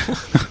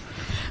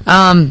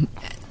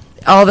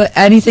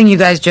 Anything you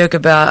guys joke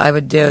about, I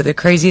would do. The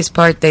craziest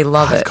part, they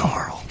love it.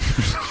 Carl.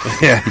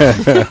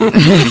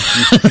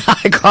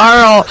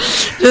 Carl.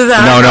 Just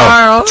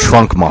Carl.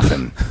 Trunk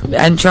muffin.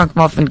 And trunk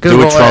muffin.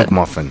 Google Do a trunk it.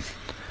 muffin.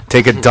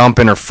 Take a dump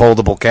in her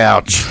foldable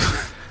couch.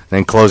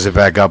 Then close it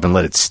back up and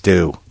let it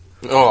stew.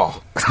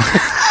 Oh.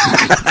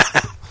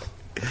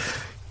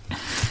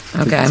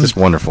 Okay. Just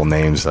wonderful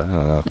names. I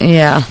don't know.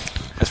 Yeah.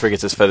 That's where he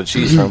gets his feta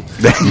cheese from.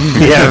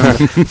 Yeah.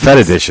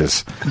 Feta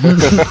dishes.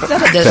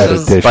 Feta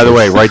dishes. By the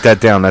way, write that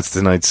down. That's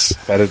tonight's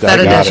Feta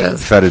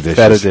dishes. Feta dishes.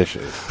 Feta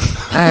dishes.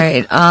 All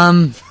right.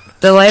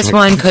 The last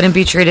one couldn't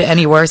be treated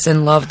any worse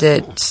and loved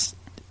it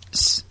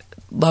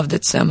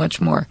so much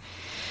more.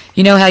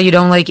 You know how you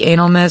don't like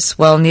anal miss?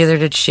 Well, neither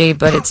did she,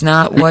 but it's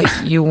not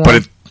what you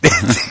want.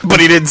 But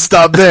he didn't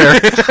stop there.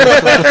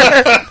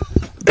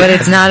 But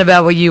it's not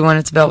about what you want,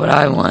 it's about what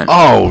I want.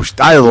 Oh,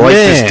 I like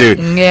this dude.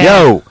 Yeah.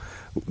 Yo,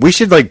 we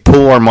should like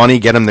pool our money,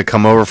 get him to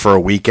come over for a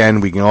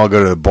weekend. We can all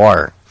go to the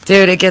bar.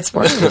 Dude, it gets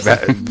worse.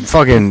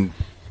 Fucking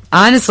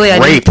honestly,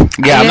 rape.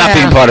 Yeah, I'm not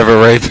being part of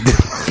a rape.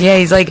 Yeah,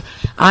 he's like,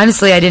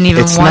 honestly, I didn't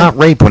even It's want... not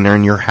rape when they're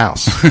in your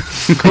house.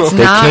 It's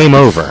They not... came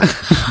over.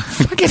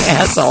 Fucking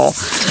asshole.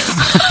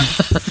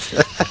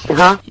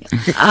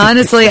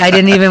 Honestly, I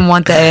didn't even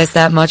want the ass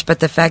that much, but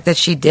the fact that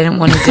she didn't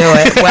want to do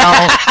it,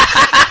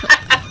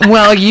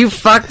 well, you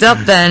fucked up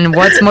then.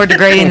 What's more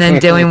degrading than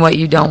doing what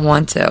you don't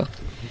want to?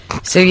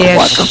 So, yeah.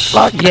 What the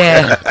fuck?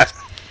 Yeah.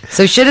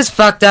 So, shit is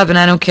fucked up, and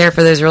I don't care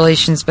for those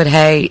relations, but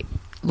hey,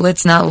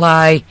 let's not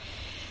lie.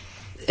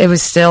 It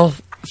was still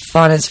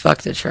fun as fuck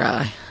to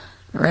try.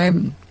 Right?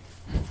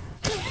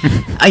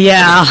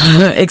 Yeah,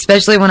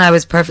 especially when I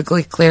was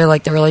perfectly clear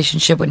like the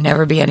relationship would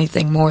never be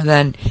anything more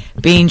than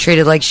being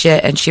treated like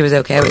shit, and she was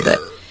okay with it.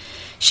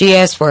 She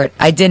asked for it.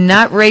 I did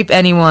not rape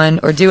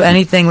anyone or do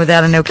anything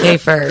without an okay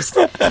first.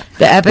 The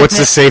epic. What's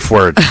the safe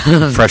word?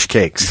 Fresh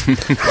cakes.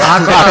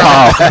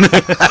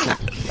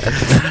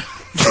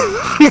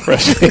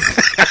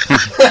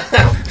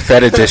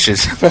 Feta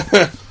dishes.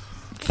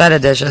 Feta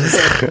dishes.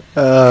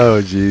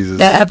 Oh, Jesus.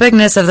 The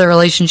epicness of the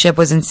relationship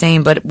was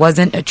insane, but it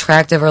wasn't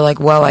attractive or like,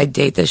 whoa, I'd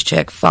date this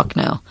chick. Fuck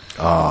no.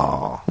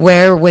 Oh.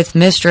 Where with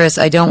Mistress,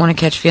 I don't want to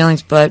catch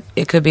feelings, but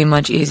it could be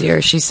much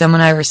easier. She's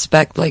someone I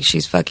respect, like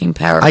she's fucking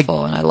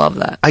powerful, and I love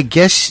that. I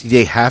guess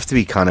they have to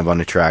be kind of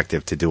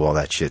unattractive to do all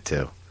that shit,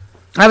 too.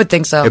 I would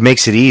think so. It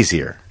makes it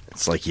easier.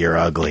 It's like, you're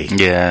ugly.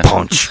 Yeah.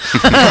 Punch. You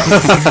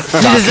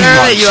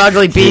deserve it, you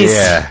ugly beast.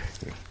 Yeah.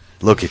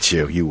 Look at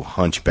you, you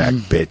hunchback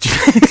bitch.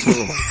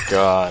 Oh,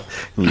 God.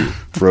 You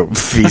throw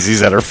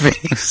feces at her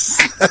face.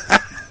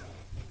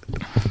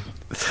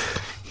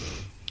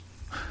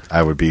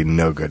 I would be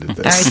no good at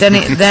this. All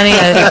right, then he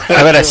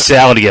How about a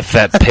salad, you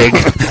fat pig?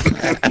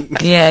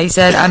 yeah, he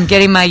said, I'm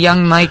getting my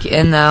young Mike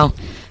in, though.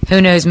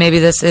 Who knows, maybe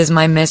this is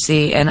my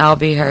Missy, and I'll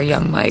be her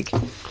young Mike.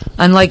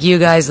 Unlike you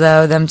guys,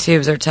 though, them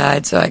tubes are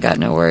tied, so I got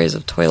no worries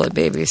of toilet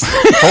babies.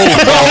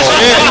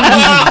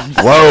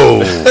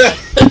 Whoa.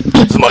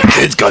 It's my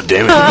kids,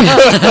 goddammit.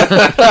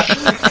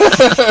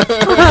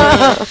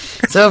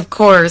 So, of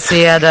course,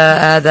 he had to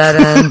add that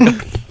in.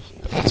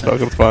 It's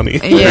fucking funny.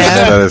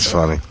 Yeah. That is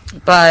funny.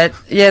 But,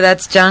 yeah,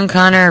 that's John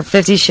Connor,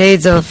 50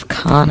 Shades of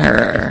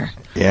Connor.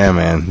 Yeah,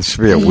 man. This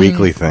should be a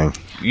weekly thing.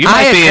 You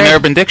might be in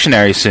Urban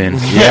Dictionary soon.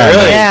 Yeah,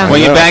 really. Yeah.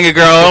 When you bang a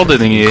girl older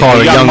than you, Call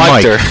her Young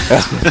Mike. Her.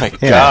 Oh, my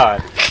Yeah.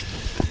 God.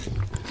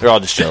 They're all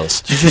just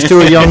jealous. Did you just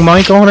do a young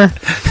Mike on her?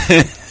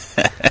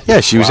 Yeah,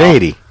 she was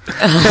 80.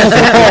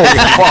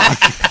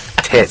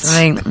 Tits.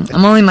 I mean,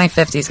 I'm only in my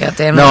 50s,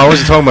 goddammit. No, I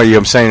wasn't talking about you.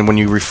 I'm saying when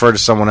you refer to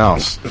someone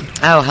else.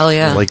 Oh, hell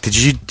yeah. Like, did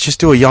you just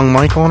do a young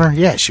Mike on her?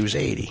 Yeah, she was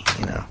 80,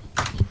 you know.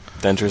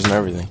 Dentures and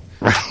everything.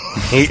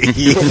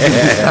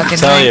 Yeah. Fucking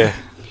Tell right. you.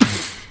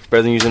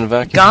 Better than using a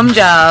vacuum. Gum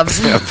jobs.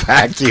 A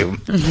vacuum.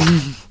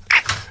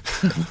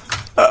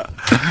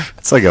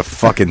 It's like a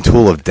fucking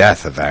tool of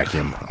death, a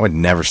vacuum. I would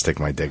never stick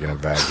my dick in a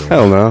vacuum.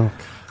 Hell no.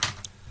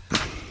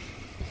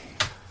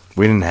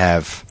 We didn't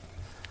have...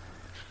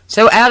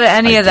 So out of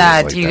any of Ideas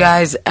that, like do you that.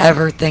 guys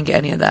ever think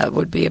any of that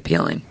would be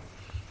appealing?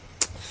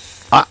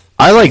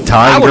 I like I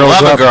tying would girls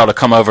love up. a girl to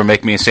come over,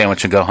 make me a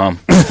sandwich, and go home.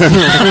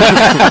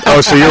 Oh,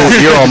 so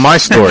you're on my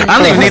story. I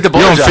don't even need the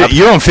blowjob.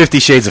 You're on 50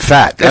 Shades of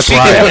Fat. That's If she,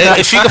 what I am. could,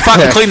 if she could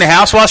fucking clean the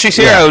house while she's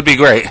here, Yeah. it would be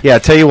great. Yeah, I'll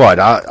tell you what.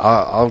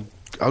 I'll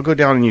go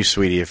down on you,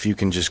 sweetie, if you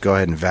can just go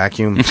ahead and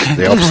vacuum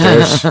the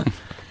upstairs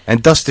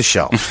and dust the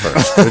shelves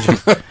first.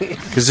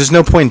 Because there's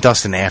no point in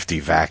dusting after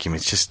you vacuum.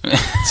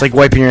 It's like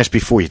wiping your ass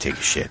before you take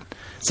a shit.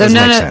 So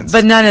Doesn't make sense.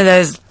 but none of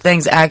those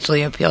things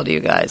actually appeal to you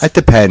guys. It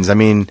depends. I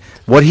mean,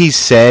 what he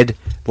said,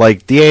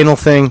 like the anal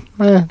thing,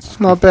 it's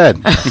not bad,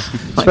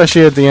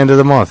 especially at the end of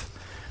the month.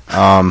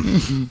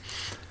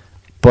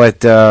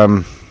 But I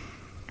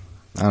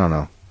don't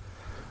know.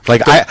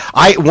 Like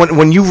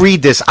when you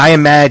read this, I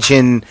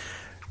imagine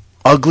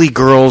ugly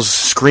girls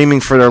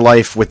screaming for their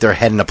life with their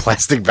head in a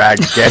plastic bag,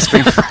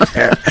 gasping for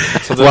air,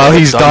 while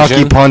he's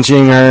donkey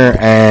punching her.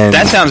 And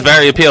That sounds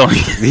very appealing.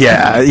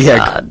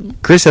 yeah.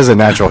 Chris has a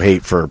natural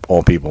hate for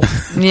all people.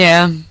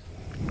 Yeah.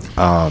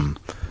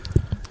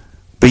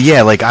 But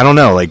yeah, like I don't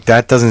know, like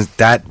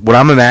what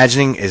I'm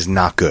imagining is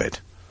not good.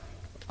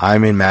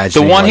 I'm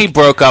imagining The one like, he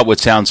broke up with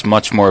sounds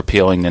much more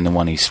appealing than the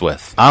one he's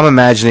with. I'm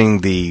imagining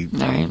the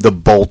Right. the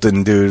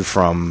Bolton dude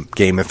from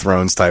Game of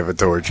Thrones type of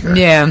torture.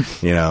 Yeah.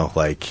 You know,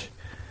 like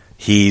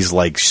he's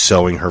like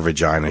sewing her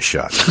vagina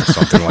shut, or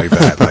something like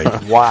that.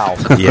 Like Wow.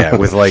 yeah,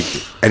 with like,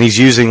 and he's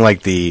using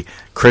like the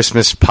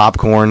Christmas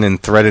popcorn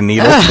and thread and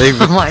needle thing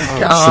Oh my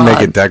just to make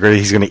god. it decorative.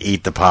 He's gonna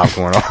eat the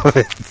popcorn off of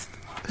it.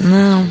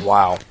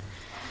 Wow.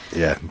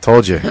 Yeah,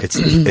 told you,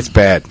 it's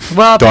bad.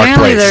 Well, Dark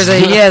apparently place.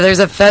 there's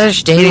a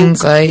fetish dating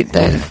site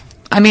that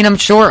I mean, I'm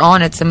sure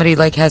on it somebody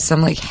like has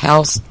some like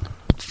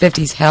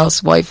 50s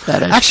housewife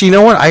fetish. Actually, you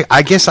know what?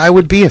 I guess I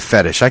would be a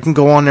fetish. I can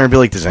go on there and be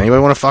like, does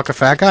anybody want to fuck a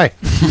fat guy?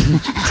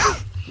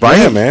 Right?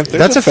 Yeah, man. There's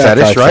That's a fat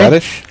fetish, guy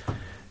right? fetish.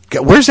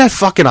 Where's that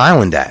fucking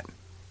island at?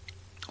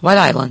 What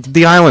island?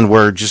 The island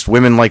where just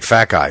women like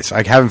fat guys.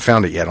 I haven't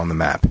found it yet on the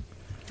map.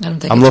 I don't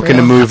think I'm it's looking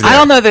to real. move there. I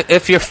don't know that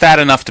if you're fat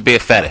enough to be a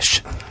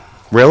fetish.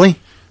 Really?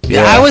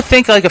 Yeah, I would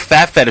think like a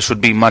fat fetish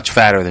would be much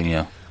fatter than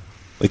you.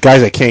 Like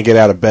guys that can't get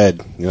out of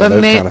bed. You know,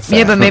 But kind of fat.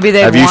 yeah, but maybe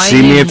they Have you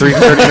seen me at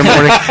 3:30 in the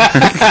morning?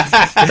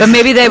 But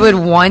maybe they would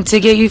want to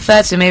get you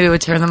fat, so maybe it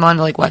would turn them on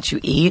to like watch you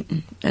eat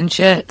and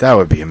shit. That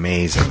would be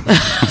amazing.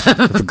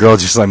 If a girl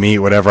just let me eat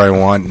whatever I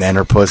want and then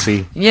her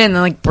pussy. Yeah, and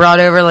then like brought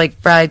over like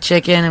fried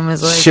chicken and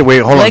was like, Shit, wait,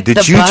 hold on. lick Did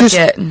the you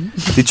bucket.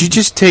 Did you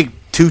just take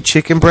 2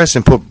 chicken breasts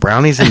and put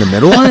brownies in the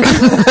middle of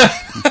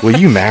it? Will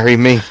you marry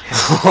me?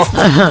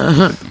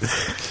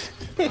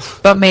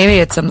 But maybe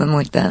it's something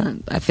like that.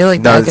 I feel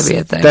like that could be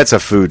a thing. That's a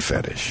food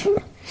fetish,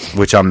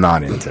 which I'm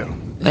not into.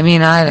 I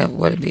mean, I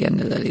wouldn't be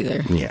into that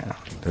either. Yeah,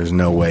 there's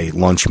no way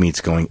lunch meat's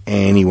going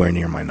anywhere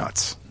near my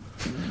nuts.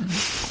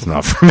 It's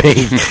not for me.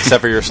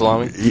 Except for your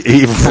salami?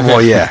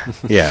 Well, yeah.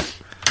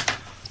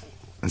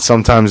 And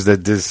sometimes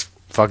this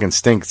fucking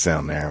stinks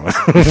down there.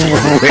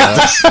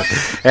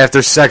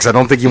 After sex, I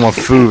don't think you want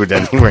food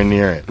anywhere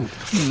near it. Oh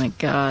my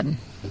god.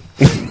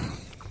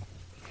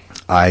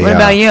 What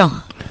about you?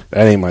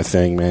 That ain't my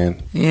thing,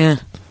 man. Yeah.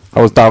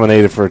 I was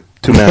dominated for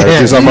 2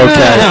 marriages. I'm okay.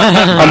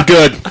 I'm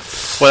good.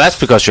 Well, that's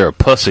because you're a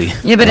pussy.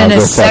 Yeah, but in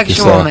a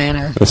sexual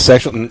manner. A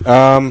sexual.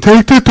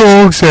 Take the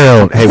dogs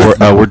out. Hey,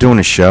 we're doing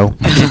a show.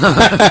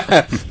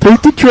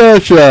 Take the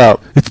trash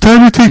out. It's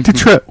time to take the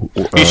trash.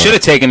 You should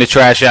have taken the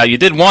trash out. You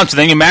did once,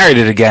 then you married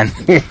it again.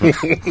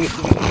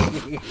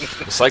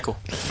 Cycle.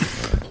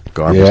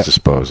 Garbage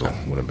disposal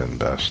would have been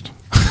best.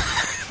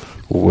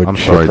 I'm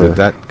sorry, did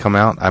that come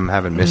out? I'm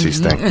having Missy's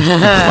thing.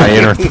 My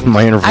inner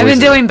voice. I've been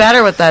doing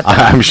better with that, though.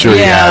 I'm sure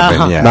you have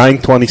been, yeah.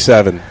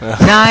 927.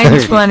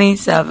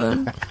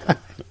 927.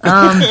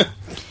 But,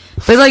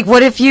 like,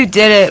 what if you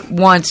did it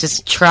once,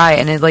 just try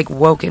it, and it, like,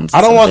 woke into I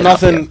don't want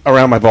something nothing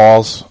around my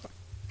balls.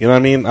 You know what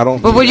I mean? I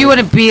don't. But would you want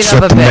to beat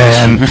up a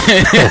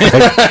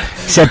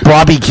bitch? Except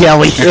Bobby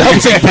Kelly. I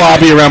would say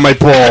Bobby around my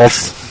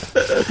balls.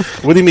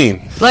 What do you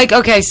mean? Like,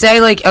 okay, say,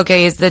 like,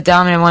 okay, it's the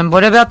dominant one.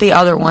 What about the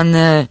other one,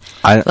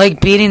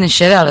 like, beating the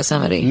shit out of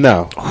somebody?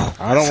 No.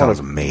 I don't want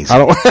to. Amazing. I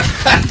don't.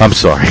 I'm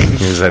sorry.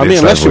 I mean,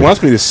 unless she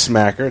wants me to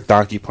smack her,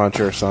 donkey punch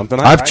her or something.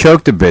 I've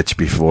choked a bitch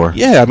before.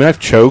 Yeah, I mean, I've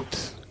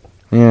choked.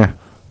 Yeah.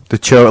 A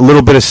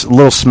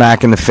little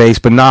smack in the face,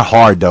 but not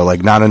hard, though.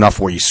 Like, not enough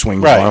where you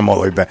swing your arm all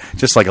the way back.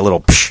 Just like a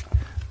little psh,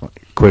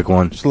 quick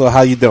one. Just a little,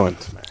 how you doing?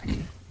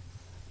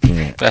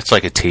 Yeah. That's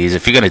like a tease.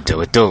 If you're going to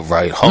do it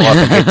right. Hold up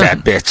and hit that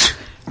bitch.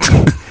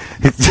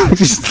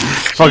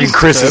 Fucking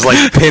Chris is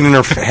like pinning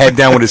her head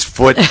down with his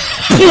foot.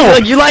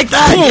 Like, you like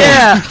that?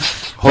 Yeah.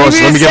 Hold on,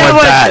 so let me get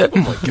my bat. Oh,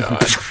 my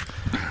God.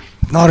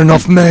 Not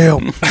enough mayo.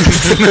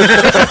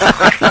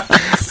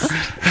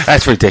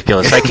 That's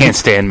ridiculous. I can't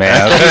stand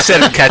mayo. You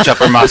said ketchup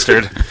or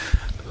mustard.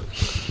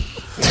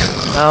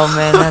 Oh,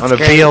 man, that's on a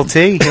great.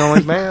 BLT, you don't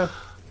like mayo?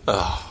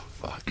 Oh,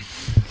 fuck.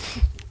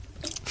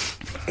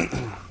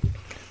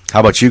 How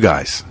about you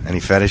guys?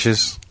 Any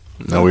fetishes?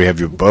 No, we have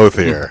you both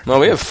here. No,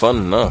 we have fun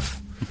enough.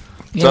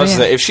 Yeah,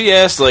 So if she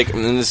asked, like,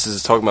 and this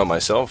is talking about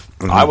myself,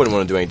 I wouldn't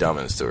want to do any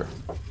dominance to her.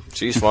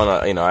 She's fun.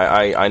 I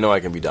know I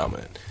can be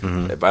dominant.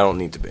 If I don't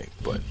need to be.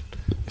 But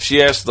if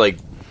she asked, like,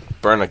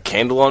 burn a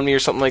candle on me or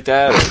something like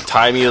that, or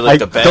tie me to like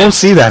the bed. Don't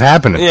see that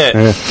happening.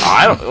 Yeah,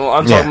 I don't. Well,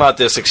 I'm talking about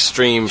this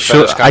extreme.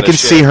 Sure, kind I can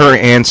see her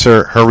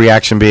answer, her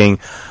reaction being,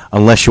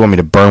 "Unless you want me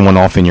to burn one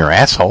off in your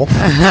asshole."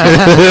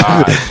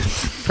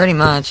 Pretty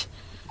much.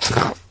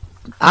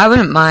 I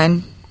wouldn't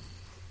mind.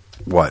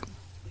 What?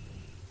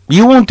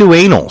 You won't do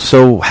anal,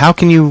 so how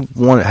can you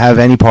want to have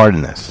any part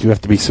in this? You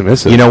have to be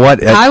submissive. You know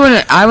what? I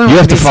wouldn't. You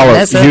have to be follow.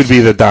 submissive. You'd be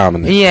the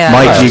dominant. Yeah.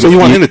 Mike, Right. So you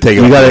want him to take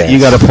it? You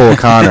got to pull a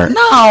Connor.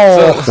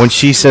 No. When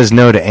she says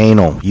no to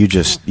anal, you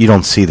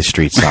don't see the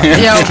street sign.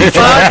 Yo, fuck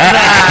that.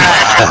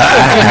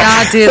 Do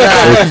not do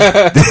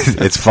that.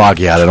 It's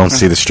foggy out. I don't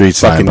see the street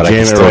sign, Fucking but I can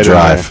jam it still right in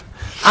drive.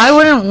 I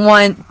wouldn't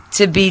want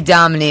to be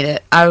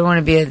dominated. I would want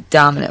to be a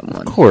dominant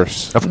one. Of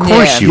course. Of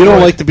course, Yeah. You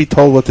don't like to be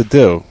told what to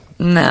do.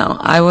 No,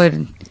 I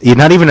would. You're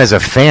not even as a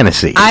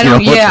fantasy. I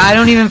don't. You know? I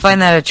don't even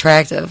find that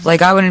attractive.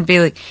 Like, I wouldn't be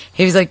like.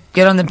 He was like,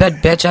 "Get on the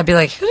bed, bitch." I'd be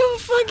like, "Who the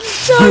fuck you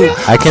talking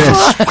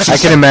about?" I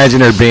can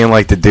imagine her being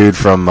like the dude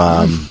from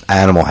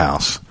Animal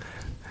House.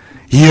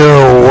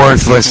 You're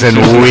worthless and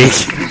weak.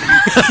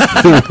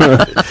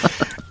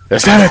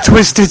 Is that a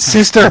twisted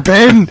sister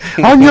pin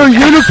on your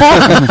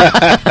uniform?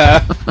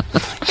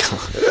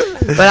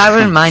 But I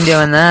wouldn't mind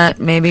doing that.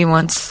 Maybe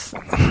once,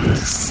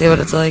 see what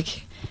it's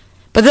like.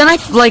 But then I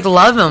like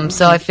love him,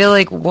 so I feel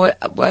like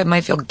I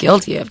might feel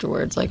guilty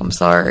afterwards. Like, I'm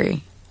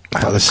sorry.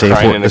 The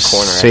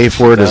safe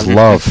word is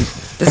love.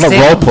 How about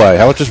role play?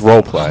 How about just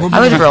role play?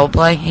 I would role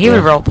play. He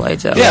would role play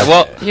too. Yeah,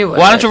 well, You would.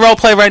 why don't you role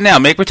play right now?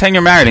 Make pretend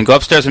you're married and go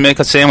upstairs and make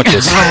us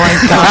sandwiches. Oh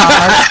my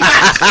god.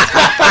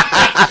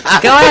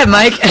 Go ahead,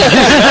 Mike.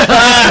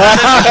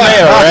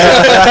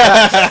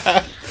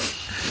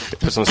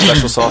 Put some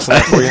special sauce in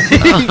there for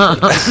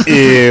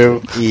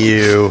you.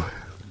 Ew.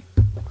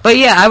 But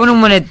yeah, I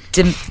wouldn't want to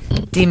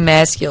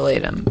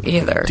demasculate him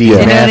either. Demasculate. You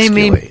know what I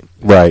mean?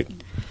 Right.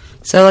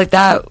 So like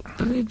that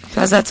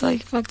because that's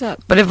like fucked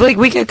up. But if like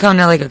we could come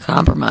to like a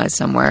compromise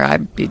somewhere,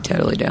 I'd be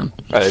totally down.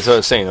 Right, that's what I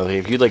was saying. Like,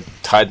 if you like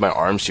tied my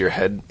arms to your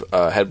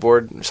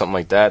headboard or something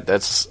like that,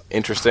 that's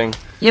interesting.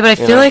 Yeah, but I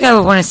feel like I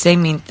would want to say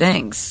mean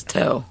things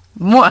too.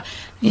 More.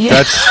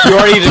 Yeah. That's you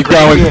already keep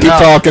going. Keep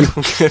talking.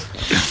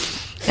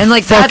 And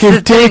like that's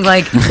the thing.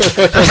 Like,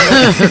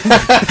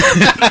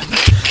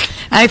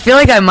 I feel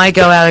like I might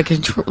go out of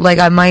control. Like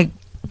I might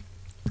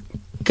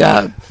go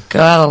out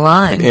of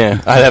line. Yeah,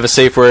 I'd have a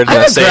safe word. I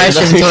have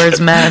aggression towards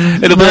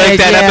men. It'll be like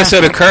that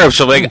episode of Curb.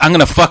 She'll be like, "I'm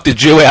gonna fuck the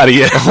Jew out of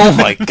you." Oh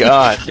my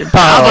god! Probably.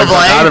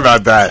 I forgot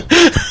about that.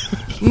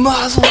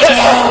 Mazel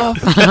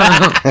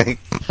tov.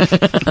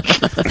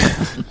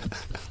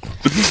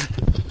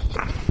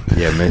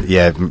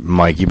 Yeah,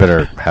 Mike, you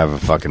better have a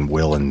fucking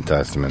will and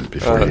testament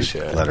before you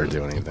shit. let her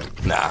do anything.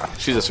 Nah,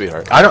 she's a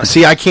sweetheart. I don't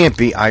see. I can't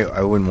be.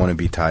 I wouldn't want to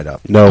be tied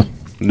up. No.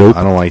 Nope.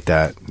 I don't like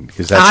that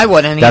because I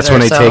wouldn't. That's either,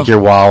 when they so. take your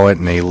wallet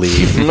and they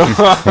leave. You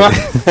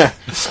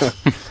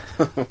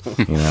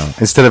know,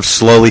 instead of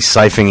slowly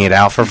siphoning it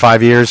out for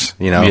 5 years.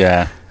 You know,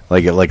 Yeah.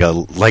 like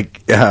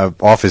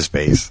Office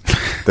Space,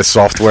 the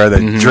software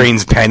that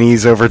drains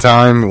pennies over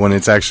time when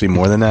it's actually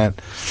more than that.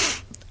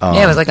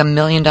 Yeah, it was like $1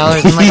 million in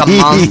like a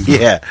month.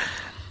 Yeah.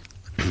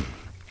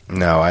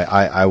 No,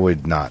 I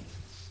would not.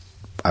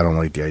 I don't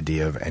like the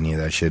idea of any of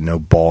that shit. No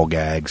ball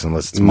gags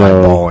unless it's my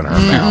ball in her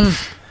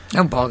mouth.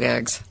 No ball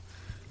gags.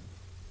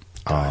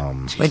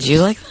 Would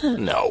you like that?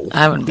 No.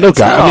 I wouldn't. No, think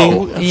so. God. I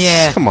mean,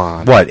 Yeah. Come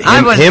on. What? I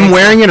Him wouldn't think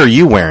wearing it or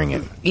you wearing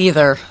it?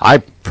 Either. I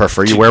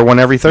prefer you wear one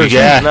every Thursday.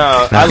 Yeah.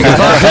 No,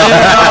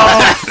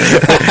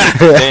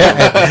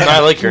 I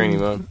like hearing you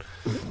moan.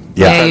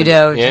 Yeah, you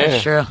do. Yeah,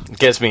 That's true. it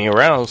gets me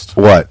aroused.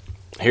 What?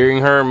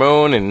 Hearing her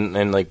moan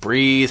and like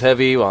breathe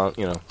heavy while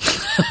you know.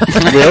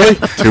 Really?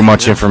 Too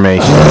much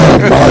information.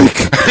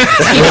 Mike.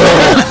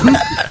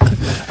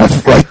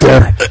 That's right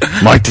there.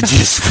 Mike, did you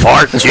just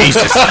fart?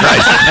 Jesus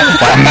Christ.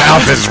 My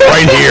mouth is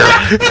right here.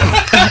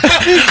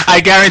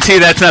 I guarantee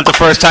that's not the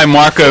first time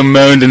Marco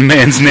moaned in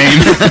man's name.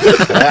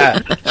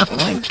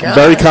 I'm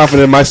very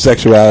confident in my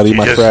sexuality,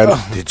 my friend.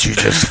 Did you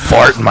just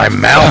fart in my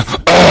mouth?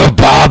 Oh,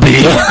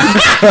 Bobby.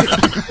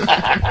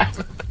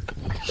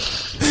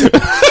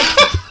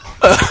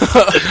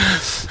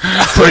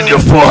 Put your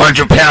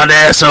 400-pound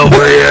ass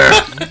over here.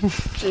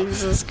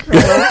 Jesus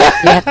Christ.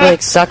 You have to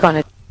like suck on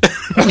it.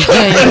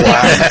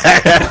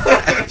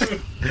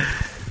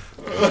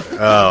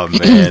 Oh,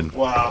 man.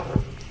 Wow.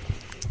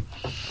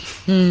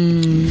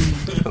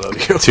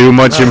 Too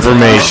much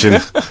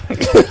information.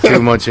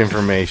 Too much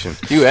information.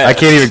 I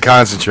can't even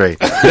concentrate.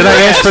 Did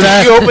I ask for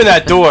that? You opened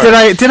that door. Did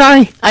I open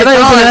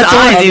that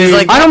door? He was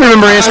like, I don't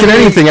remember asking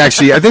anything,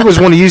 actually. I think it was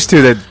one of you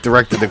two that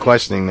directed the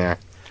questioning there.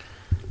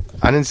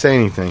 I didn't say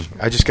anything.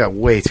 I just got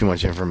way too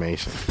much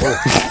information.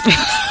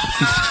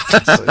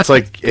 It's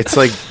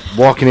like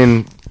walking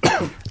in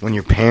when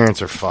your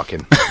parents are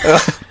fucking.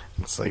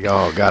 It's like,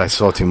 oh, God, I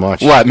saw too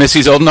much. What,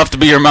 Missy's old enough to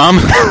be your mom?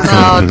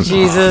 Oh,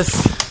 Jesus.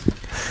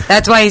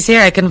 That's why he's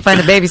here. I couldn't find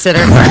a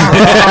babysitter.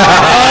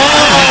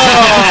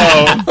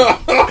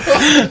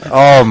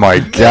 Oh, my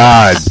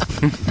God.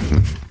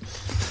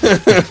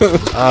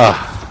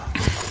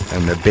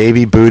 And the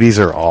baby booties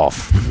are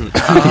off.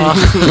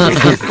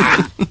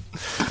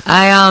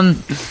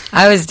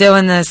 I was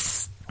doing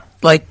this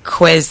like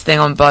quiz thing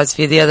on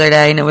BuzzFeed the other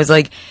day, and it was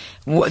like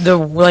the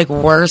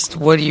worst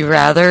would you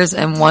rathers,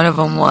 and one of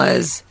them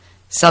was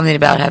something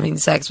about having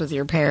sex with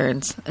your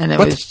parents, and it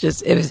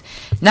was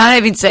not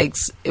having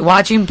sex,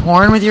 watching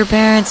porn with your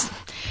parents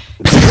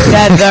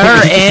that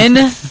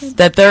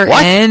they're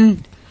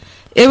in.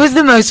 It was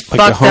the most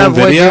fucked up.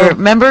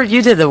 Remember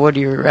you did the would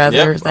you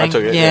rather thing? I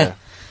took it. Yeah.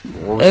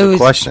 What was the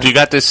question? Do you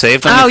got this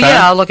saved on Oh your phone?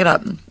 yeah, I'll look it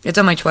up. It's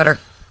on my Twitter.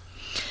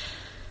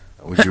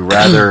 Would you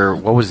rather?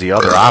 What was the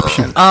other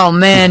option? Oh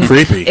man,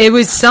 Creepy. It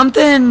was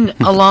something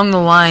along the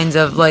lines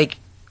of like.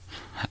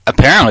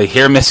 Apparently,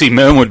 Hear Missy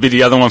Moon would be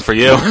the other one for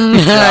you.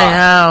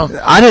 I know.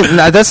 I didn't.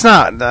 That's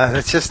not.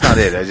 That's just not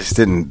it. I just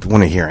didn't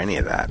want to hear any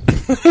of that.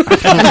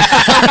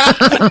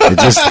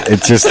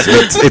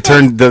 It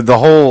turned the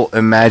whole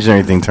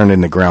imaginary thing turned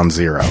into ground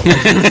zero.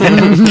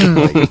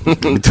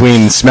 Like,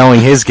 between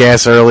smelling his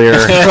gas earlier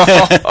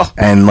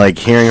and like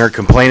hearing her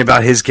complain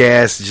about his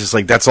gas, it's just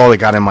like that's all that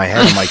got in my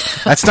head. I'm like,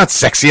 that's not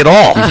sexy at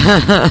all.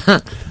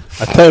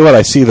 I tell you what,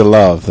 I see the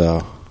love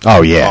though.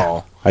 Oh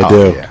yeah, I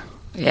do. Yeah.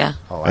 Yeah.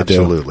 Oh, I do.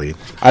 absolutely.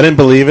 I didn't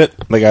believe it.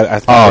 Like I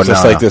thought it was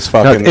just like this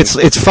fucking. No,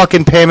 it's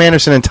fucking Pam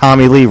Anderson and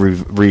Tommy Lee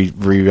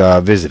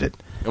revisited.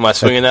 Am I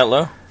swinging that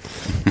low?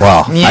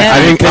 Well, Yeah.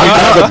 I didn't.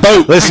 drive a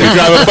boat. Listen,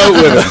 drive a boat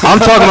with it. I'm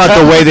talking about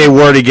the way they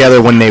were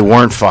together when they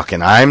weren't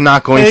fucking. I'm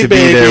not going to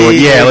be there.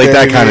 With,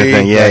 that kind of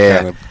thing. Yeah.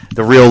 Kind of.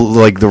 The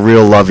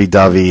real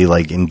lovey-dovey,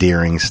 like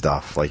endearing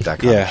stuff, like that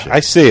kind of shit. I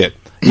see it.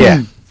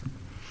 Yeah.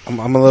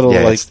 I'm a little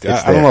Yeah, it's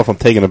I don't know if I'm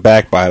taken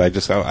aback by it. I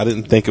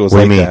didn't think it was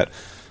What do like you mean? that.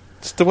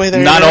 It's the way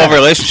they're Not all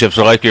relationships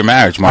are like your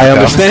marriage, Marco. I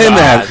understand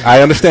that.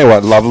 I understand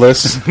what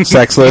loveless,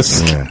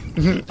 sexless. Yeah.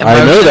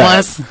 I know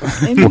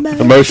that.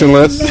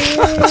 Emotionless.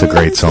 That's a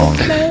great song.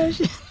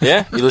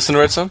 Yeah, you listen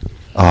to Red Sun?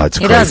 Oh, it's a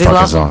He great does, he fucking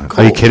loves song. them.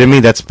 Are you kidding me?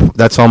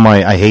 That's on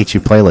my I Hate You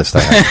playlist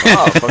I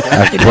have.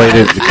 I played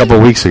it a couple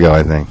of weeks ago,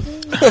 I think.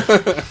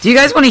 Do you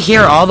guys want to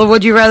hear all the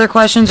Would You Rather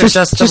questions or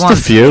just the one? a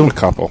few. A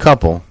couple.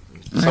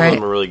 Some Right. of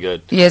them are really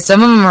good. Yeah,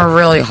 some of them are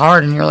really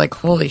hard, and you're like,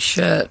 holy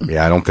shit.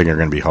 Yeah, I don't think they're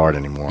going to be hard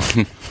anymore.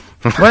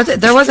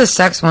 There was a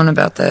sex one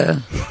about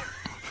the...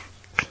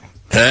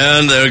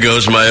 And there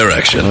goes my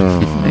erection.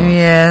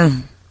 Yeah.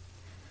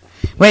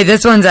 Wait,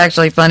 this one's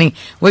actually funny.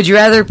 Would you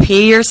rather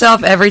pee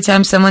yourself every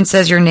time someone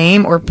says your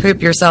name or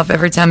poop yourself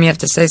every time you have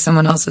to say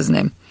someone else's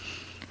name?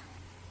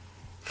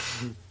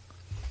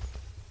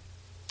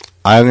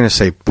 I'm going to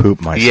say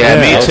poop myself. Yeah,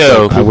 me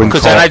too.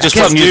 Because then I just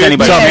don't use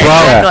anybody's name.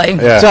 Exactly.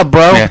 What's up,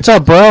 bro? Yeah. What's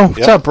up, bro?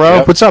 What's up, bro?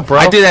 Yep. What's up, bro?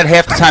 I do that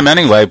half the time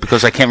anyway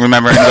because I can't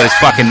remember anybody's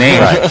fucking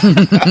name.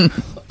 Right.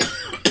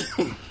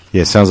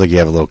 Yeah, it sounds like you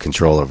have a little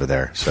control over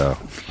there. So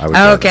I would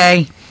go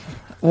Okay.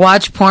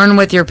 Watch porn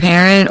with your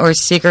parent or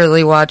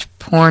secretly watch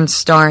porn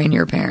starring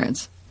your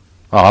parents?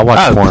 Oh, I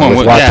watch porn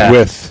with.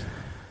 With.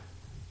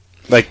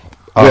 Like,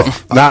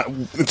 with, not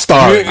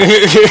star.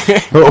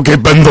 Okay,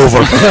 bend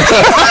over.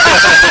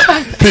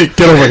 Pete,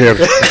 get over here.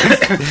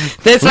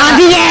 This one,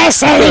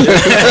 yes,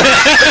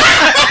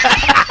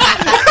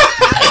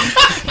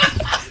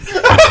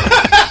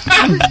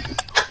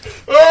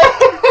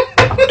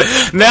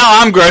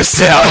 Now I'm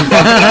grossed out.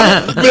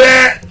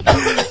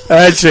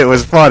 That shit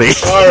was funny.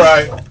 All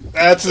right.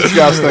 That's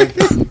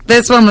disgusting.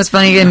 This one was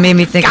funny and made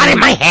me think. Got in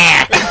my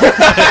hair.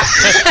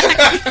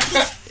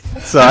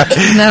 Sorry.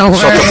 No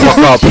Shut the worries. fuck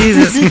up.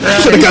 Jesus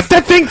Christ. Should have got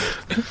that thing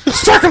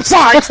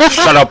circumcised.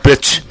 Shut up,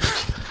 bitch.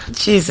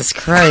 Jesus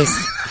Christ.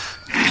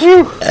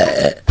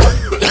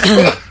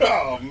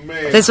 Oh,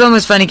 man. This one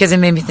was funny because it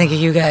made me think of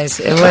you guys.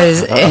 It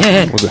was...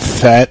 Was it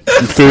fat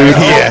food?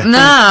 Yeah.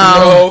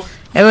 No.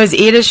 It was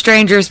eat a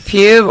stranger's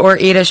pube or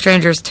eat a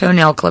stranger's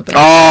toenail clipping.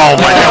 Oh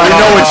my god, we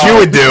know what you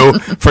would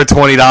do for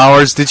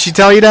 $20. Did she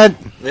tell you that?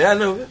 Yeah, I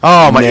know.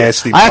 Oh my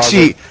Nasty god!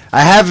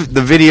 I have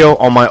the video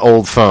on my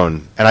old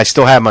phone, and I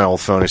still have my old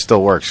phone. It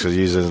still works because I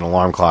use it as an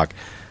alarm clock.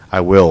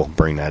 I will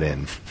bring that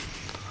in.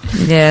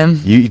 Yeah.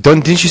 You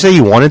don't? Didn't you say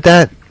you wanted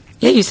that?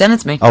 Yeah, you sent it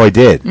to me. Oh, I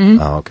did. Mhm.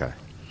 Oh, okay.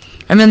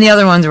 And then the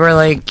other ones were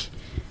like,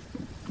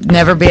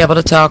 never be able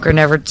to talk or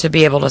never to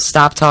be able to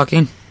stop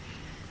talking.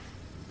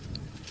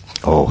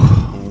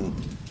 Oh.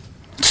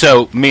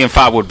 So me and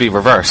Fob would be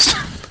reversed.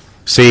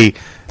 See,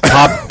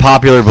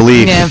 popular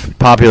belief. Yeah.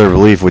 Popular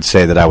belief would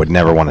say that I would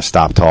never want to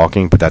stop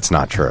talking, but that's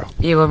not true.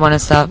 You would want to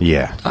stop?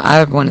 Yeah.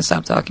 I would want to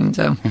stop talking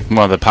too.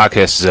 Well, the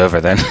podcast is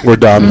over then. We're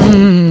done.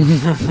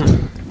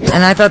 And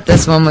I thought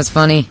this one was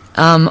funny.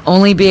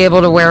 Only be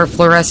able to wear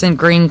fluorescent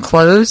green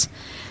clothes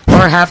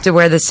or have to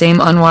wear the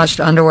same unwashed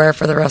underwear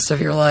for the rest of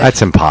your life.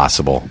 That's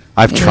impossible.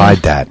 I've tried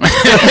that.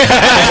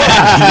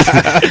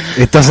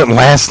 It doesn't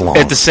last long.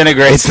 It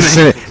disintegrates.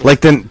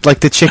 Like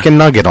the chicken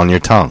nugget on your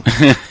tongue.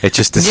 It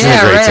just Yeah,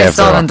 disintegrates right. I after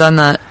still a while. haven't done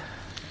that.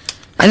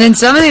 And then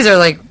some of these are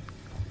like,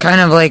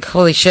 kind of like,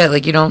 holy shit,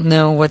 like you don't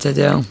know what to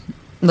do.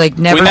 Like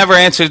never. We never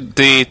answered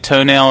the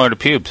toenail or the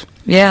pubes.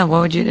 Yeah,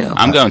 what would you do?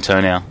 I'm going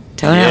toenail.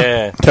 Toenail?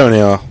 Yeah.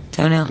 Toenail.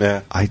 Toenail.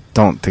 Yeah. I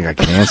don't think I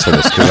can answer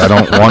this because I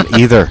don't want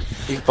either.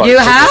 You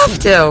have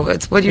to.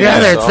 It's what you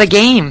rather. It's the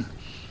game.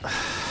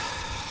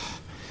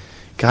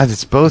 God,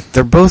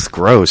 they're both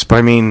gross. But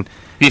I mean,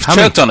 You've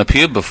choked on a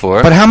pube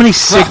before. But how many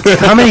sick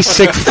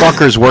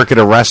fuckers work at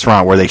a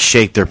restaurant where they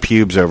shake their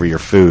pubes over your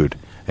food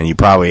and you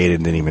probably ate it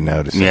and didn't even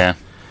notice it? Yeah.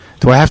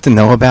 Do I have to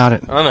know about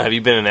it? I don't know. Have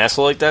you been an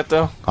asshole like that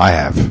though? I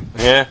have.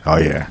 Yeah. Oh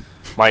yeah.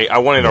 I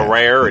wanted a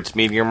rare. It's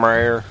medium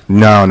rare.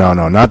 No,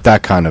 not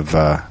that kind of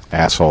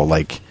asshole.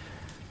 Like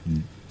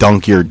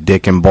dunk your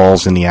dick and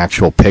balls in the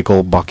actual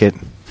pickle bucket.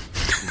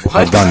 What?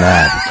 I've done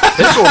that.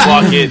 Pickle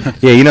bucket.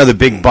 Yeah, you know the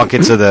big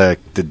buckets of the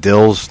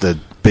dills, the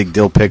big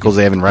dill pickles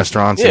they have in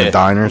restaurants and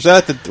diners.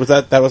 Was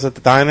that at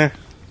the diner?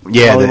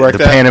 Yeah, While we the worked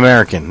Pan at?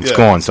 American. It's Yeah.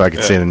 gone, so I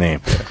could say the name.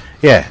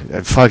 Yeah,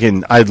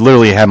 I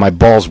literally had my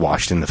balls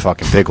washed in the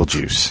fucking pickle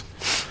juice.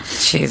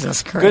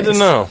 Jesus Christ. Good to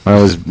know.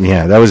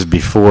 That was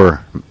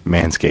before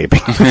manscaping.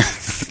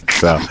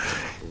 So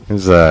it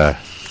was.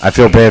 I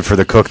feel bad for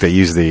the cook that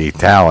used the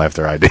towel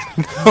after I did.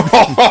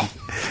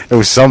 It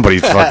was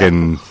somebody's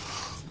fucking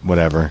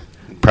whatever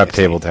prep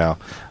table towel.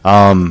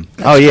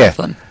 Oh yeah.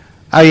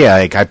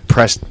 Like I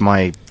pressed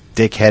my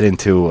dick head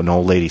into an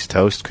old lady's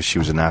toast because she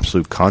was an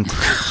absolute cunt.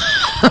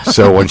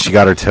 So when she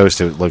got her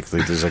toast, it looked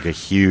like there's like a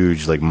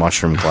huge like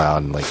mushroom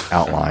cloud and like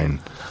outline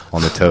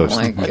on the toast.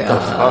 Oh my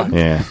God.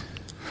 Yeah.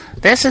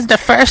 This is the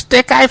first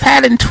dick I've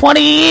had in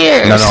 20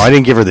 years. No, I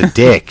didn't give her the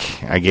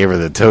dick. I gave her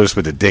the toast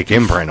with the dick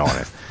imprint on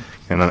it.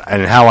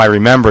 And how I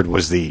remembered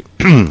was the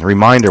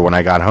reminder when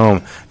I got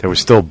home, there was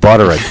still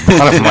butter at the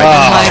bottom of my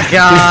Oh my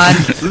God.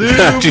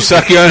 Did you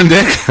suck your own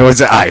dick?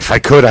 If I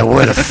could, I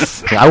would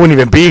have. I wouldn't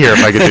even be here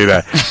if I could do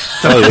that.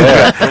 Oh,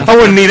 yeah. I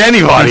wouldn't need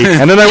anybody,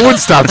 and then I would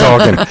stop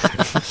talking.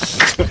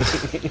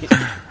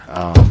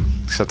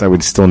 Except I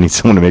would still need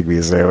someone to make me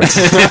a sandwich.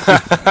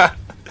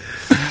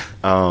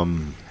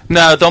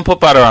 No, don't put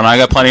butter on. I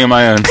got plenty of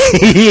my own.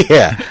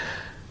 Yeah.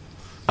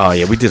 Oh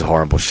yeah, we did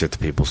horrible shit to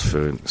people's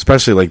food,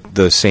 especially like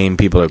the same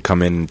people that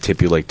come in and tip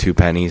you like 2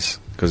 pennies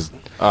because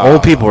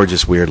old people are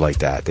just weird like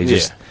that. They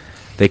just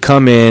they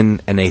come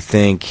in and they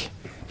think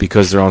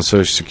because they're on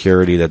Social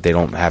Security that they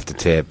don't have to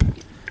tip,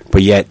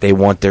 but yet they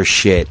want their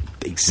shit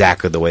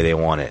exactly the way they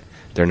want it.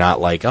 They're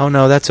not like, oh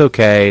no, that's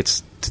okay.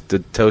 It's the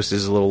toast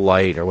is a little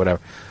light or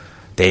whatever.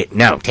 They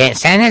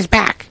send this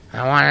back.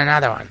 I want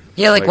another one.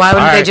 Yeah, like why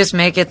wouldn't they just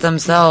make it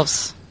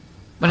themselves?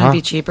 Wouldn't it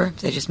be cheaper if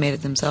they just made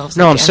it themselves?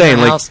 No, I'm saying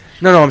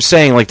I'm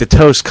saying like the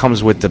toast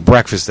comes with the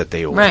breakfast that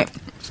they order. Right.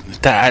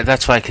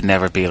 That's why I could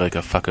never be like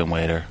a fucking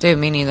waiter. Dude,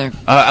 me neither.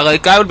 I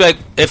would be like,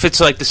 if it's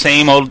like the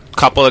same old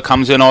couple that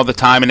comes in all the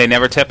time and they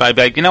never tip, I'd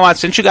be like, you know what?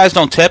 Since you guys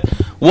don't tip,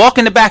 walk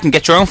in the back and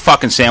get your own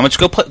fucking sandwich.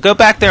 Go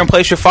back there and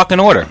place your fucking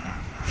order.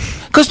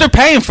 Because they're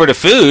paying for the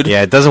food.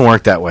 Yeah, it doesn't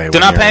work that way.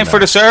 They're not paying for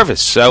the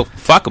service, so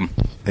fuck them.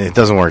 It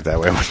doesn't work that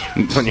way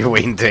when you're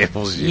waiting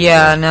tables.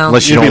 Yeah, no.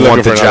 Unless you don't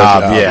want the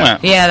job.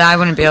 Yeah, I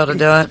wouldn't be able to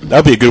do it.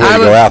 That'd be a good way to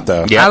go out,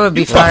 though. Yeah. I would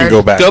be fired.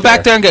 Go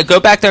back there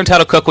and tell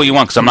the cook what you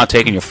want, because I'm not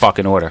taking your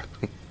fucking order.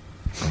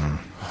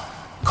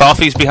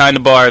 Coffee's behind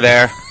the bar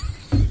there.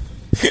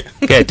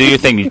 Okay, do your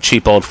thing, you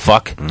cheap old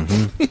fuck.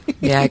 Mm-hmm.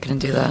 Yeah, I couldn't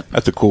do that.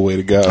 That's a cool way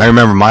to go. I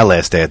remember my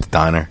last day at the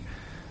diner.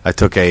 I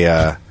took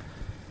a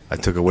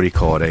what do you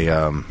call it?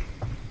 A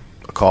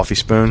coffee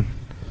spoon.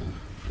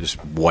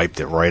 Just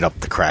wiped it right up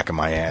the crack of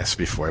my ass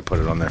before I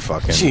put it on their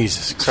fucking...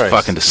 Jesus Christ.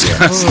 Fucking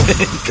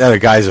disgusting. That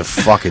guy's a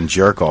fucking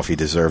jerk-off. He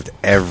deserved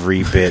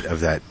every bit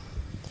of that...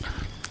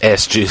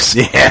 ass juice.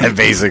 Yeah,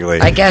 basically.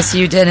 I guess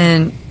you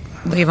didn't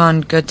leave on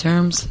good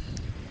terms?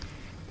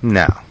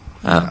 No.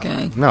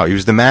 Okay. No, he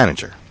was the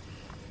manager.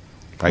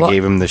 I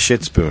gave him the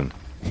shit spoon.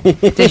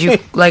 Did you,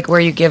 were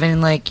you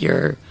given,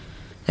 your...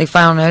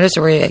 final notice,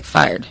 or were you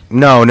fired?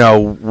 No.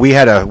 We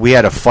had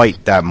a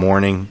fight that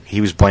morning. He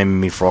was blaming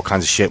me for all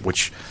kinds of shit,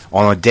 which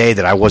on a day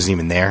that I wasn't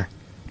even there,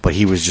 but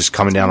he was just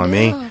coming down on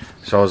me.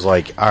 So I was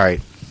like, all right.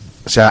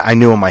 So I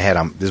knew in my head,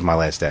 this is my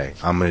last day.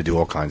 I'm going to do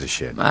all kinds of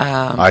shit.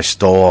 Wow. I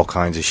stole all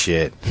kinds of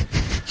shit.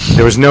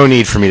 There was no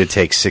need for me to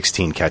take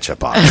 16 ketchup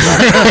bottles.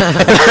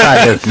 I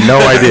had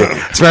no idea.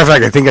 As a matter of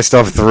fact, I think I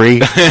still have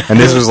 3, and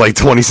this was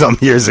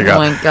 20-something years ago. Oh,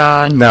 my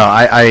God. No,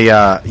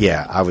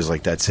 I was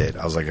like, that's it.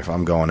 I was like, if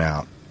I'm going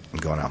out, I'm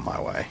going out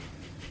my way.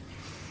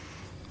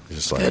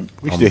 Just like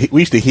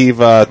we used to heave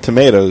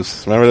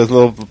tomatoes. Remember those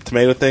little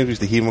tomato things? We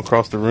used to heave them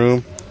across the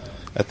room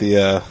at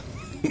the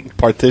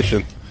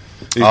partition.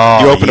 You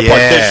open the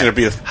partition. It'd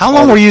be How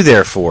long were you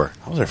there for?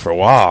 I was there for a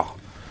while.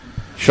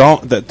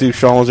 Sean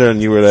was there,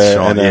 and you were there.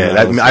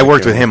 I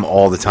worked with him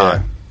all the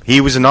time. Yeah.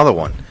 He was another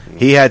one.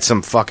 He had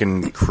some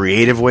fucking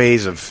creative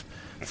ways of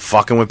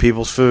fucking with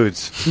people's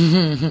foods.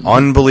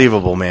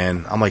 Unbelievable,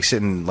 man. I'm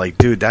sitting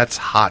dude, that's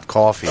hot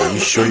coffee. Are you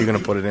sure you're going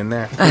to put it in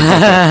there?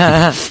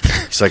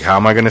 He's like, how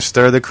am I going to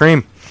stir the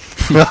cream?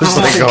 I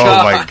was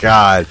oh my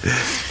God.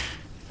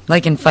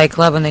 Like in Fight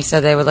Club when they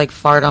said they would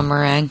fart on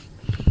meringue.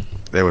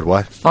 They would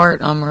what?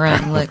 Fart on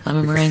meringue,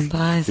 lemon meringue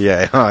pies.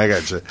 Yeah, I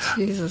got you.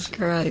 Jesus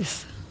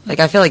Christ.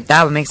 I feel like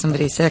that would make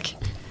somebody sick.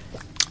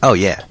 Oh,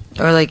 yeah.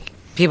 Or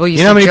people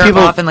used to jerk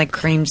off in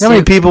cream soup. You know how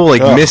many people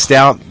missed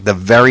out the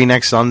very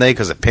next Sunday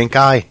because of pink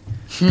eye?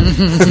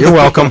 You're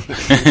welcome.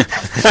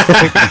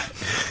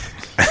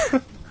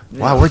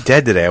 Wow, we're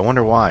dead today. I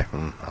wonder why.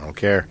 I don't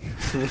care.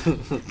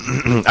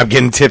 I'm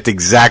getting tipped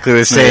exactly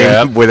the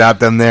same without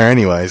them there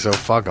anyway, so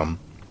fuck them.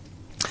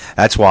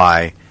 That's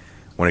why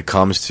when it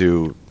comes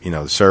to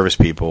the service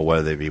people,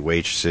 whether they be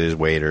waitresses,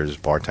 waiters,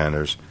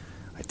 bartenders,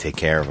 I take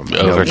care of them.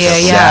 I know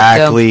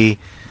exactly.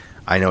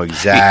 I know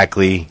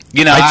exactly.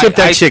 I tip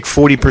that chick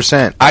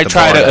 40%. I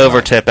try to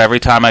over-tip every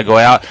time I go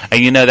out,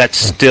 and that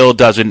still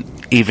doesn't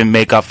even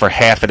make up for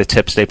half of the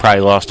tips they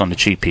probably lost on the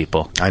cheap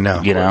people. I know.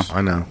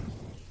 I know.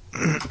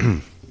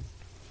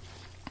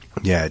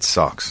 Yeah, it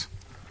sucks.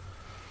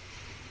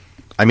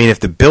 I mean, if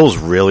the bill's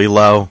really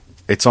low,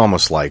 it's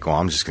almost like,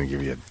 I'm just going to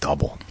give you a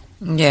double.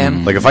 Yeah.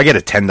 If I get a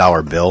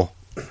 $10 bill,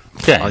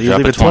 I'll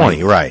usually leave it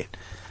 20, right?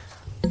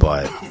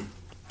 But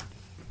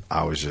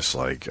I was just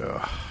like,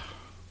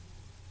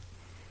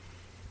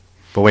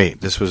 But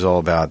wait, this was all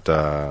about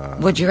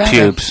would you rather?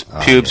 Pubes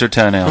or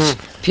toenails?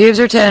 Pubes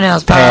or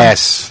toenails? Bob?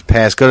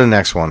 Pass. Go to the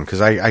next one because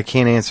I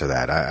can't answer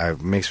that.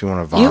 It makes me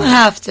want to vomit. You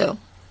have to.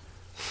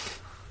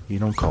 You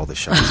don't call the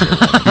shots.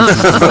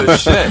 Oh,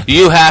 shit.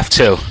 You have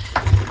to.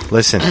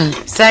 Listen.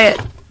 Say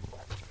it.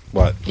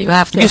 What? You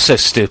have to. You're so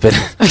stupid.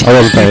 I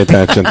wasn't paying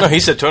attention. No,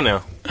 he said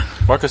toenail.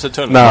 Marcus said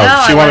toenail.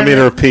 No, she wanted me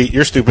to repeat.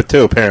 You're stupid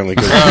too, apparently.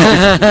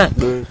 Match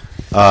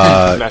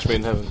made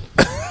in heaven.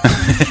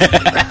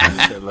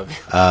 I love you.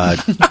 All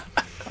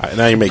right,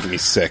 now you're making me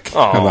sick.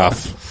 Aww.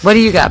 Enough. What do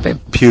you got, babe?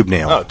 Pube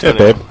nail. Oh, toenail.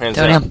 Babe. Hands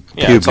toenail. down.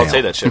 Yeah, Pube I'll nail.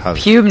 say that shit.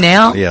 Pube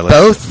nail? Yeah,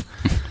 both?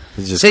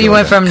 So you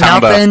went from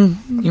combo. nothing,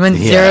 you went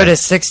 0 to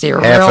 60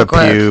 half real a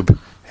quick. pube,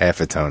 half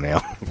a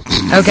toenail.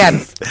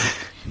 Okay.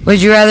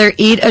 Would you rather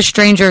eat a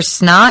stranger's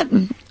snot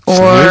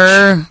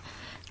or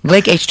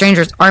lick a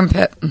stranger's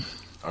armpit?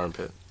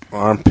 Armpit.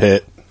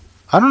 Armpit.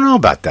 I don't know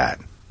about that.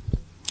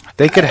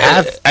 They could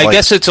have. I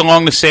guess it's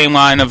along the same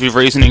line of your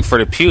reasoning for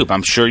the pube.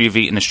 I'm sure you've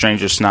eaten a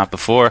stranger's snot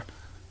before.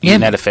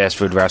 Eaten at a fast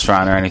food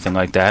restaurant or anything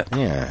like that.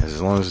 Yeah,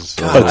 as long as it's,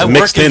 God, I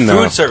mixed work in in, food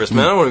though. service,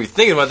 man. I don't want to be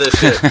thinking about this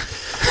shit.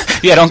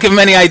 Yeah, don't give him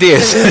any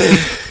ideas.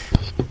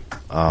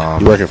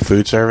 You work in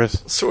food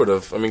service? Sort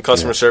of. I mean,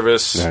 customer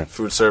service, Yeah.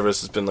 food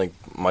service has been like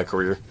my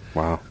career.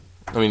 Wow.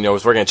 I mean, I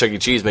was working at Chuck E.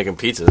 Cheese making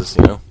pizzas,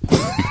 you know?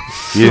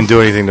 You didn't do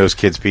anything to those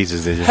kids'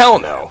 pizzas, did you? Hell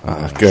no.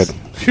 Good.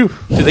 Phew.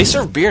 Dude, they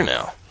serve beer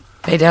now.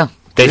 They do.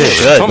 They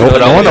should. Tell me what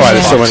No wonder why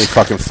there's so Yeah. many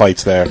fucking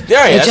fights there.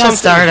 Yeah, It that's just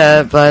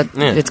started, but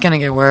it's going to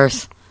get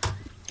worse.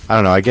 I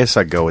don't know. I guess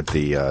I'd go with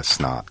the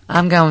snot.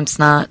 I'm going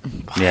snot.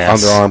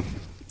 Yes. Underarm.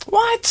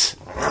 What?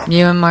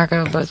 You and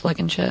Marco both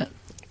looking shit.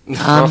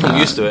 I'm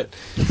used to it.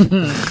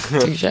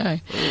 Touche.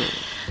 Sorry.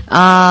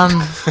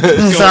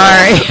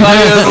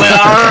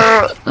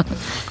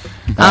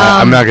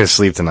 I'm not going to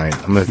sleep tonight.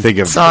 I'm going to think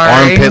of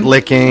Sorry. armpit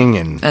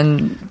licking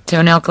And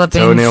toenail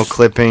clippings. toenail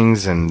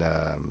clippings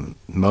and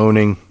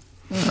moaning.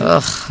 Ugh. All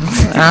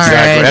Exactly.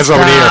 right, That's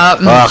over stop.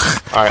 here.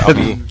 Ugh. All right, I'll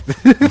be...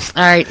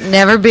 All right,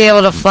 never be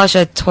able to flush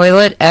a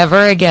toilet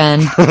ever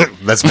again.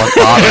 That's my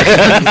father.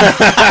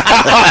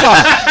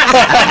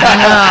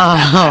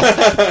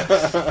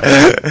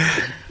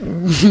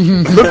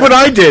 Look what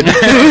I did.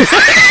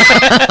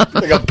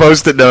 Like a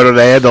post-it note on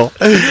the handle.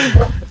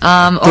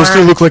 Does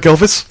it look like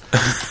Elvis?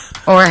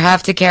 Or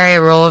have to carry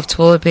a roll of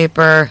toilet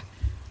paper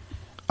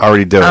I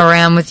already do it.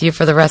 around with you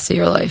for the rest of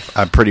your life.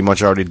 I pretty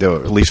much already do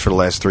it, at least for the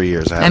last 3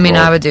 years. I mean,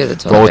 I would do the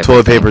toilet roll paper of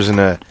toilet thing. papers in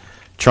the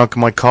trunk of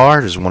my car.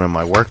 There's one in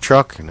my work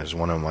truck, and there's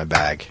one in my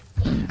bag.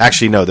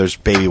 Actually, no, there's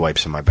baby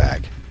wipes in my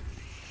bag.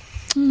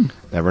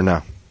 Never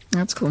know.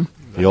 That's cool.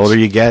 The older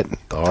you get,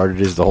 the harder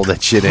it is to hold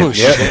that shit in.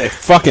 Yeah,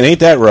 fucking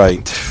ain't that right?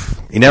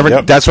 You never.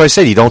 Yep. That's why I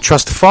said you don't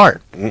trust the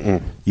fart.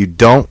 You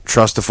don't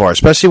trust the fart,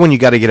 especially when you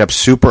got to get up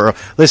super early.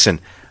 Listen,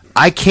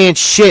 I can't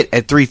shit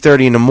at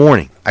 3:30 in the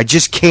morning. I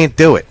just can't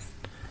do it.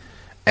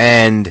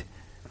 And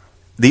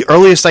the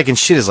earliest I can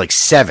shit is like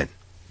 7.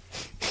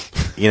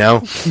 You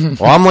know,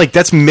 well, I'm like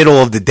that's middle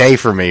of the day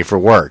for me for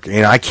work.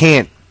 You know, I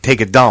can't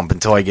take a dump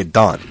until I get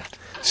done.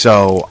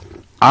 So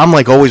I'm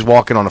like always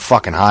walking on a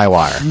fucking high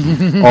wire.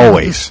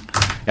 Always.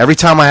 Every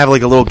time I have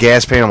like a little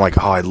gas pain, I'm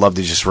like, oh, I'd love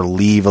to just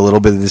relieve a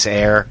little bit of this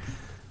air.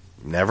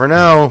 Never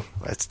know.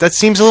 That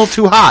seems a little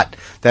too hot.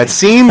 That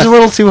seems a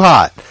little too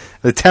hot.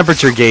 The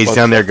temperature gauge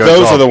down there goes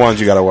Those off. are the ones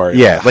you got to worry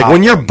Yeah, about. like Hot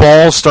when your ones.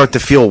 balls start to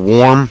feel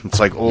warm, it's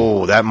like,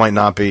 oh, that might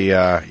not be,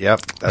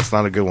 yep, that's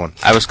not a good one.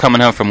 I was coming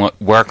home from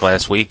work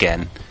last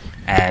weekend,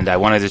 and I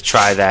wanted to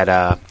try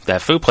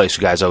that food place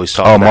you guys always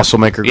talk about. Muscle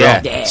Maker Grill?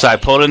 Yeah. So I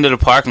pulled into the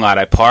parking lot.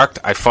 I parked.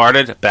 I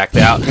farted. Backed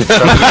out.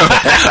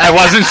 I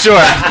wasn't sure.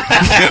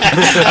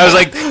 I was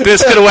like,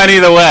 this could have went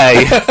either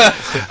way.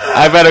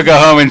 I better go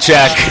home and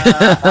check.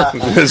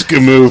 That's a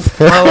good move.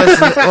 What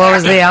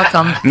was the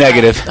outcome?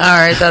 Negative. All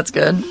right, that's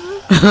good.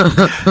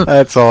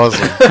 That's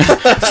awesome.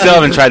 Still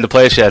haven't tried the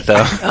place yet,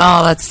 though.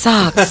 Oh, that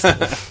sucks.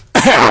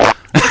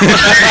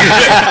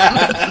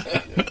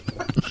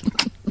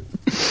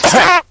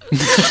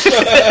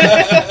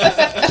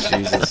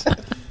 Jesus.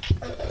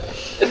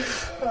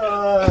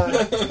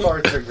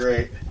 Parts are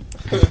great.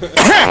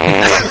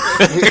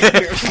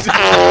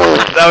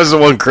 That was the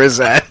one Chris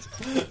had.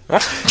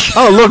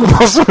 Oh, look,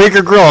 Muscle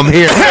Maker Grill, I'm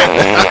here.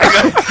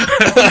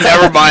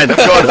 Never mind, I'm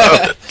going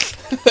home.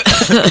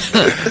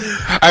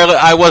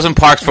 I wasn't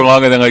parked for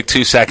longer than like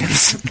 2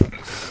 seconds.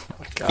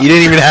 You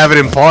didn't even have it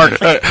in park.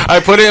 I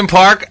put it in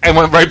park and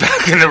went right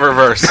back into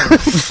reverse.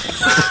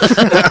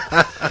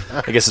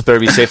 I guess it's better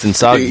be safe than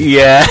soggy.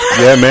 Yeah.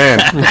 Yeah, man.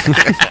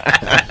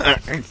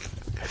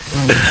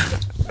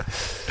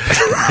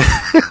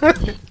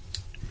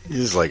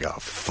 He's like, oh,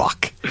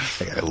 fuck.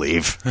 I gotta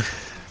leave.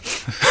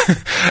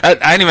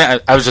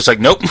 I was just like,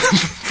 nope.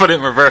 Put it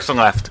in reverse and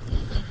left.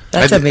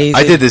 That's amazing.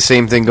 I did the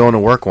same thing going to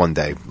work one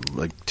day,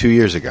 like 2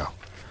 years ago.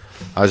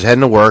 I was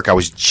heading to work. I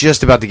was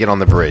just about to get on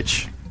the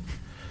bridge.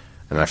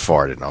 And I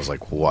farted. And I was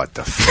like, what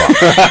the fuck?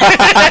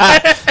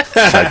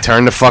 So I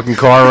turned the fucking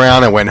car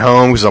around. I went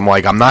home because I'm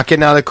like, I'm not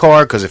getting out of the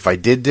car because if I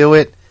did do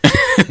it,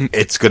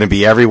 it's going to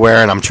be everywhere.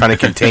 And I'm trying to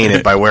contain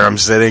it by where I'm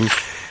sitting.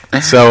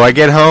 So I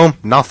get home,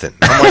 nothing.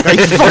 I'm like, are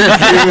you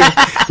fucking kidding me?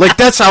 Like,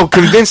 that's how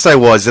convinced I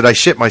was that I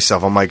shit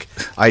myself. I'm like,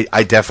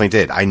 I definitely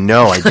did. I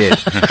know I did.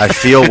 I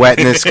feel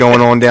wetness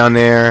going on down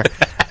there.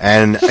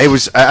 And it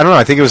was, I don't know,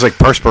 I think it was like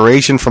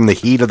perspiration from the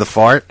heat of the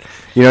fart.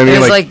 You know what I mean?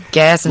 It was like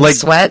gas and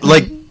sweat?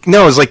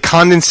 No, it was like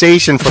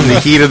condensation from the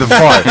heat of the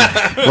fart.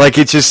 Like,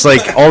 it's just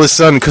like all of a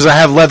sudden, because I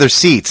have leather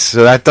seats,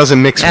 so that doesn't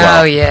mix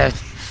well. Oh, yeah.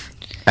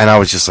 And I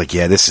was just like,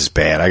 yeah, this is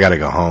bad. I got to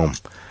go home.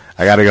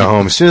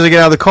 As soon as I get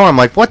out of the car, I'm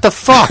like, what the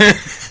fuck?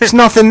 There's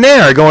nothing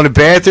there. I go in the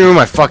bathroom,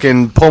 I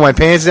fucking pull my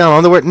pants down,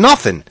 underwear,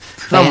 nothing.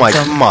 And I'm like,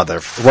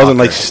 motherfucker. It wasn't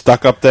like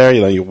stuck up there,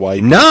 you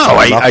wiped. No,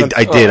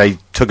 I did. I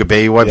took a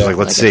baby wipe. I was like,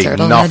 let's see.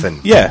 Nothing.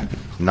 Head? Yeah.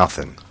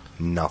 Nothing.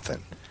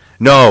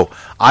 No,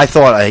 I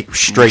thought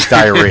straight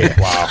diarrhea.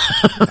 Wow.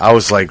 I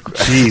was like,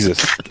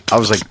 Jesus. I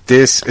was like,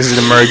 this is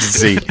an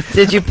emergency.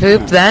 Did you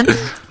poop then?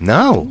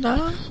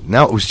 No.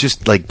 No, it was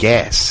just like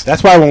gas.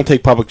 That's why I won't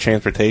take public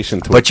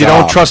transportation to But a you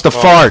job. don't trust a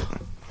fart.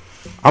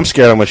 I'm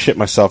scared I'm going to shit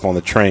myself on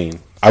the train.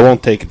 I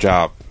won't take a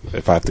job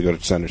if I have to go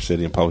to Center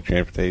City in public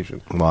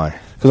transportation. Why?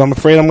 Because I'm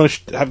afraid I'm going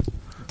to have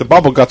the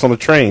bubble guts on the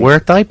train. Wear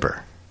a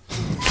diaper.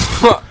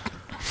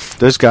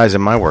 There's guys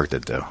in my work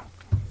that do.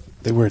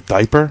 They wear a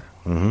diaper?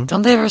 Mm-hmm.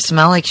 Don't they ever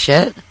smell like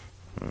shit?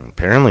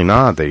 Apparently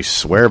not. They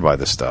swear by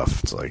the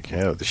stuff. It's like,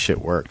 yeah, the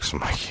shit works. I'm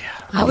like, yeah.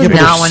 I would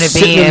not want to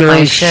be in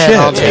my shit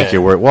all day. Take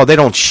your word. Well, they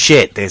don't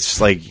shit.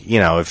 It's like, you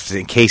know, if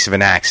in case of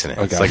an accident.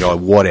 Okay. It's like, oh,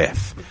 what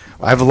if?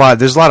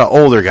 There's a lot of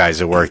older guys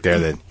that work there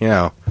that, you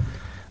know,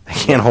 they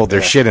can't hold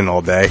their shit in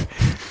all day.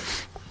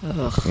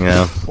 Ugh. You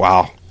know?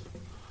 Wow.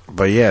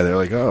 But yeah, they're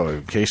like, oh,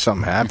 in case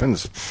something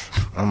happens.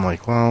 I'm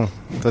like, well,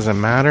 does it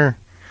matter?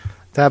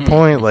 At that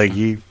point, like,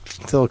 you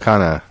still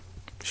kind of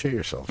shit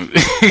yourself. Right.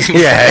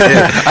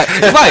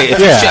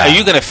 Are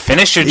you going to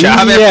finish your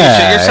job after you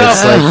shit yourself?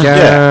 It's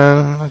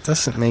like, it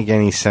doesn't make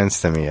any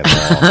sense to me at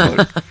all.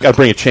 Got to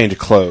bring a change of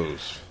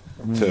clothes,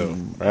 too,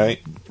 right?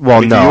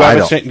 Well, no, I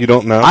don't. You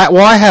don't know? I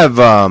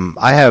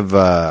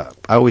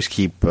always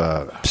keep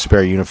a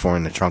spare uniform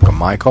in the trunk of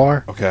my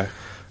car. Okay.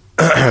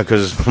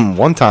 Because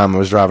one time I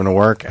was driving to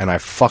work and I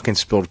fucking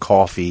spilled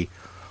coffee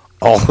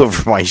all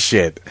over my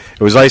shit.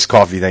 It was iced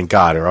coffee, thank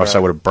God, or else I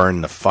would have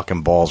burned the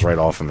fucking balls right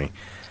off of me.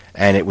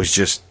 And it was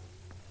just,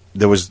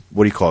 there was,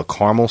 what do you call it,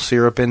 caramel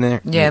syrup in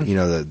there? Yeah. You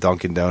know, the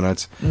Dunkin'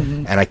 Donuts?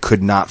 Mm-hmm. And I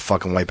could not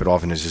fucking wipe it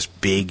off, and there's this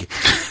big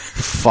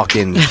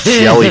fucking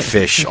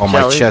jellyfish on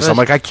my chest. I'm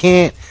like, I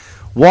can't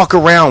walk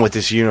around with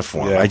this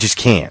uniform. I just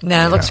can't.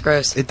 No, it looks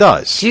gross. It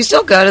does. Do you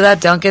still go to that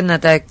Dunkin'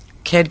 that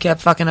kid kept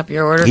fucking up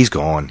your order? He's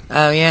gone.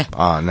 Oh, yeah.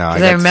 Oh, no.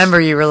 Because I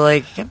remember you were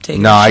like, I'm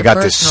taking no, I got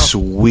personal. this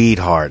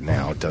sweetheart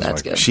now. It does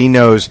That's good. She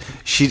knows.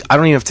 I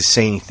don't even have to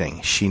say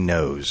anything. She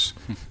knows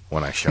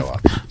when I show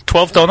up.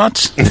 12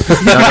 donuts?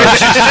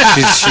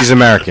 She's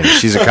American.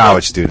 She's a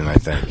college student, I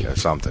think, or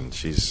something.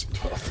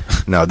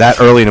 No, that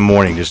early in the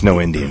morning, there's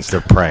no Indians.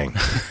 They're praying.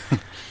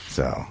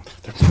 So.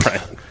 They're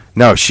praying.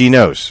 No, she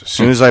knows. As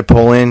soon as I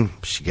pull in,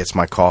 she gets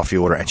my coffee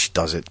order, and she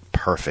does it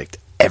perfect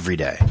every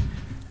day.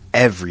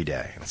 Every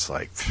day. It's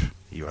like,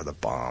 you are the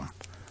bomb.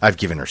 I've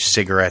given her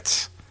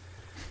cigarettes.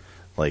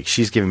 Like,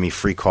 she's giving me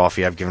free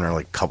coffee. I've given her,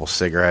 like, a couple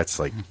cigarettes.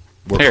 Like,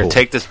 we're Here, cool.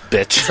 take this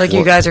bitch. It's like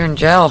you guys are in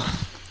jail.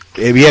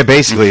 Yeah,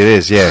 basically it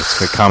is. Yeah, it's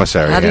the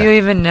commissary. How do you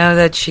even know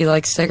that she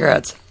likes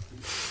cigarettes?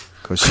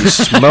 Because she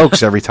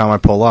smokes every time I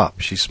pull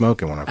up. She's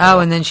smoking when I pull up.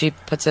 And then she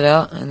puts it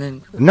out, and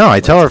then... No, I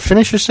tell her,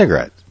 finish your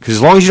cigarette. Because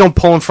as long as you don't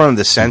pull in front of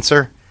the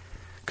sensor,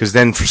 because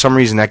then for some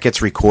reason that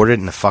gets recorded,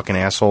 and the fucking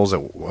assholes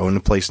that own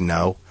the place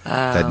know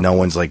that no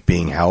one's, like,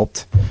 being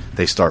helped.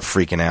 They start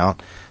freaking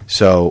out.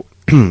 So,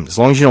 as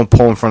long as you don't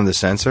pull in front of the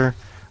sensor,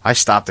 I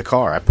stop the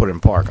car. I put it in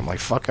park. I'm like,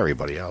 fuck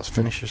everybody else.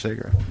 Finish your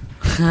cigarette.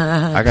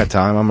 I got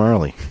time. I'm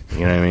early.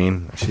 You know what I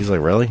mean? She's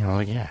like, really? I'm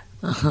like, yeah.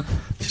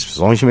 Just, as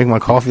long as you make my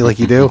coffee like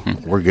you do,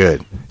 we're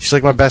good. She's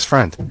like my best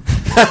friend.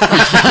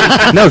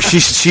 No,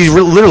 she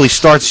literally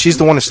starts. She's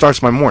the one that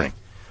starts my morning.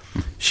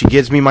 She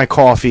gives me my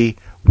coffee,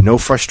 no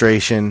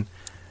frustration.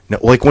 No,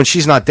 like when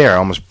she's not there, I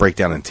almost break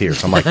down in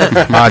tears. I'm like,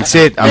 that's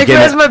it. I'm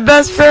getting my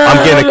best friend.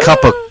 I'm getting a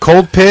cup of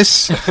cold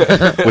piss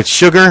with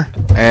sugar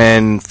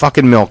and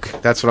fucking milk.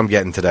 That's what I'm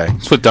getting today.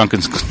 That's what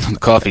Dunkin's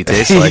coffee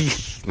tastes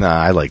like. Nah,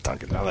 I like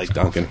Dunkin'. I like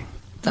Dunkin'.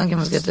 Dunkin'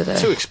 was good today.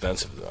 Too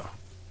expensive, though.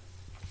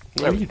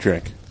 What do you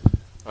drink?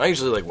 I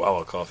usually like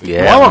Wawa coffee.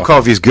 Yeah, Wawa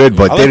coffee is good,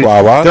 but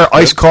their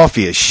iced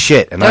coffee is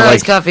shit. And their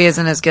iced coffee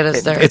isn't as good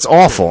as their. It's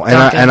awful.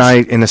 And I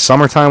in the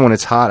summertime when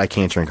it's hot, I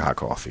can't drink hot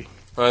coffee.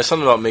 There's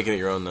something about making it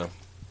your own, though.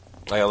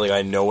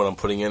 I know what I'm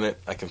putting in it.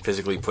 I can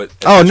physically put.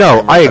 Oh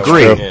no, I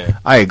agree. Yeah.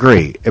 I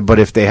agree. But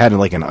if they had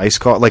like an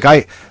iced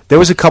coffee, there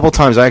was a couple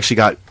times I actually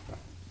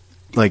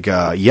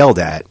got yelled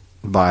at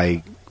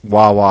by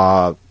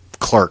Wawa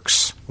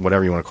clerks,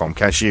 whatever you want to call them,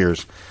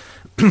 cashiers,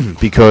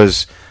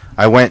 because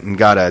I went and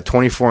got a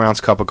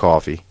 24-ounce cup of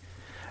coffee,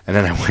 and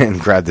then I went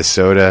and grabbed the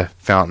soda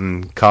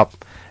fountain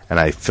cup, and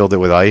I filled it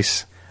with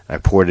ice, and I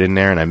poured it in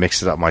there, and I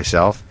mixed it up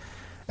myself,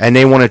 and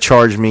they want to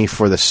charge me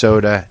for the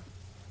soda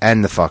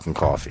and the fucking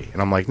coffee.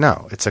 And I'm like,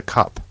 no, it's a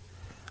cup.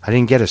 I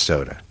didn't get a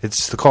soda.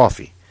 It's the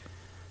coffee.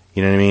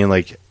 You know what I mean?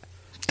 Like,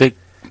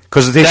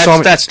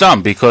 that's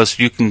dumb, because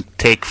you can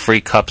take free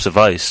cups of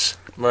ice.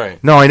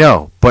 Right. No, I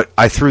know, but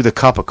I threw the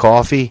cup of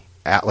coffee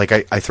at,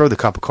 I throw the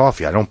cup of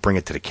coffee. I don't bring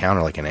it to the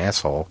counter like an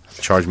asshole.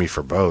 Charge me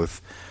for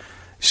both.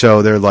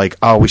 So they're like,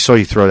 oh, we saw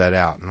you throw that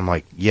out. And I'm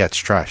like, yeah, it's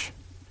trash.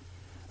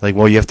 Like,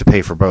 well, you have to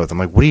pay for both. I'm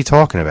like, what are you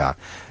talking about?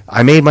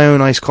 I made my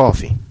own iced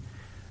coffee.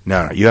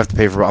 No, you have to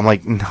pay for both. I'm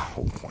like,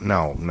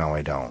 no,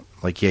 I don't.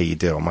 Like, yeah, you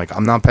do. I'm like,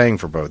 I'm not paying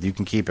for both. You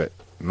can keep it.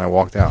 And I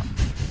walked out.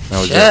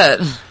 That was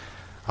it.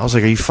 I was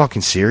like, are you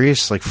fucking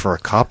serious? Like, for a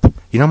cup?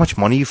 You know how much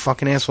money you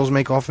fucking assholes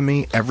make off of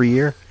me every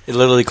year? It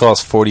literally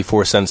costs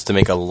 44 cents to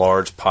make a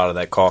large pot of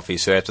that coffee,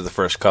 so after the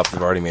first cup,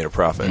 they've already made a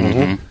profit.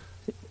 Mm-hmm.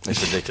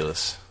 It's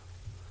ridiculous.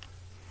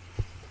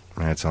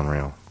 That's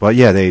unreal. But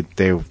yeah,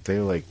 they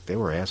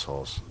were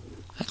assholes.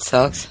 That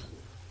sucks.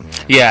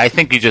 Yeah, I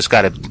think you just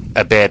got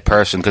a bad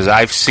person because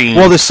I've seen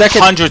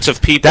hundreds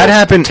of people that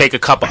happened, take a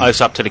cup of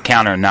ice up to the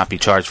counter and not be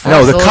charged for it.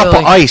 No, the cup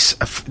of ice,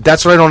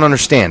 that's what I don't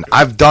understand.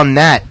 I've done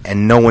that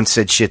and no one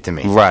said shit to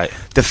me. Right.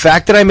 The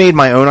fact that I made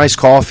my own iced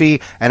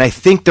coffee, and I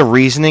think the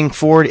reasoning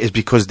for it is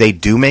because they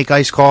do make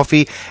iced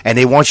coffee and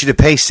they want you to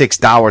pay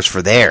 $6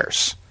 for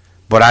theirs.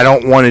 But I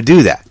don't want to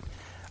do that.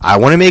 I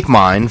want to make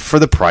mine for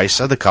the price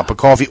of the cup of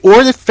coffee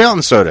or the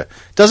fountain soda.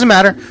 Doesn't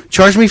matter.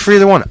 Charge me for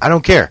either one. I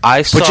don't care.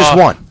 But just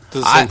one. It's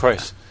the same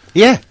price.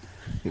 Yeah.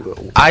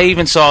 I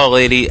even saw a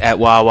lady at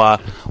Wawa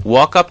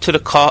walk up to the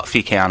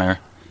coffee counter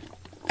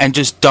and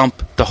just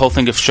dump the whole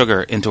thing of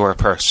sugar into her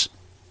purse,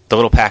 the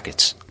little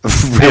packets,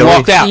 Really? and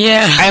walked out.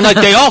 Yeah. And like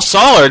they all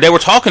saw her, they were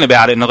talking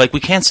about it, and they're like, "We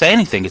can't say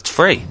anything; it's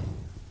free."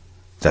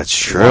 That's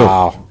true.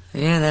 Wow.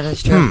 Yeah, that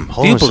is true.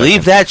 Do you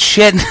believe that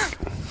shit?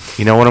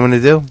 You know what I'm going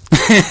to do?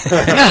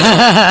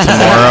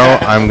 Tomorrow,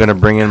 I'm going to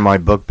bring in my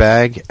book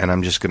bag, and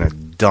I'm just going to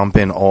dump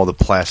in all the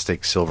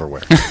plastic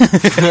silverware.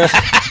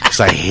 Because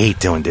I hate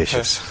doing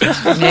dishes.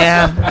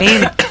 Yeah.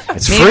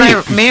 It's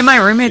free. Me and my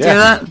roommate do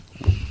that.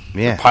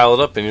 Yeah. Pile it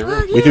up in your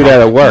room. We do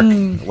that at work.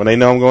 When they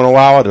know I'm going to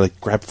Wawa, they're like,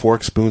 grab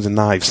forks, spoons, and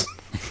knives.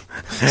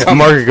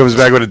 Margaret comes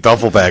back with a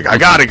duffel bag. I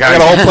got it, guys. I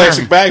got a whole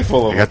plastic bag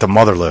full of I them. got the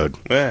mother load.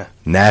 Yeah.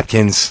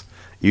 Napkins.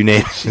 You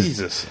name it.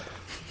 Jesus.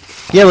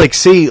 Yeah,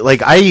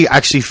 I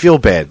actually feel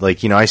bad.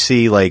 I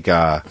see,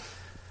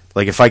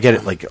 if I get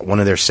it, one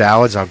of their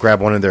salads, I'll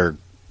grab one of their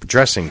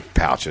dressing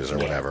pouches or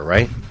whatever,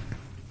 right?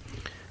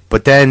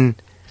 But then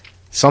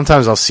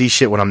sometimes I'll see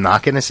shit when I'm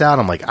knocking this out.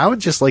 I'm like, I would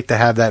just like to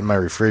have that in my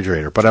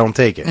refrigerator, but I don't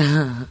take it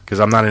because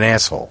I'm not an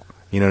asshole.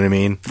 You know what I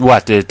mean?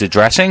 What, the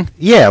dressing?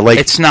 Yeah,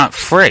 it's not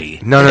free.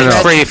 No.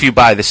 It's free if you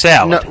buy the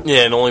salad. No.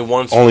 Yeah, and only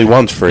one's free. Only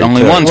one's free.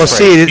 Only one's Well, free.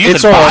 see, You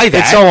it's could all buy that.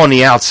 it's all on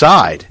the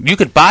outside. You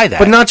could buy that.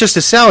 But not just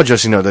the salad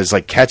dressing, there's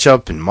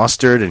ketchup and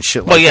mustard and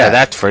shit like that. Well, yeah,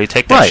 that's free.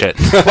 Take that Right. shit.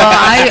 Well,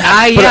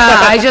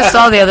 I just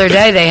saw the other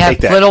day they have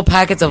little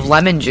packets of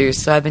lemon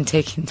juice, so I've been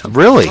taking them.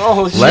 Really?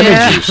 Oh, Lemon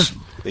yeah. juice.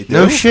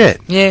 No shit.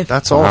 Yeah.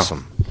 That's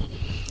awesome.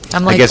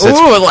 I'm I like, guess that's-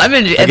 ooh,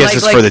 lemon juice. I guess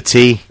it's for the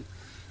tea.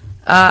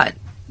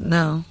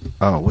 No.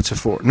 Oh, what's it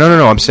for?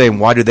 No. I'm saying,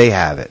 why do they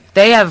have it?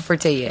 They have it for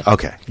tea, yeah.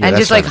 Okay. Yeah, and that's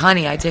just like fine.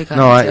 honey, I take honey.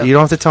 No, too. you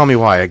don't have to tell me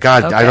why.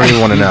 God, I don't even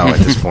want to know at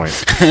this point.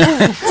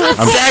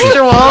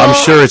 Sexual.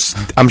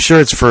 I'm sure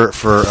it's for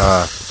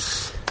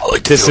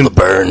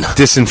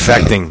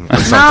disinfecting or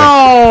something.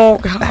 No,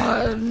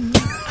 God.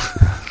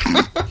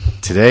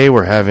 Today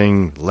we're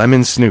having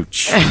lemon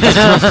snooch.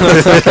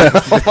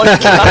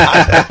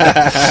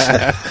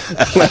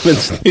 Lemon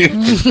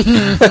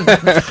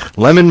snooch.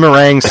 Lemon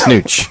meringue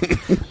snooch.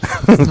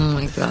 Oh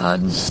my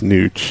God.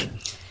 Snooch.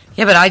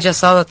 Yeah, but I just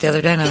saw that the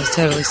other day and I was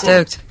totally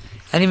stoked.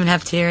 I didn't even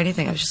have tea or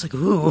anything. I was just like,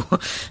 ooh.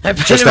 I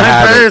put Just it in to my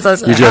have purse. it. I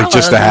was like, You're like,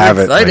 just to that's have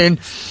it. exciting.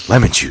 Like,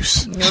 lemon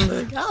juice. And I'm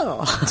like,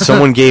 oh.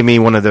 Someone gave me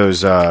one of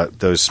those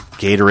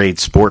Gatorade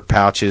sport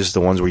pouches, the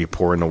ones where you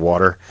pour in the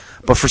water.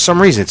 But for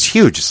some reason, it's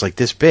huge. It's like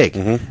this big.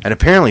 And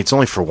apparently it's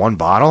only for one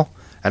bottle.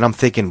 And I'm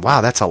thinking,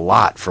 wow, that's a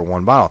lot for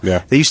one bottle.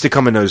 Yeah. They used to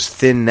come in those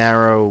thin,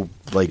 narrow,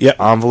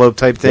 envelope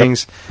type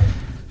things.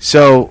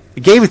 So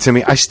he gave it to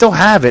me. I still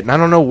have it, and I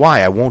don't know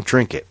why. I won't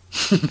drink it.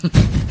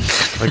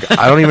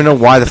 I don't even know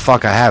why the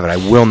fuck I have it. I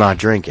will not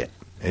drink it.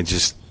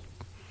 It's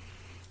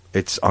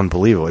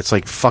unbelievable. It's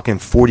like fucking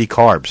 40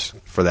 carbs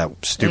for that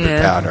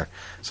stupid powder.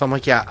 So I'm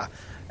like, yeah,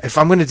 if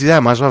I'm going to do that, I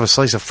might as well have a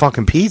slice of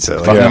fucking pizza.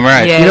 Fucking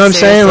right. Yeah, You know what I'm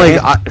saying?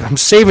 seriously. I'm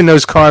saving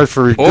those carbs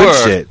for good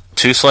shit.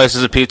 2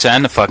 slices of pizza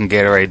and the fucking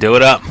Gatorade. Do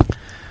it up.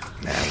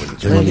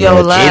 Live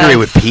your life. Gatorade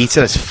with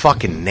pizza, that's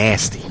fucking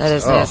nasty. That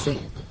is nasty.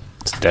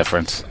 It's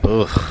different.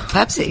 Ugh.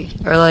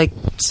 Pepsi or like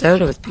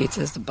soda with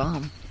pizza is the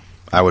bomb.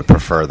 I would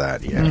prefer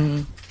that,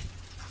 yeah.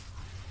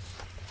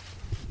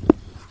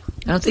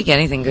 I don't think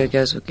anything good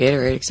goes with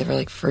Gatorade except for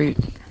like fruit.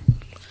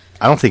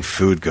 I don't think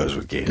food goes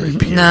with Gatorade,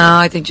 period. No,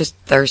 I think just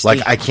thirsty.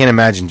 Like, I can't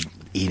imagine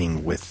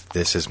eating with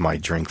this as my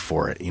drink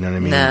for it. You know what I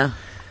mean? No.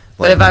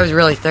 But if I was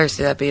really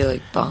thirsty, that'd be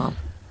like bomb.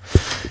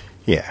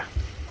 Yeah.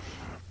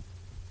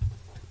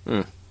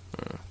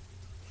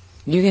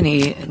 You can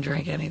eat and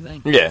drink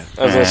anything. Yeah,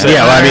 I was gonna say.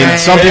 Yeah, well, I mean,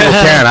 some people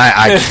can.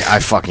 I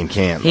fucking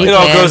can't. He It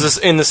all can. goes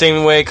in the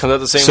same way, comes out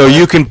the same So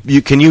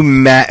way. can you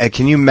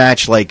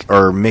match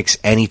or mix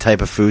any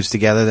type of foods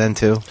together then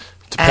too?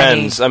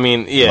 Depends. I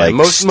mean, yeah.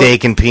 Like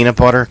steak and peanut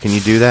butter. Can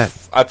you do that?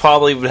 I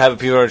probably would have a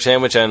peanut butter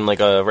sandwich and like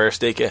a rare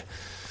steak. Yeah.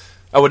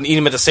 I wouldn't eat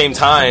them at the same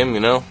time,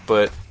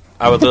 but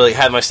I would literally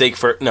have my steak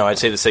first. No, I'd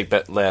say the steak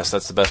last.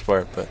 That's the best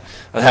part. But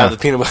I'd have the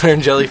peanut butter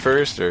and jelly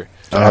first, or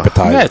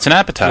Appetizer. Yeah, it's an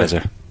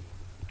appetizer.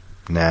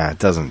 Nah, it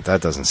doesn't. That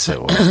doesn't sit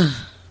well.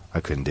 I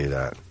couldn't do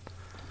that.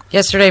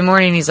 Yesterday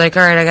morning, he's like,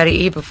 all right, I got to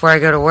eat before I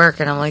go to work.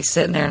 And I'm like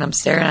sitting there and I'm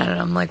staring at it.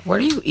 I'm like, what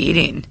are you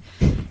eating?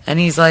 And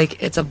he's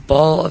like, it's a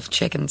bowl of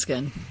chicken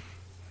skin.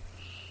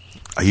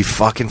 Are you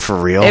fucking for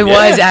real? It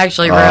was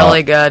actually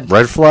really good.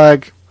 Red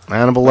flag.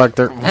 Hannibal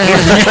Lecter.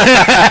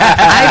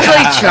 I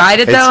actually tried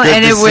it though, It's good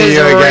and to it see was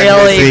you again,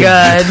 really Missy.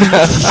 good.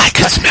 I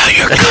can smell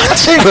your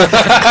guts.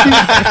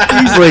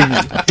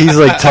 he's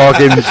like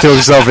talking to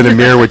himself in the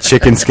mirror with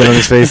chicken skin on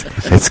his face.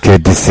 It's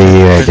good to see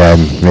you again,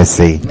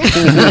 Missy.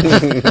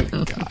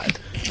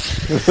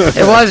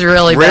 It was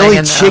really Really,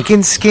 banging, though.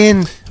 chicken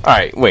skin? All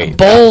right, wait.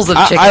 Bowls of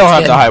chicken I don't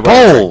have skin. to hide where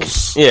I work.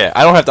 Bowls. Yeah,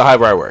 I don't have to hide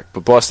where I work.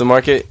 But Boston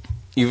Market,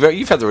 you've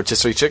had the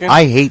rotisserie chicken.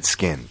 I hate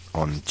skin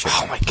on chicken.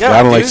 Oh my god! Yeah,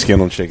 I don't like dude.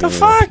 skin on chicken. The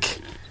either. fuck?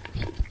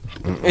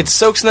 It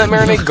soaks in that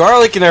marinade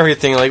garlic and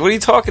everything. Like, what are you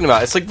talking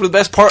about? It's like the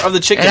best part of the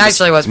chicken. It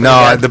actually was pretty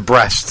No, good. the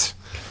breast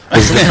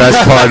is the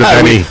best part of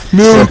any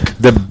milk.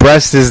 The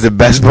breast is the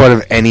best part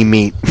of any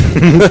meat,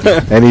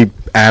 any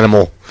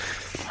animal.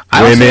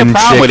 I don't see a Women,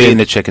 problem with chicken. eating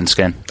the chicken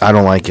skin. I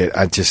don't like it.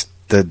 I just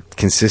the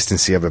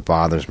consistency of it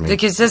bothers me. The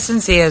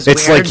consistency is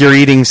It's weird. like you're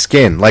eating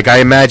skin. Like I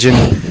imagine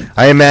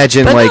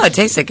But like no, it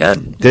tasted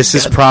good. this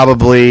is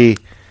probably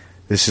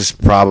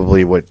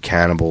what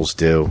cannibals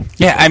do.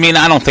 Yeah, I mean,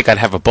 I don't think I'd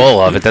have a bowl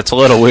of it. That's a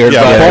little weird.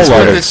 Yeah, but bowl it's of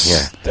what it.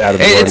 it's- Out of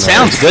the It ordinary.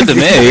 sounds good to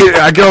me.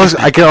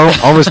 I can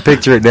almost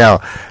picture it now.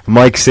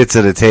 Mike sits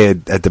at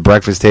at the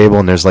breakfast table,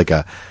 and there's like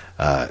a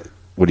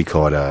what do you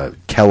call it? A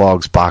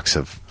Kellogg's box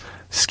of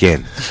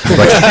skin.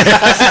 Like,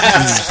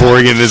 he's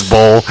pouring in his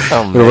bowl with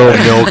a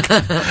little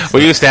milk.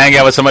 We used to hang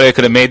out with somebody that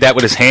could have made that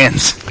with his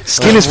hands.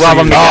 Skin is Rub for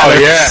 'em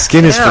together.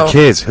 Skin is for Ew.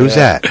 kids. Who's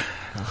that?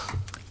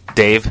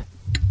 Dave.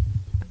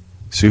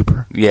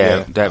 Super.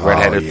 Yeah, that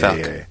redheaded Oh, fella.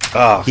 yeah.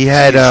 Oh, He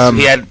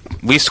had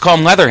We used to call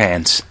him leather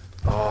hands.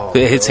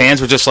 His hands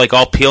were just like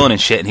all peeling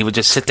and shit, and he would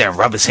just sit there and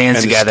rub his hands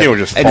And his together. skin would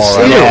just And fall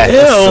his- out.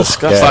 yeah, Ew. it's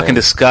fucking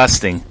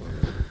disgusting.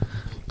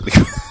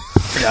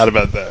 forgot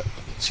about that.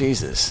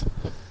 Jesus.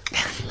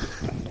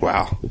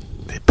 Wow.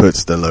 He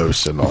puts the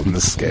lotion on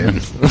the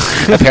skin.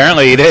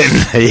 Apparently he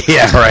didn't.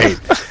 Yeah, right.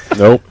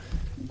 Nope.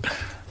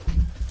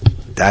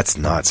 That's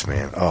nuts,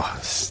 man. Oh,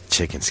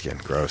 chicken skin,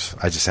 gross.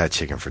 I just had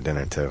chicken for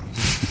dinner too.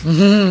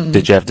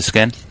 Did you have the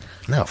skin?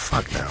 No,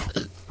 fuck no.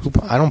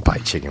 I don't buy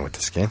chicken with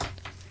the skin.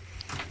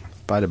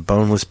 Buy the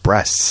boneless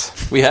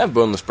breasts. We have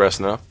boneless breast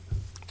now.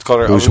 It's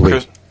called our Who's oven we?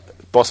 crisp-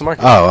 Boston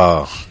Market.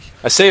 Oh.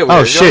 I say it weird. Oh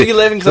You shit! You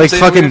laughing 'cause Like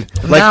I'm saying it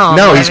fucking, weird? like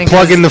No, he's I mean,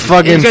 plugging the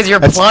fucking. because you're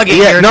that's- plugging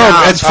Yeah, your no,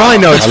 job. it's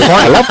fine. No, it's fine.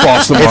 I love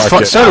Boston It's fun.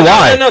 Market. So do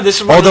I. No,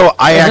 this is one of Although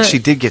the- I actually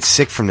did get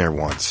sick from there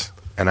once,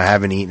 and I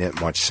haven't eaten it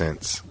much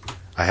since.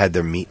 I had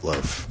their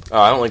meatloaf. Oh,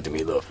 I don't like the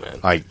meatloaf,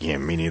 man. Yeah,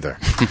 me neither.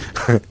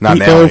 Not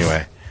now,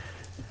 anyway.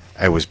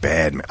 It was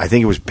bad. Man. I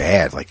think it was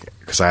bad, like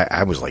because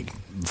I was like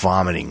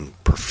vomiting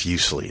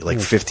profusely, like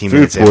 15 Food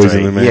minutes after.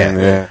 poisoning,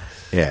 man.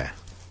 Yeah.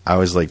 I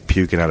was like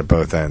puking out of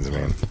both ends,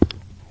 man.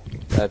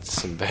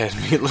 That's some bad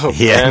meatloaf.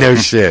 Yeah, man. no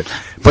shit.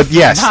 But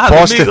yes, Not the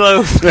Boston.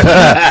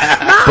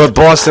 meatloaf. But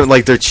Boston,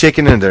 like their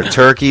chicken and their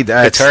turkey,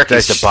 that's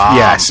turkey's that's, the bomb.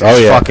 Yes, Oh,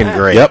 it's yeah. fucking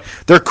great. Yep.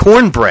 Their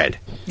cornbread.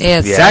 Yeah,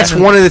 it's That's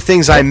one of the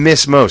things I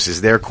miss most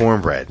is their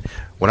cornbread.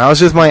 When I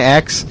was with my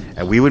ex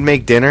and we would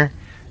make dinner,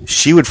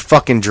 she would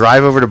fucking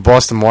drive over to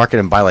Boston Market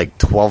and buy like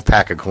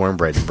 12-pack of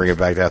cornbread and bring it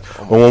back down.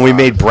 Or when we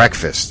made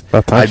breakfast,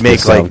 About time I'd for make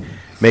some.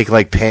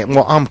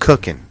 well, I'm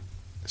cooking.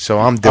 So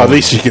I'm doing. All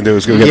least you can do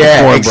is go get the yeah,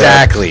 cornbread.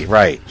 exactly,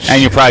 right.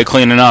 And you're probably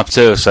cleaning up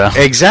too, so.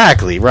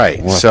 Exactly, right.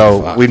 What the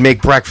So fuck? we'd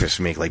make breakfast.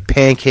 We'd make like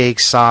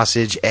pancakes,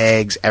 sausage,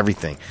 eggs,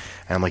 everything.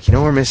 And I'm like, you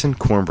know what we're missing?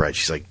 Cornbread.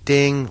 She's like,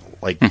 ding,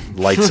 like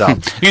lights up.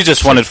 You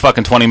just wanted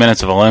fucking 20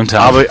 minutes of alone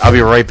time. I'll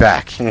be right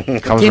back. Comes Do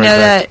you right know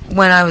back. that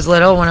when I was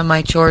little, one of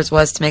my chores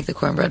was to make the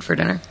cornbread for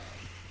dinner?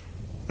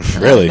 And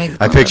Really? make the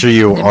I cornbread. picture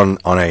you Yeah. on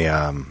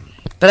a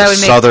But I would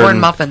make southern- corn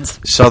muffins.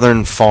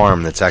 southern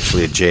farm that's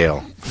actually a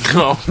jail.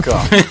 Oh,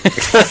 God.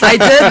 I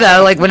did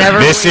though, like whenever.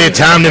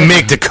 time to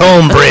make the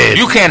cornbread.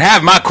 You can't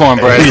have my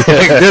cornbread.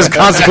 There's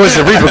consequences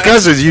and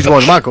repercussions. You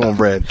want my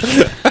cornbread.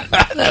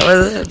 That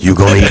was it. You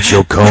gonna eat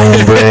your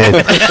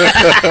cornbread?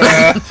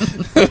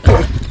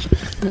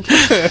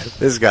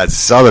 This got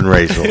southern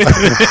racial.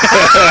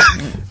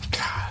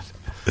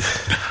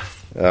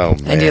 Oh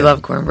man, I do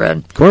love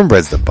cornbread.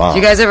 cornbread's the bomb. Do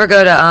you guys ever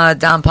go to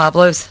Don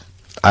Pablo's?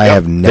 I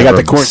have They never. got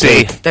the corn See.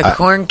 cake. The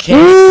corn cake.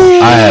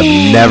 I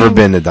have never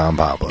been to Don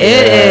Pablo. It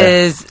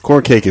is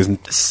Corn cake is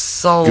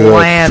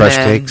slamming. Fresh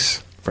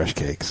cakes. fresh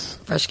cakes.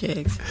 Fresh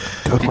cakes.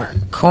 Good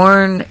word.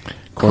 Corn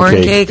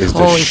cake cake. is the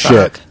Holy shit.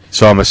 fuck!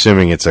 So I'm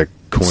assuming it's a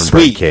cornbread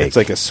Sweet cake. It's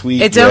like a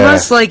sweet. It's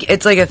almost like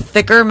it's like a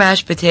thicker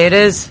mashed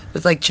potatoes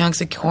with like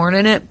chunks of corn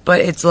in it,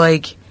 but it's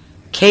like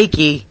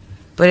cakey.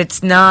 But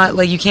it's not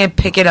like you can't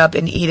pick it up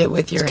and eat it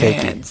with your cakey.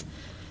 hands.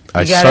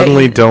 I You gotta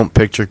suddenly eat it. don't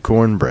picture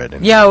cornbread.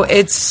 anymore. Yo,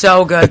 it's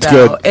so good It's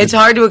though. good. It's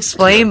hard to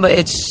explain, but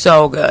it's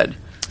so good.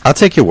 I'll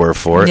take your word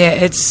for it. Yeah,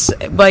 it's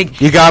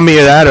like You got me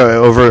that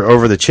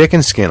over the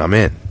chicken skin. I'm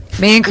in.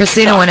 me and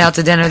Christina went out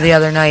to dinner the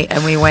other night,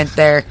 and we went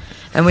there,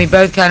 and we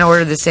both kind of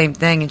ordered the same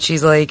thing, and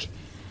she's like,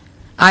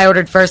 I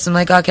ordered first. I'm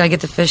like, oh, can I get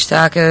the fish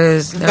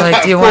tacos? They're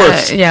like, do you want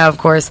it? Yeah, of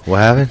course. What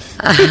happened?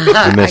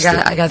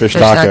 I got fish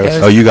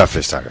tacos. Oh, you got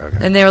fish tacos.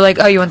 Okay. And they were like,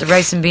 oh, you want the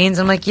rice and beans?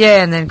 I'm like,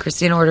 yeah. And then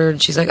Christine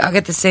ordered. She's like, I'll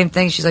get the same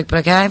thing. She's like,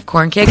 but can I have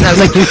corn cake? And I was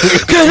like,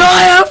 can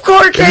I have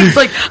corn cakes?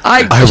 Like,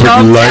 I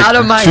jumped would like out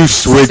of my to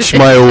switch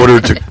my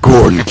order to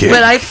corn cake.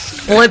 But I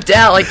flipped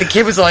out. Like, the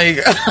kid was like...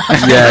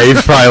 Yeah,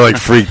 he's probably like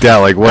freaked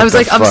out. Like, what I was the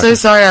like, fuck? I'm so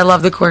sorry. I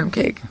love the corn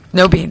cake.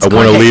 No beans. I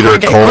want a liter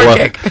of cola.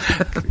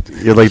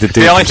 You're like the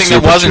dude. The only from thing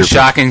Super that wasn't Troopers.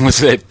 shocking was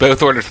that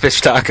both ordered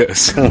fish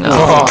tacos.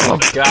 Oh,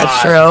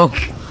 that's true.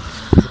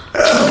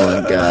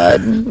 Oh, my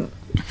God.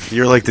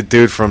 You're like the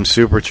dude from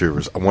Super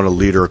Troopers. I want a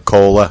liter of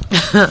cola.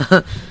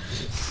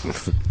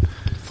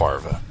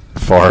 Farva.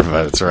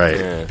 That's right.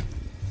 Yeah.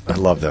 I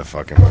love that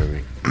fucking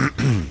movie.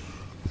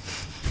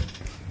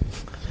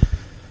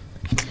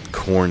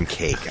 Corn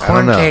cake. I don't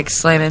Corn know. cake,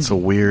 slamming. It's a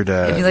weird.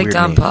 If you like weird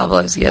Don name.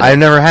 Pablo's, get it. I've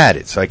never had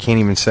it, so I can't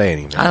even say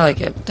anything. I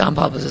like it. Don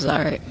Pablo's is all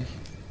right.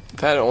 I've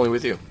had it only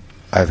with you.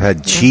 I've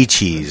had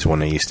Chi-Chi's when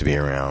they used to be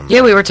around.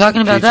 Yeah, we were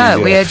talking about that.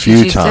 We had a few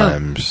Chi-Chi's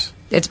times. too.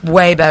 It's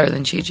way better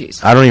than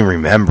Chi-Chi's. I don't even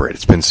remember it.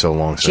 It's been so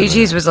long since.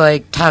 Chi-Chi's was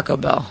like Taco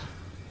Bell.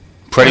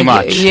 Pretty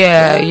much.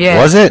 Yeah.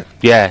 Was it?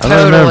 Yeah. I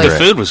don't remember The it.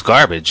 food was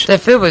garbage. The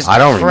food was I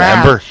don't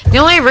crap. remember. The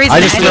only reason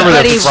I just remember that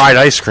anybody... fried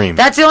ice cream.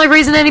 That's the only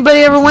reason anybody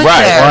ever went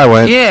Right, there. well, I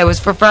went. Yeah, it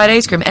was for fried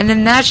ice cream. And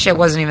then that shit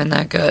wasn't even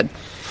that good.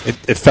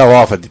 It fell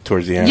off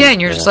towards the end. Yeah,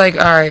 and you're just like,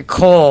 all right,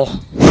 cool.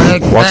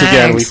 Like, Once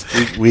again,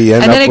 thanks. we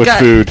end And then up it with got,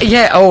 food.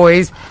 Yeah,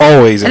 always.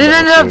 Always. And it end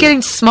ended with up food.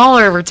 getting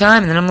smaller over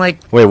time. And then I'm like,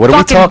 Wait, what are we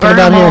fucking talking burn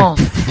about them here? all.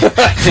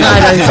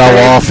 It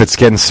fell off. It's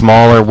getting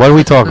smaller. What are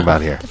we talking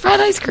about here? The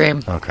fried ice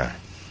cream. Okay.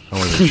 I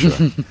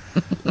wasn't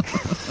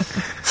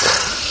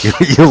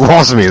sure. You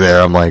lost me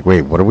there. I'm like,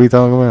 wait, what are we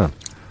talking about?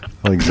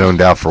 I like zoned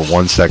out for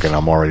 1 second.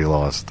 I'm already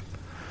lost.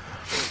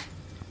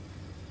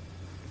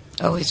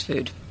 Always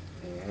food.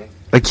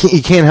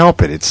 You can't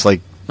help it. It's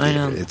like I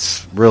know.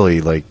 It's really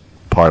like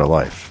part of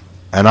life,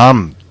 and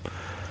I'm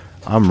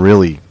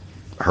really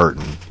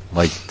hurting.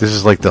 Like this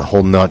is like the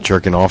whole nut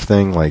jerking off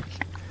thing. Like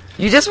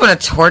You just want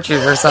to torture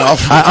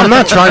yourself. I'm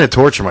not trying to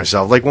torture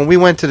myself. Like when we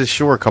went to the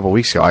shore a couple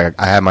weeks ago,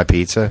 I had my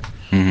pizza.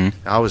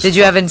 Mm-hmm. Did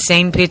you have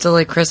insane pizza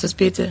like Chris's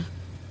pizza?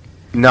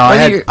 No,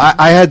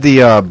 I had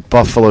the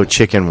buffalo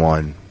chicken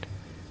one.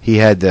 He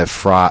had the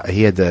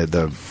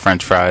the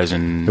French fries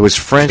and it was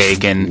French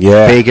bacon,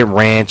 bacon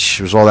ranch.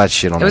 It was all that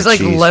shit on. It was that like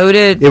cheese.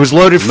 loaded. It was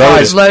loaded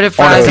fries. Loaded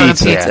fries on a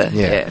pizza. pizza.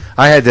 Yeah.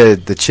 I had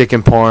the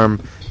chicken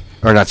parm,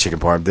 or not chicken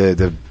parm.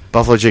 The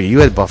buffalo chicken. You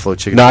had buffalo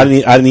chicken. No, I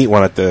didn't eat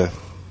one at the.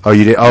 Oh,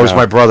 you did. Oh, it was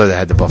my brother that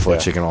had the buffalo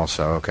chicken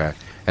also. Okay,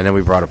 and then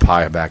we brought a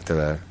pie back to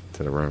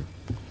the room,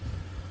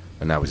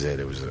 and that was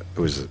it. It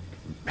was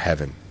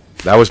heaven.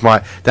 That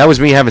was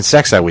me having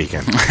sex that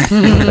weekend.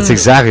 That's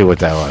exactly what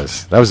that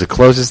was. That was the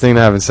closest thing to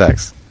having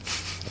sex.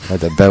 I had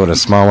that bed with a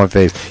smile on my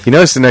face. You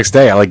notice the next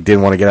day I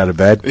didn't want to get out of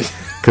bed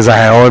because I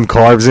had all them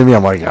carbs in me.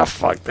 I'm like, oh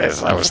fuck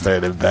this! I was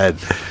staying in bed.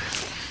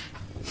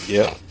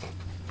 Yeah.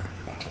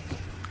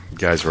 You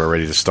guys were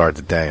ready to start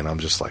the day, and I'm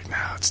just like,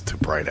 nah, it's too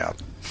bright out.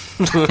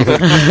 Then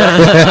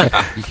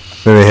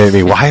they hit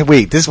me. Why?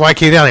 Wait, this is why I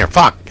came down here.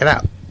 Fuck, get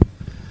out.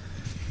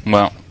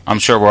 Well, I'm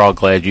sure we're all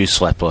glad you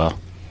slept well.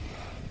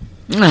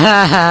 Oh,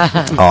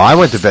 I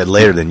went to bed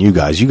later than you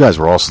guys. You guys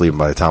were all sleeping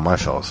by the time I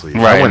fell asleep.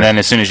 Right, and then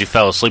as soon as you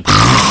fell asleep...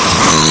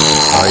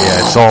 Oh,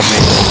 yeah, it's all me.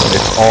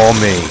 It's all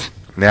me.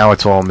 Now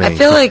it's all me. I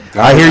feel like...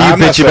 I hear you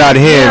bitch about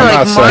him. Yeah,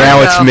 like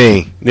now it's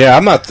me. Yeah,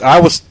 I'm not... I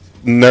was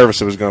nervous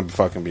it was going to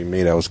fucking be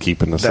me that was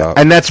keeping this up.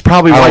 And that's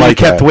probably why you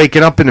kept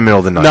waking up in the middle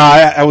of the night. No,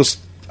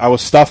 I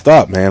was stuffed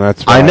up, man.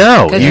 That's why. I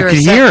know. You could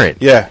hear it.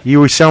 Yeah.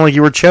 You were sounding like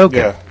you were choking.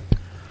 Yeah.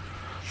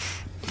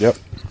 Yep.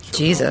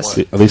 Jesus.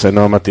 At least I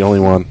know I'm not the only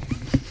one.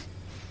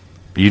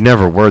 You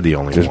never were the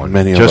only one.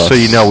 Many of Just us. so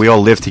you know, we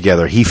all live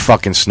together. He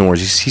fucking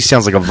snores. He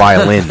sounds like a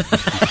violin.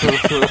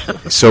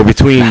 So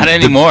between... Not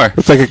anymore.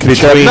 It's like a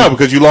cliche. No,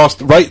 because you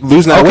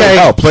losing that weight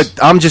helps. But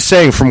I'm just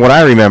saying, from what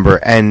I remember,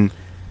 and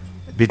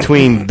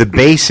between the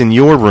bass in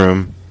your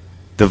room,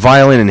 the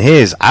violin in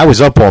his, I was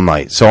up all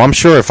night. So I'm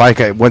sure if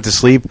I went to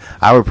sleep,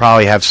 I would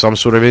probably have some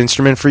sort of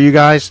instrument for you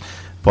guys.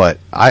 But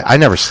I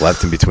never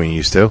slept in between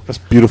you two. That's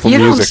beautiful You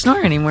music. don't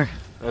snore anymore.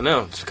 I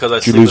know. It's because I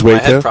Did you sleep lose with my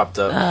weight head too? propped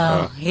up.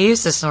 Oh, he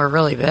used to snore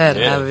really bad.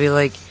 And Yeah. I would be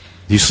like...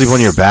 You sleep on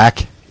your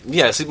back?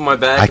 Yeah, I sleep on my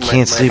back. I and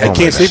can't sleep head- on I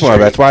can't sleep on my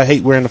back. That's why I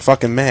hate wearing the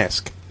fucking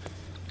mask.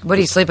 What,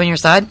 do you sleep on your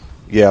side?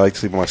 Yeah, I like to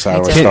sleep on my side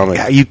or my too.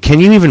 stomach. Can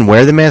you even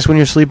wear the mask when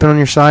you're sleeping on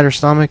your side or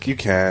stomach? You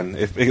can.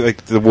 If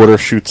like the water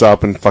shoots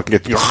up and fucking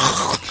gets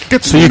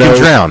So you can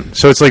drown.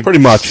 So it's like pretty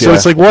much. So yeah.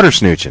 it's like water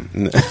snooching.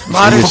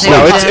 Water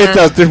No, it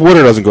does. The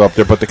water doesn't go up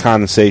there, but the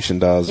condensation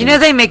does. You know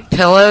they make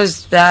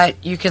pillows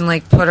that you can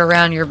like put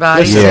around your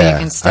body so Yeah, you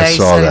can I stay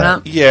saw sitting that.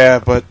 up. Yeah,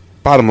 but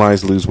bottom line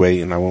is lose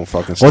weight, and I won't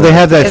fucking. Well, they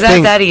have that Is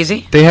thing. that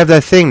easy? They have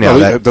that thing now.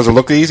 No, does it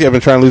look easy? I've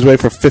been trying to lose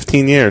weight for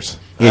 15 years.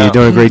 Yeah, you're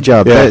doing a great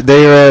job. Yeah.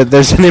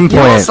 There's an You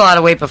implant. lost a lot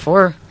of weight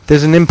before.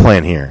 There's an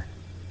implant here.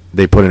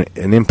 They put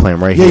an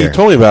implant right Yeah, here. you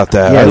told me about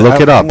that. Yeah, look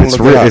it up. I'm It's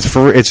gonna look real. it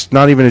up. It's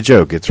not even a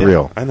joke. It's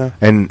real. I know.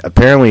 And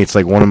apparently, it's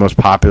like one of the most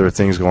popular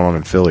things going on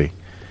in Philly.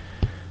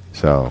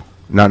 So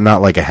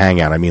not like a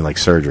hangout. I mean like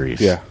surgeries.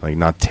 Yeah. Like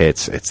not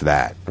tits. It's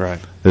that. Right.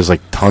 There's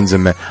like tons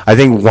of men. I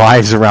think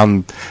wives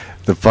around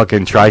the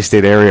fucking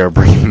tri-state area are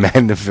bringing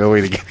men to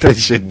Philly to get that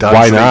shit done.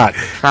 Why so they not?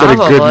 Get a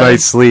good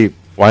night's sleep.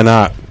 Why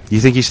not? You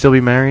think you'd still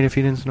be married if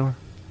you didn't snore?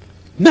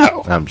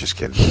 No. I'm just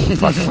kidding.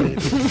 Fucking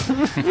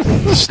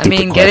I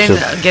mean,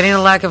 getting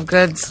a lack of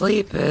good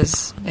sleep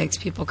makes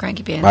people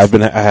cranky pants. I had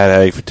a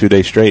headache for 2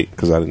 days straight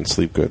because I didn't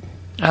sleep good.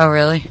 Oh,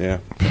 really? Yeah.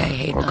 Yeah, I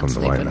hate Welcome not to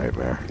my sleeping.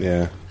 nightmare.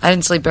 Yeah. I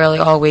didn't sleep barely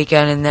all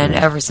weekend, and then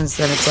ever since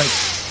then, it's like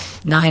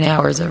 9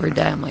 hours every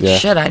day. I'm like, Yeah.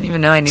 shit, I didn't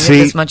even know I needed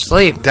See, this much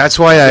sleep. That's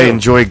why I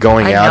enjoy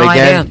going I had out no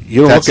again. idea.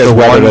 You don't That's look the as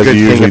one weathered as good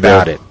you thing usually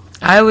about do. it.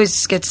 I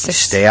always get sick.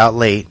 Stay out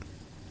late,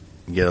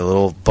 get a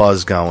little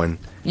buzz going.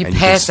 You and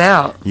pass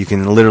out. You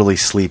can literally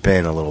sleep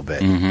in a little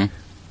bit. Mm-hmm.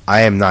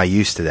 I am not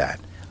used to that.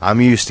 I'm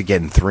used to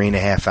getting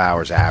 3.5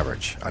 hours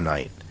average a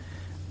night,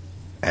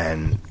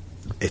 and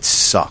it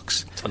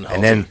sucks. And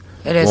then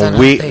It is when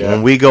unhealthy.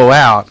 when we go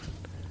out,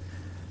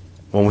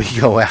 I'm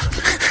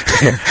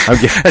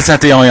That's not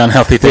the only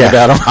unhealthy thing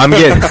about him. I'm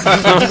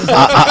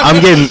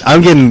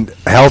getting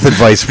health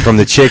advice from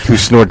the chick who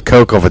snored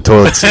coke off a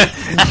toilet seat.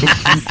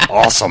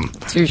 Awesome.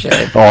 Touche.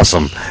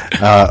 Awesome.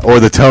 Or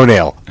the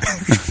toenail.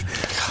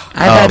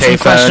 I've had some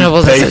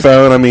questionable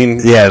Payphone, I mean.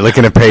 Yeah,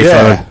 looking at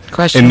payphone in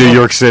questionable New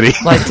York City.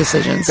 life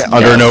decisions.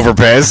 Under an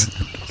overpass.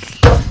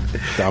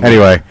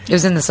 Anyway. It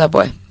was in the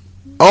subway.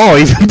 Oh,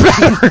 even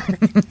better.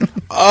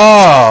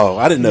 Oh,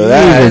 I didn't know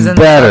that. It was Even in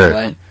the better.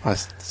 subway.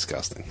 That's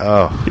disgusting.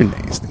 Oh. You're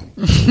nasty.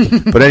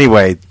 But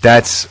anyway,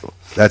 that's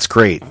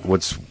great.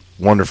 What's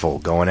wonderful,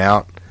 going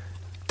out,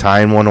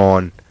 tying one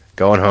on,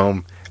 going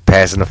home,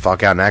 passing the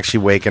fuck out, and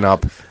actually waking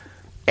up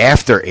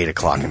after 8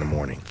 o'clock in the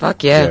morning.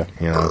 Fuck yeah.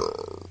 You know,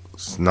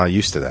 it's not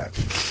used to that.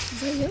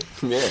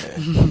 Yeah.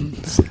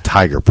 It's a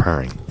tiger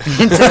purring.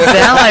 It does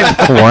sound like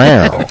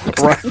Wow.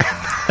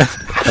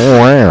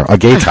 Wow. A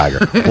gay tiger.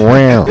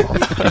 Wow.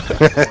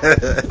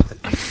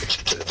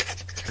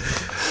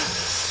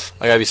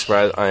 I gotta be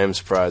surprised. I am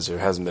surprised there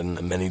hasn't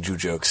been many Jew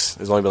jokes.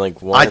 There's only been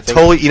like one. I think.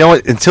 totally, you know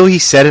what? Until he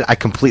said it, I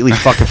completely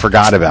fucking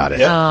forgot about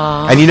it.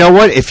 Aw. And you know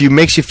what? If it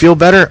makes you feel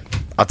better,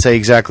 I'll tell you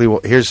exactly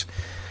what.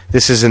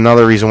 This is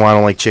another reason why I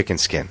don't like chicken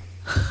skin.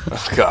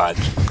 Oh God.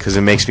 Because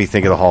it makes me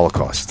think of the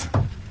Holocaust.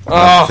 Oh.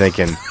 I'm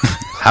thinking,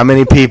 how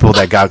many people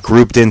that got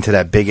grouped into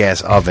that big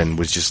ass oven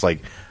was just like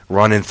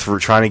running through,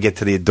 trying to get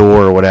to the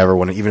door or whatever,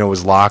 even though it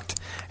was locked,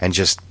 and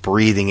just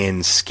breathing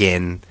in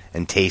skin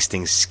and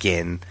tasting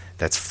skin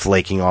that's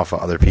flaking off of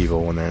other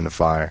people when they're in the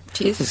fire.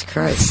 Jesus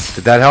Christ.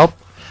 Did that help?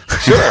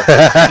 Sure.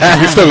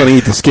 You're still going to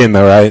eat the skin,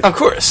 though, right? Of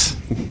course.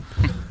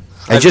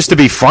 And just to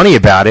be funny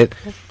about it,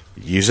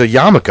 use a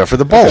yarmulke for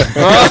the bowl.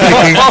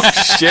 Oh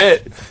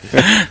shit.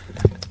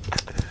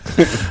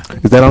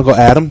 Is that Uncle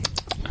Adam?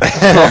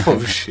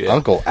 Oh shit.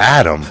 Uncle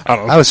Adam.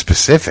 I was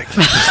specific.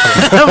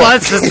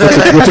 What's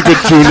specific? What's a good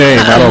Jew name?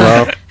 I don't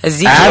know.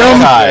 Ezekiel.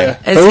 Adam?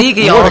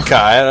 Ezekiel.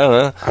 Mordecai, I don't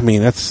know. I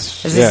mean,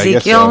 that's... Is yeah, I guess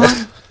Ezekiel?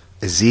 so.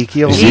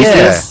 Ezekiel? Yes.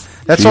 Yeah.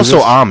 That's Jesus?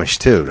 also Amish,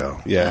 too, though.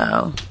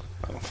 Yeah.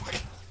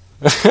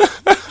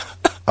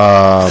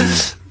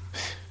 Oh.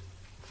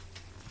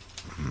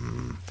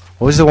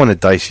 What was the one that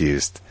Dice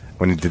used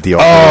when he did the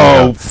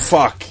Oh,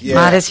 fuck. Yeah.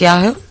 Modest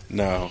Yahoo?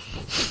 No.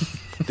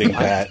 Think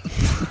that.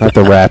 Not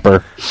the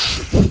rapper.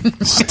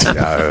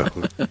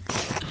 Yahoo.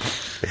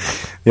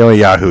 The only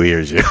Yahoo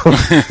hears you.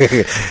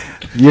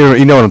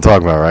 You know what I'm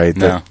talking about, right?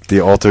 No.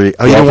 The alter...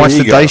 Oh, you didn't watch the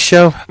ego. Dice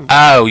show?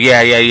 Oh,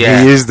 yeah. He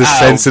is the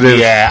sensitive...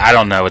 Yeah, I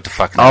don't know what the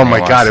fuck. Oh, my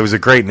God. It was a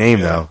great name,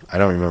 though. I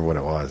don't remember what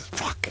it was.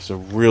 Fuck. It's a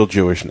real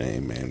Jewish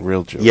name, man.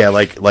 Real Jewish. Yeah,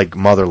 like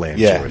Motherland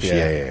Yeah, Jewish.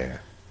 yeah. Yeah.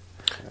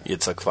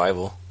 Yitzhak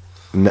Feivel.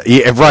 No,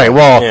 yeah, right.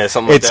 Well, Yeah,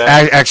 something like it's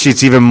that. actually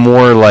it's even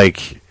more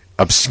like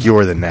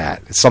obscure than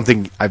that. It's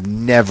something I've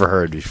never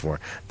heard before.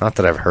 Not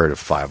that I've heard of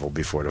Fievel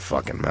before the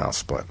fucking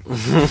mouse, but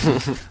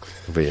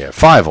yeah,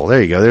 Fievel.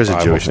 There you go. There's a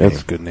Bible, Jewish name.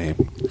 That's a good name.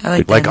 I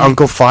Like that name.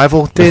 Uncle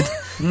Fievel did.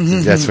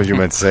 That's what you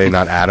meant to say,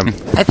 not Adam.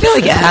 I feel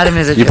like Adam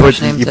is a You Jewish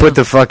put name, you too. put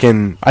the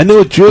fucking I knew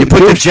a Jew. you put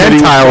the Jewish kid, he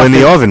was Gentile in the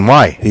fucking- oven.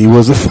 Why? He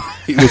was a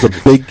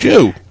big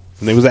Jew.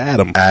 His name was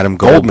Adam. Adam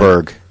Goldman.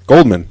 Goldberg.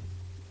 Goldman.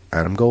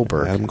 Adam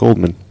Goldberg. Adam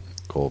Goldman.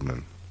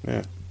 Goldman.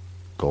 Yeah.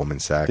 Goldman I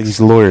Sachs. think he's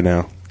a lawyer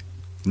now.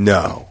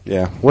 No.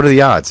 Yeah. What are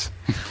the odds?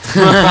 He's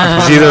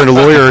either a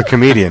lawyer or a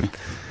comedian.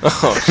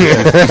 Oh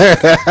shit.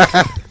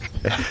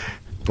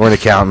 Or an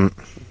accountant.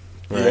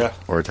 Yeah.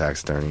 Or a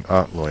tax attorney.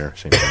 Oh, lawyer.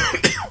 Same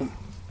thing.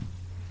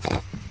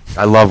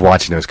 I love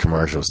watching those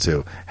commercials,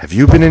 too. Have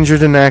you been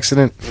injured in an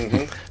accident?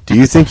 Mm-hmm. Do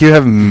you think you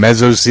have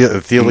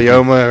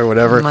mesothelioma or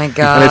whatever? Oh, my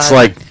God. And it's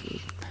like,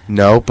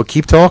 no, but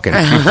keep talking.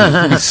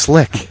 He's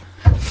slick.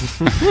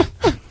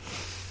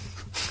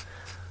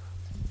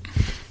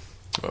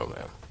 Oh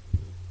man.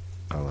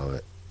 I love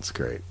it. It's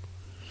great.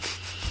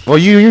 Well,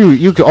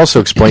 you could also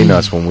explain to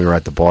us when we were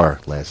at the bar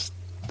last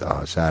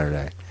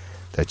Saturday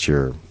that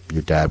your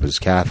dad was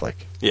Catholic.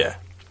 Yeah.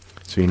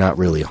 So you're not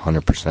really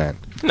 100%.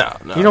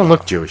 No. You don't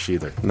look Jewish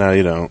either. No,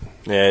 you don't.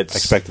 Yeah, it's I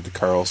expected the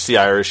curls. the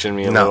Irish in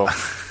me a No. little.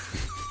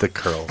 The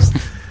curls.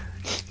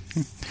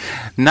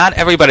 Not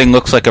everybody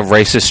looks like a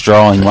racist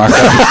drawing, Marco.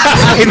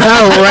 I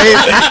know, right?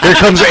 Here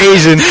comes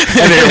Asian,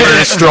 and they're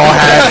wearing a straw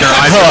hat.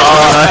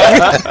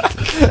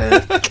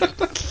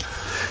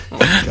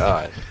 Oh,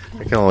 God.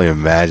 I can only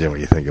imagine what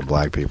you think of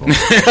black people.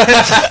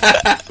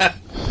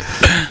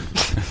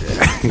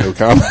 No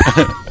comment.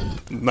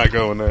 Not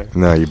going there.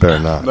 No, you better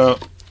not. No.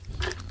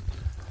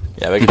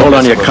 Yeah, hold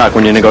on to your cock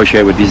when you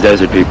negotiate with these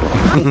desert people.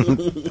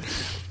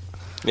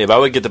 Yeah, but I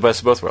would get the best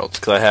of both worlds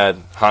because I had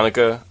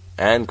Hanukkah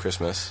and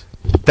Christmas.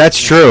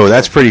 That's true.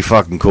 That's pretty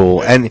fucking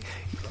cool. And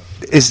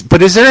is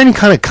there any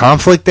kind of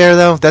conflict there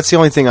though? That's the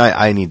only thing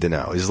I need to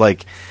know. Is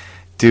like,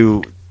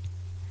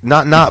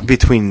 not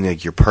between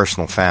like your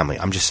personal family.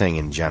 I'm just saying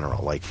in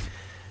general. Like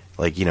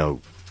you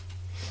know,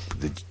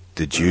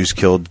 the Jews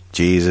killed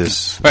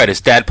Jesus. Right,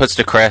 his dad puts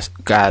the cross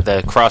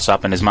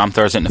up and his mom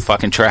throws it in the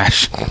fucking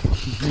trash.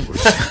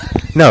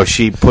 No,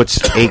 she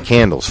puts 8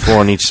 candles, 4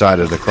 on each side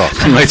of the cross.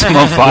 Lights them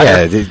on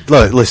fire. Yeah,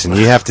 look, listen,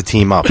 you have to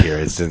team up here.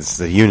 It's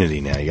the unity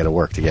now. You got to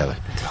work together.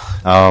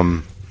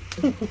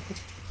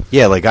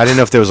 Yeah, like I didn't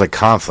know if there was like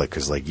conflict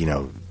because, like, you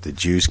know, the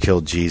Jews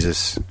killed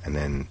Jesus, and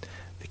then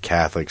the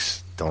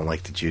Catholics don't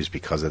like the Jews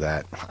because of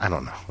that. I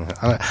don't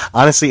know.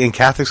 Honestly, in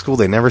Catholic school,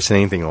 they never said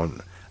anything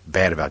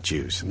bad about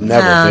Jews.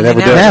 Never. No, they never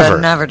did.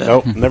 Never did.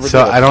 Nope, never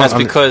so did. That's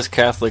because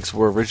Catholics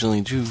were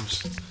originally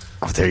Jews.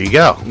 Oh, there you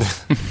go.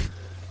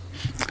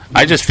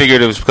 I just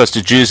figured it was because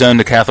the Jews own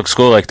the Catholic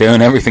school like they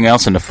own everything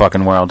else in the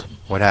fucking world.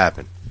 What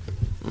happened?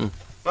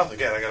 Nothing.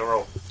 Again, I got to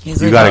roll.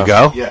 You got to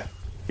go? Yeah.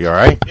 You all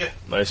right? Yeah.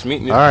 Nice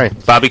meeting you. All right.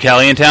 Bobby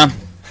Kelly in town?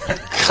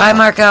 Bye,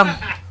 Marco.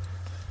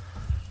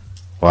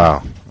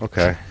 Wow.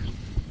 Okay.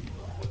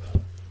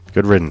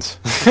 Good riddance.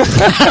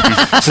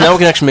 So now we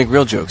can actually make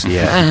real jokes.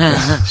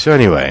 Yeah. So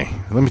anyway,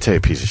 let me tell you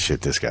a piece of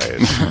shit this guy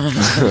is.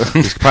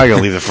 He's probably going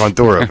to leave the front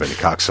door open, you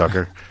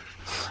cocksucker.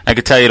 I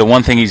could tell you the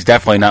one thing he's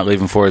definitely not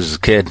leaving for is his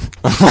kid.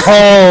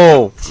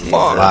 Oh!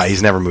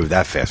 He's never moved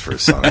that fast for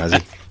his son, has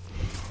he?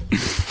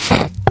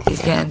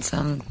 He's getting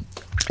some...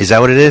 Is that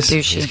what it is?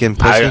 Douchey. He's getting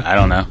pussy? I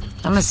don't know.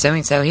 I'm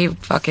assuming so. He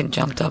fucking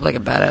jumped up like a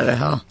bat out of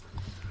hell.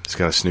 He's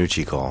got a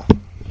snoochie call.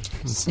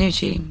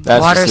 Snoochie.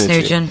 That's Water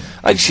snoochie. snooching.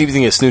 I keep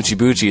thinking of Snoochie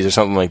Boochies or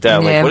something like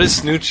that. Yeah. Like, what is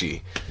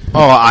Snoochie?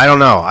 Oh, I don't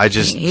know. I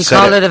just He said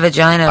called it a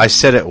vagina. I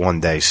said it one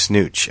day,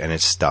 snooch, and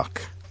it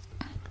stuck.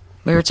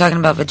 We were talking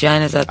about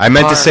vaginas at the I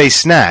meant bar. to say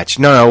snatch.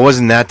 No, it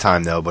wasn't that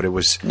time, though, but it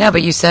was... No,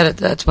 but you said it.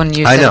 That's when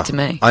you I said know. it to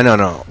me. I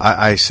know.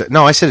 I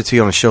said it to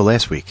you on the show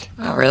last week.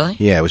 Oh, really?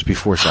 Yeah, it was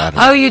before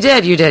Saturday. Oh, you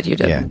did. Yeah.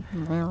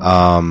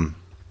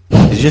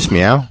 Did you just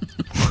meow?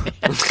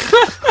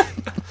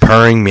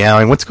 Purring,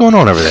 meowing. What's going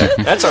on over there?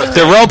 That's our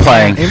They're role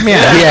playing.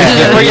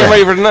 Yeah. We're getting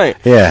ready for tonight.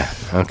 Yeah.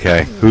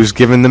 Okay. Who's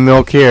giving the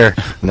milk here?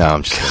 No,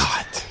 I'm just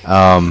kidding.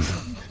 I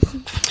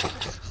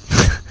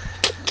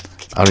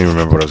don't even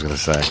remember what I was going to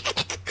say.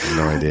 I have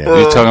no idea.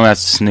 You're talking about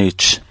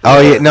snooch. Oh,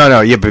 yeah.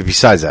 No. Yeah, but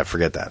besides that,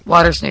 forget that.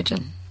 Water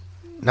snooching.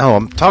 No,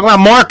 I'm talking about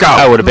Marco.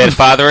 Oh, what a bad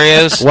father he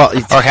is? Well,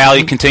 or how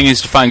he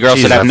continues to find girls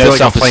Jesus, that have I no feel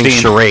like I'm playing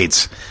self-esteem.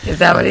 charades. Is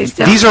that what he's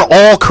doing? These are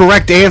all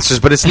correct answers,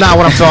 but it's not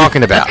what I'm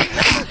talking about.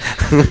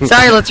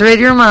 Sorry, let's read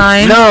your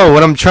mind. No,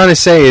 what I'm trying to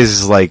say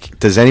is, like,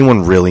 does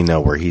anyone really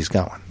know where he's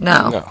going?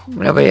 No.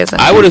 Nobody has.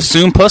 I would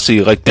assume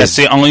pussy. Like, that's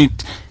the only...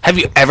 Have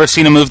you ever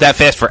seen him move that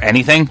fast for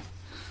anything?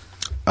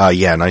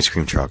 Yeah, an ice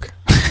cream truck.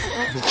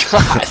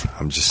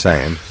 I'm just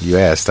saying. You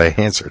asked, I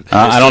answered.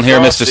 I don't hear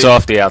Mr.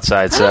 Softy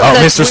outside, so... Oh,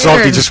 that's Mr.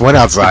 Salty weird. just went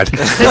outside.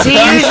 Because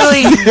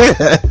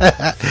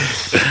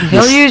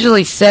he'll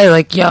usually say,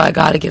 like, yo, I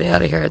got to get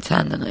out of here at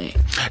 10 tonight.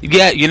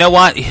 Yeah, you know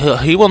what?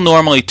 He will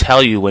normally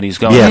tell you when he's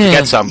going Yeah. to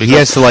get something. He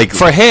has to, like...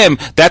 For him,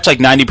 that's like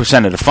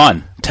 90% of the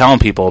fun. Telling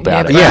people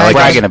about it. Yeah, like,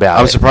 bragging about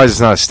I'm it. surprised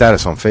it's not a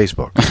status on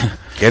Facebook.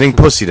 Getting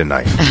pussy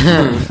tonight.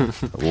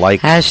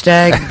 Like...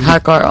 Hashtag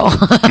hot girl.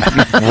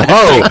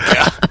 Whoa!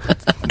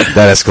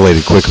 That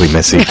escalated quickly,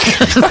 Missy.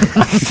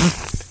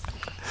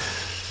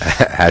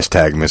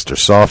 Hashtag Mr.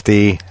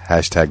 Softy.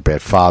 Hashtag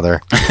bad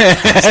father.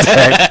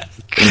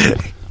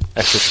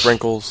 Extra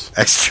sprinkles.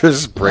 Extra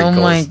sprinkles.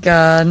 Oh, my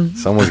God.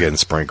 Someone's getting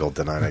sprinkled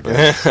tonight, I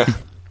guess.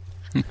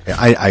 Yeah,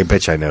 I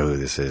bet you I know who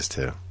this is,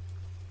 too.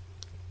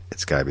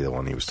 It's got to be the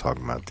one he was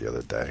talking about the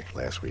other day,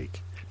 last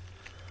week.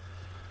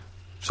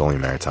 It's only a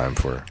matter of time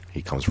before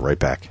he comes right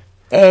back.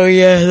 Oh,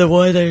 yeah, the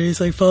one that he's,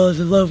 like, falls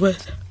in love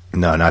with.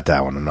 No, not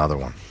that one. Another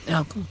one.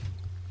 Oh, cool.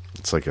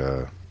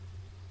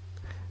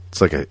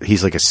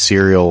 He's like a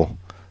serial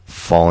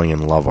falling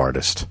in love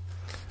artist.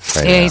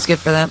 Right Yeah, now. he's good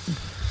for that.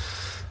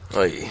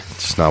 Oh, yeah.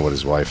 It's just not with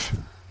his wife.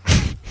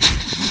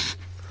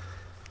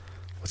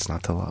 What's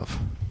not to love?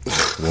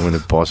 A woman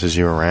that bosses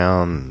you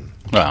around.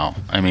 Well,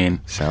 I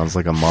mean... Sounds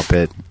like a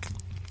Muppet.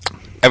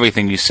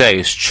 Everything you say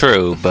is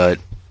true, but...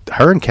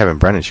 Her and Kevin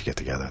Brennan should get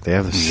together. They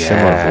have a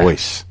similar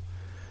voice.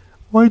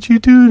 Why'd you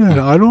do that?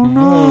 I don't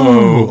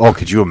know. Oh,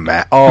 could you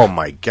imagine? Oh,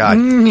 my God.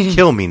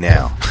 Kill me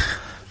now.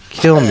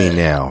 Kill me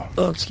now.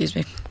 Oh, excuse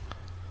me.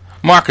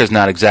 Marco's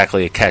not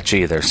exactly a catch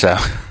either, so...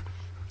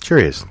 Sure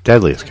he is.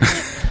 Deadliest catch.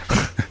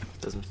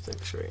 Doesn't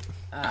stick straight.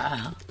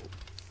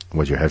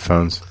 What, your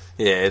headphones?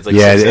 Yeah, it's like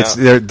yeah, sticks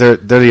it's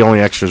out. they're the only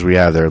extras we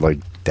have. They're like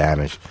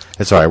damage.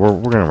 It's all right. We're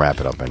going to wrap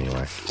it up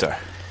anyway. Sorry.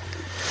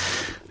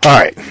 All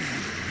right.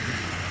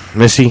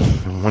 Missy,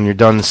 when you're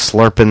done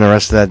slurping the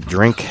rest of that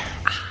drink,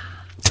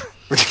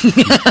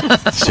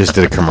 it's just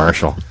a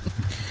commercial.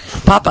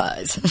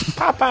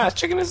 Popeyes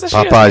chicken is the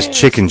shit. Popeyes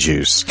chicken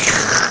juice.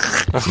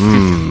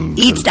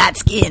 Eats that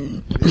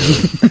skin.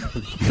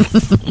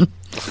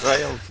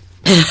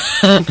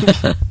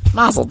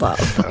 Mazel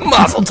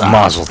tov.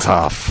 Mazel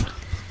tov.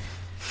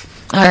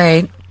 All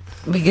right.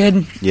 We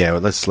good? Yeah,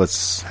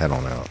 let's head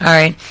on out. All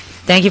right.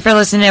 Thank you for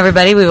listening,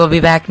 everybody. We will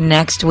be back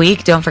next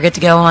week. Don't forget to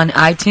go on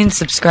iTunes,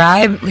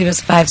 subscribe, leave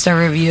us a 5-star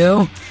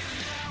review.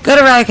 Go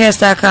to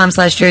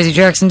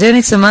riotcast.com/JerseyJerks and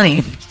donate some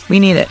money. We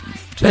need it.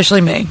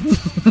 Especially me.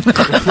 We'll be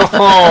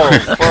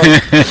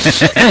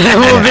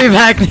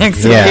back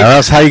next week. Yeah, or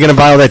else how are you going to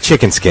buy all that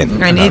chicken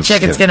skin? I need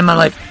chicken skin in my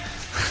life.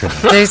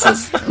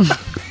 Deuces.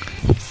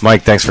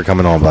 Mike, thanks for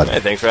coming on, bud. Hey,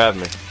 thanks for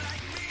having me.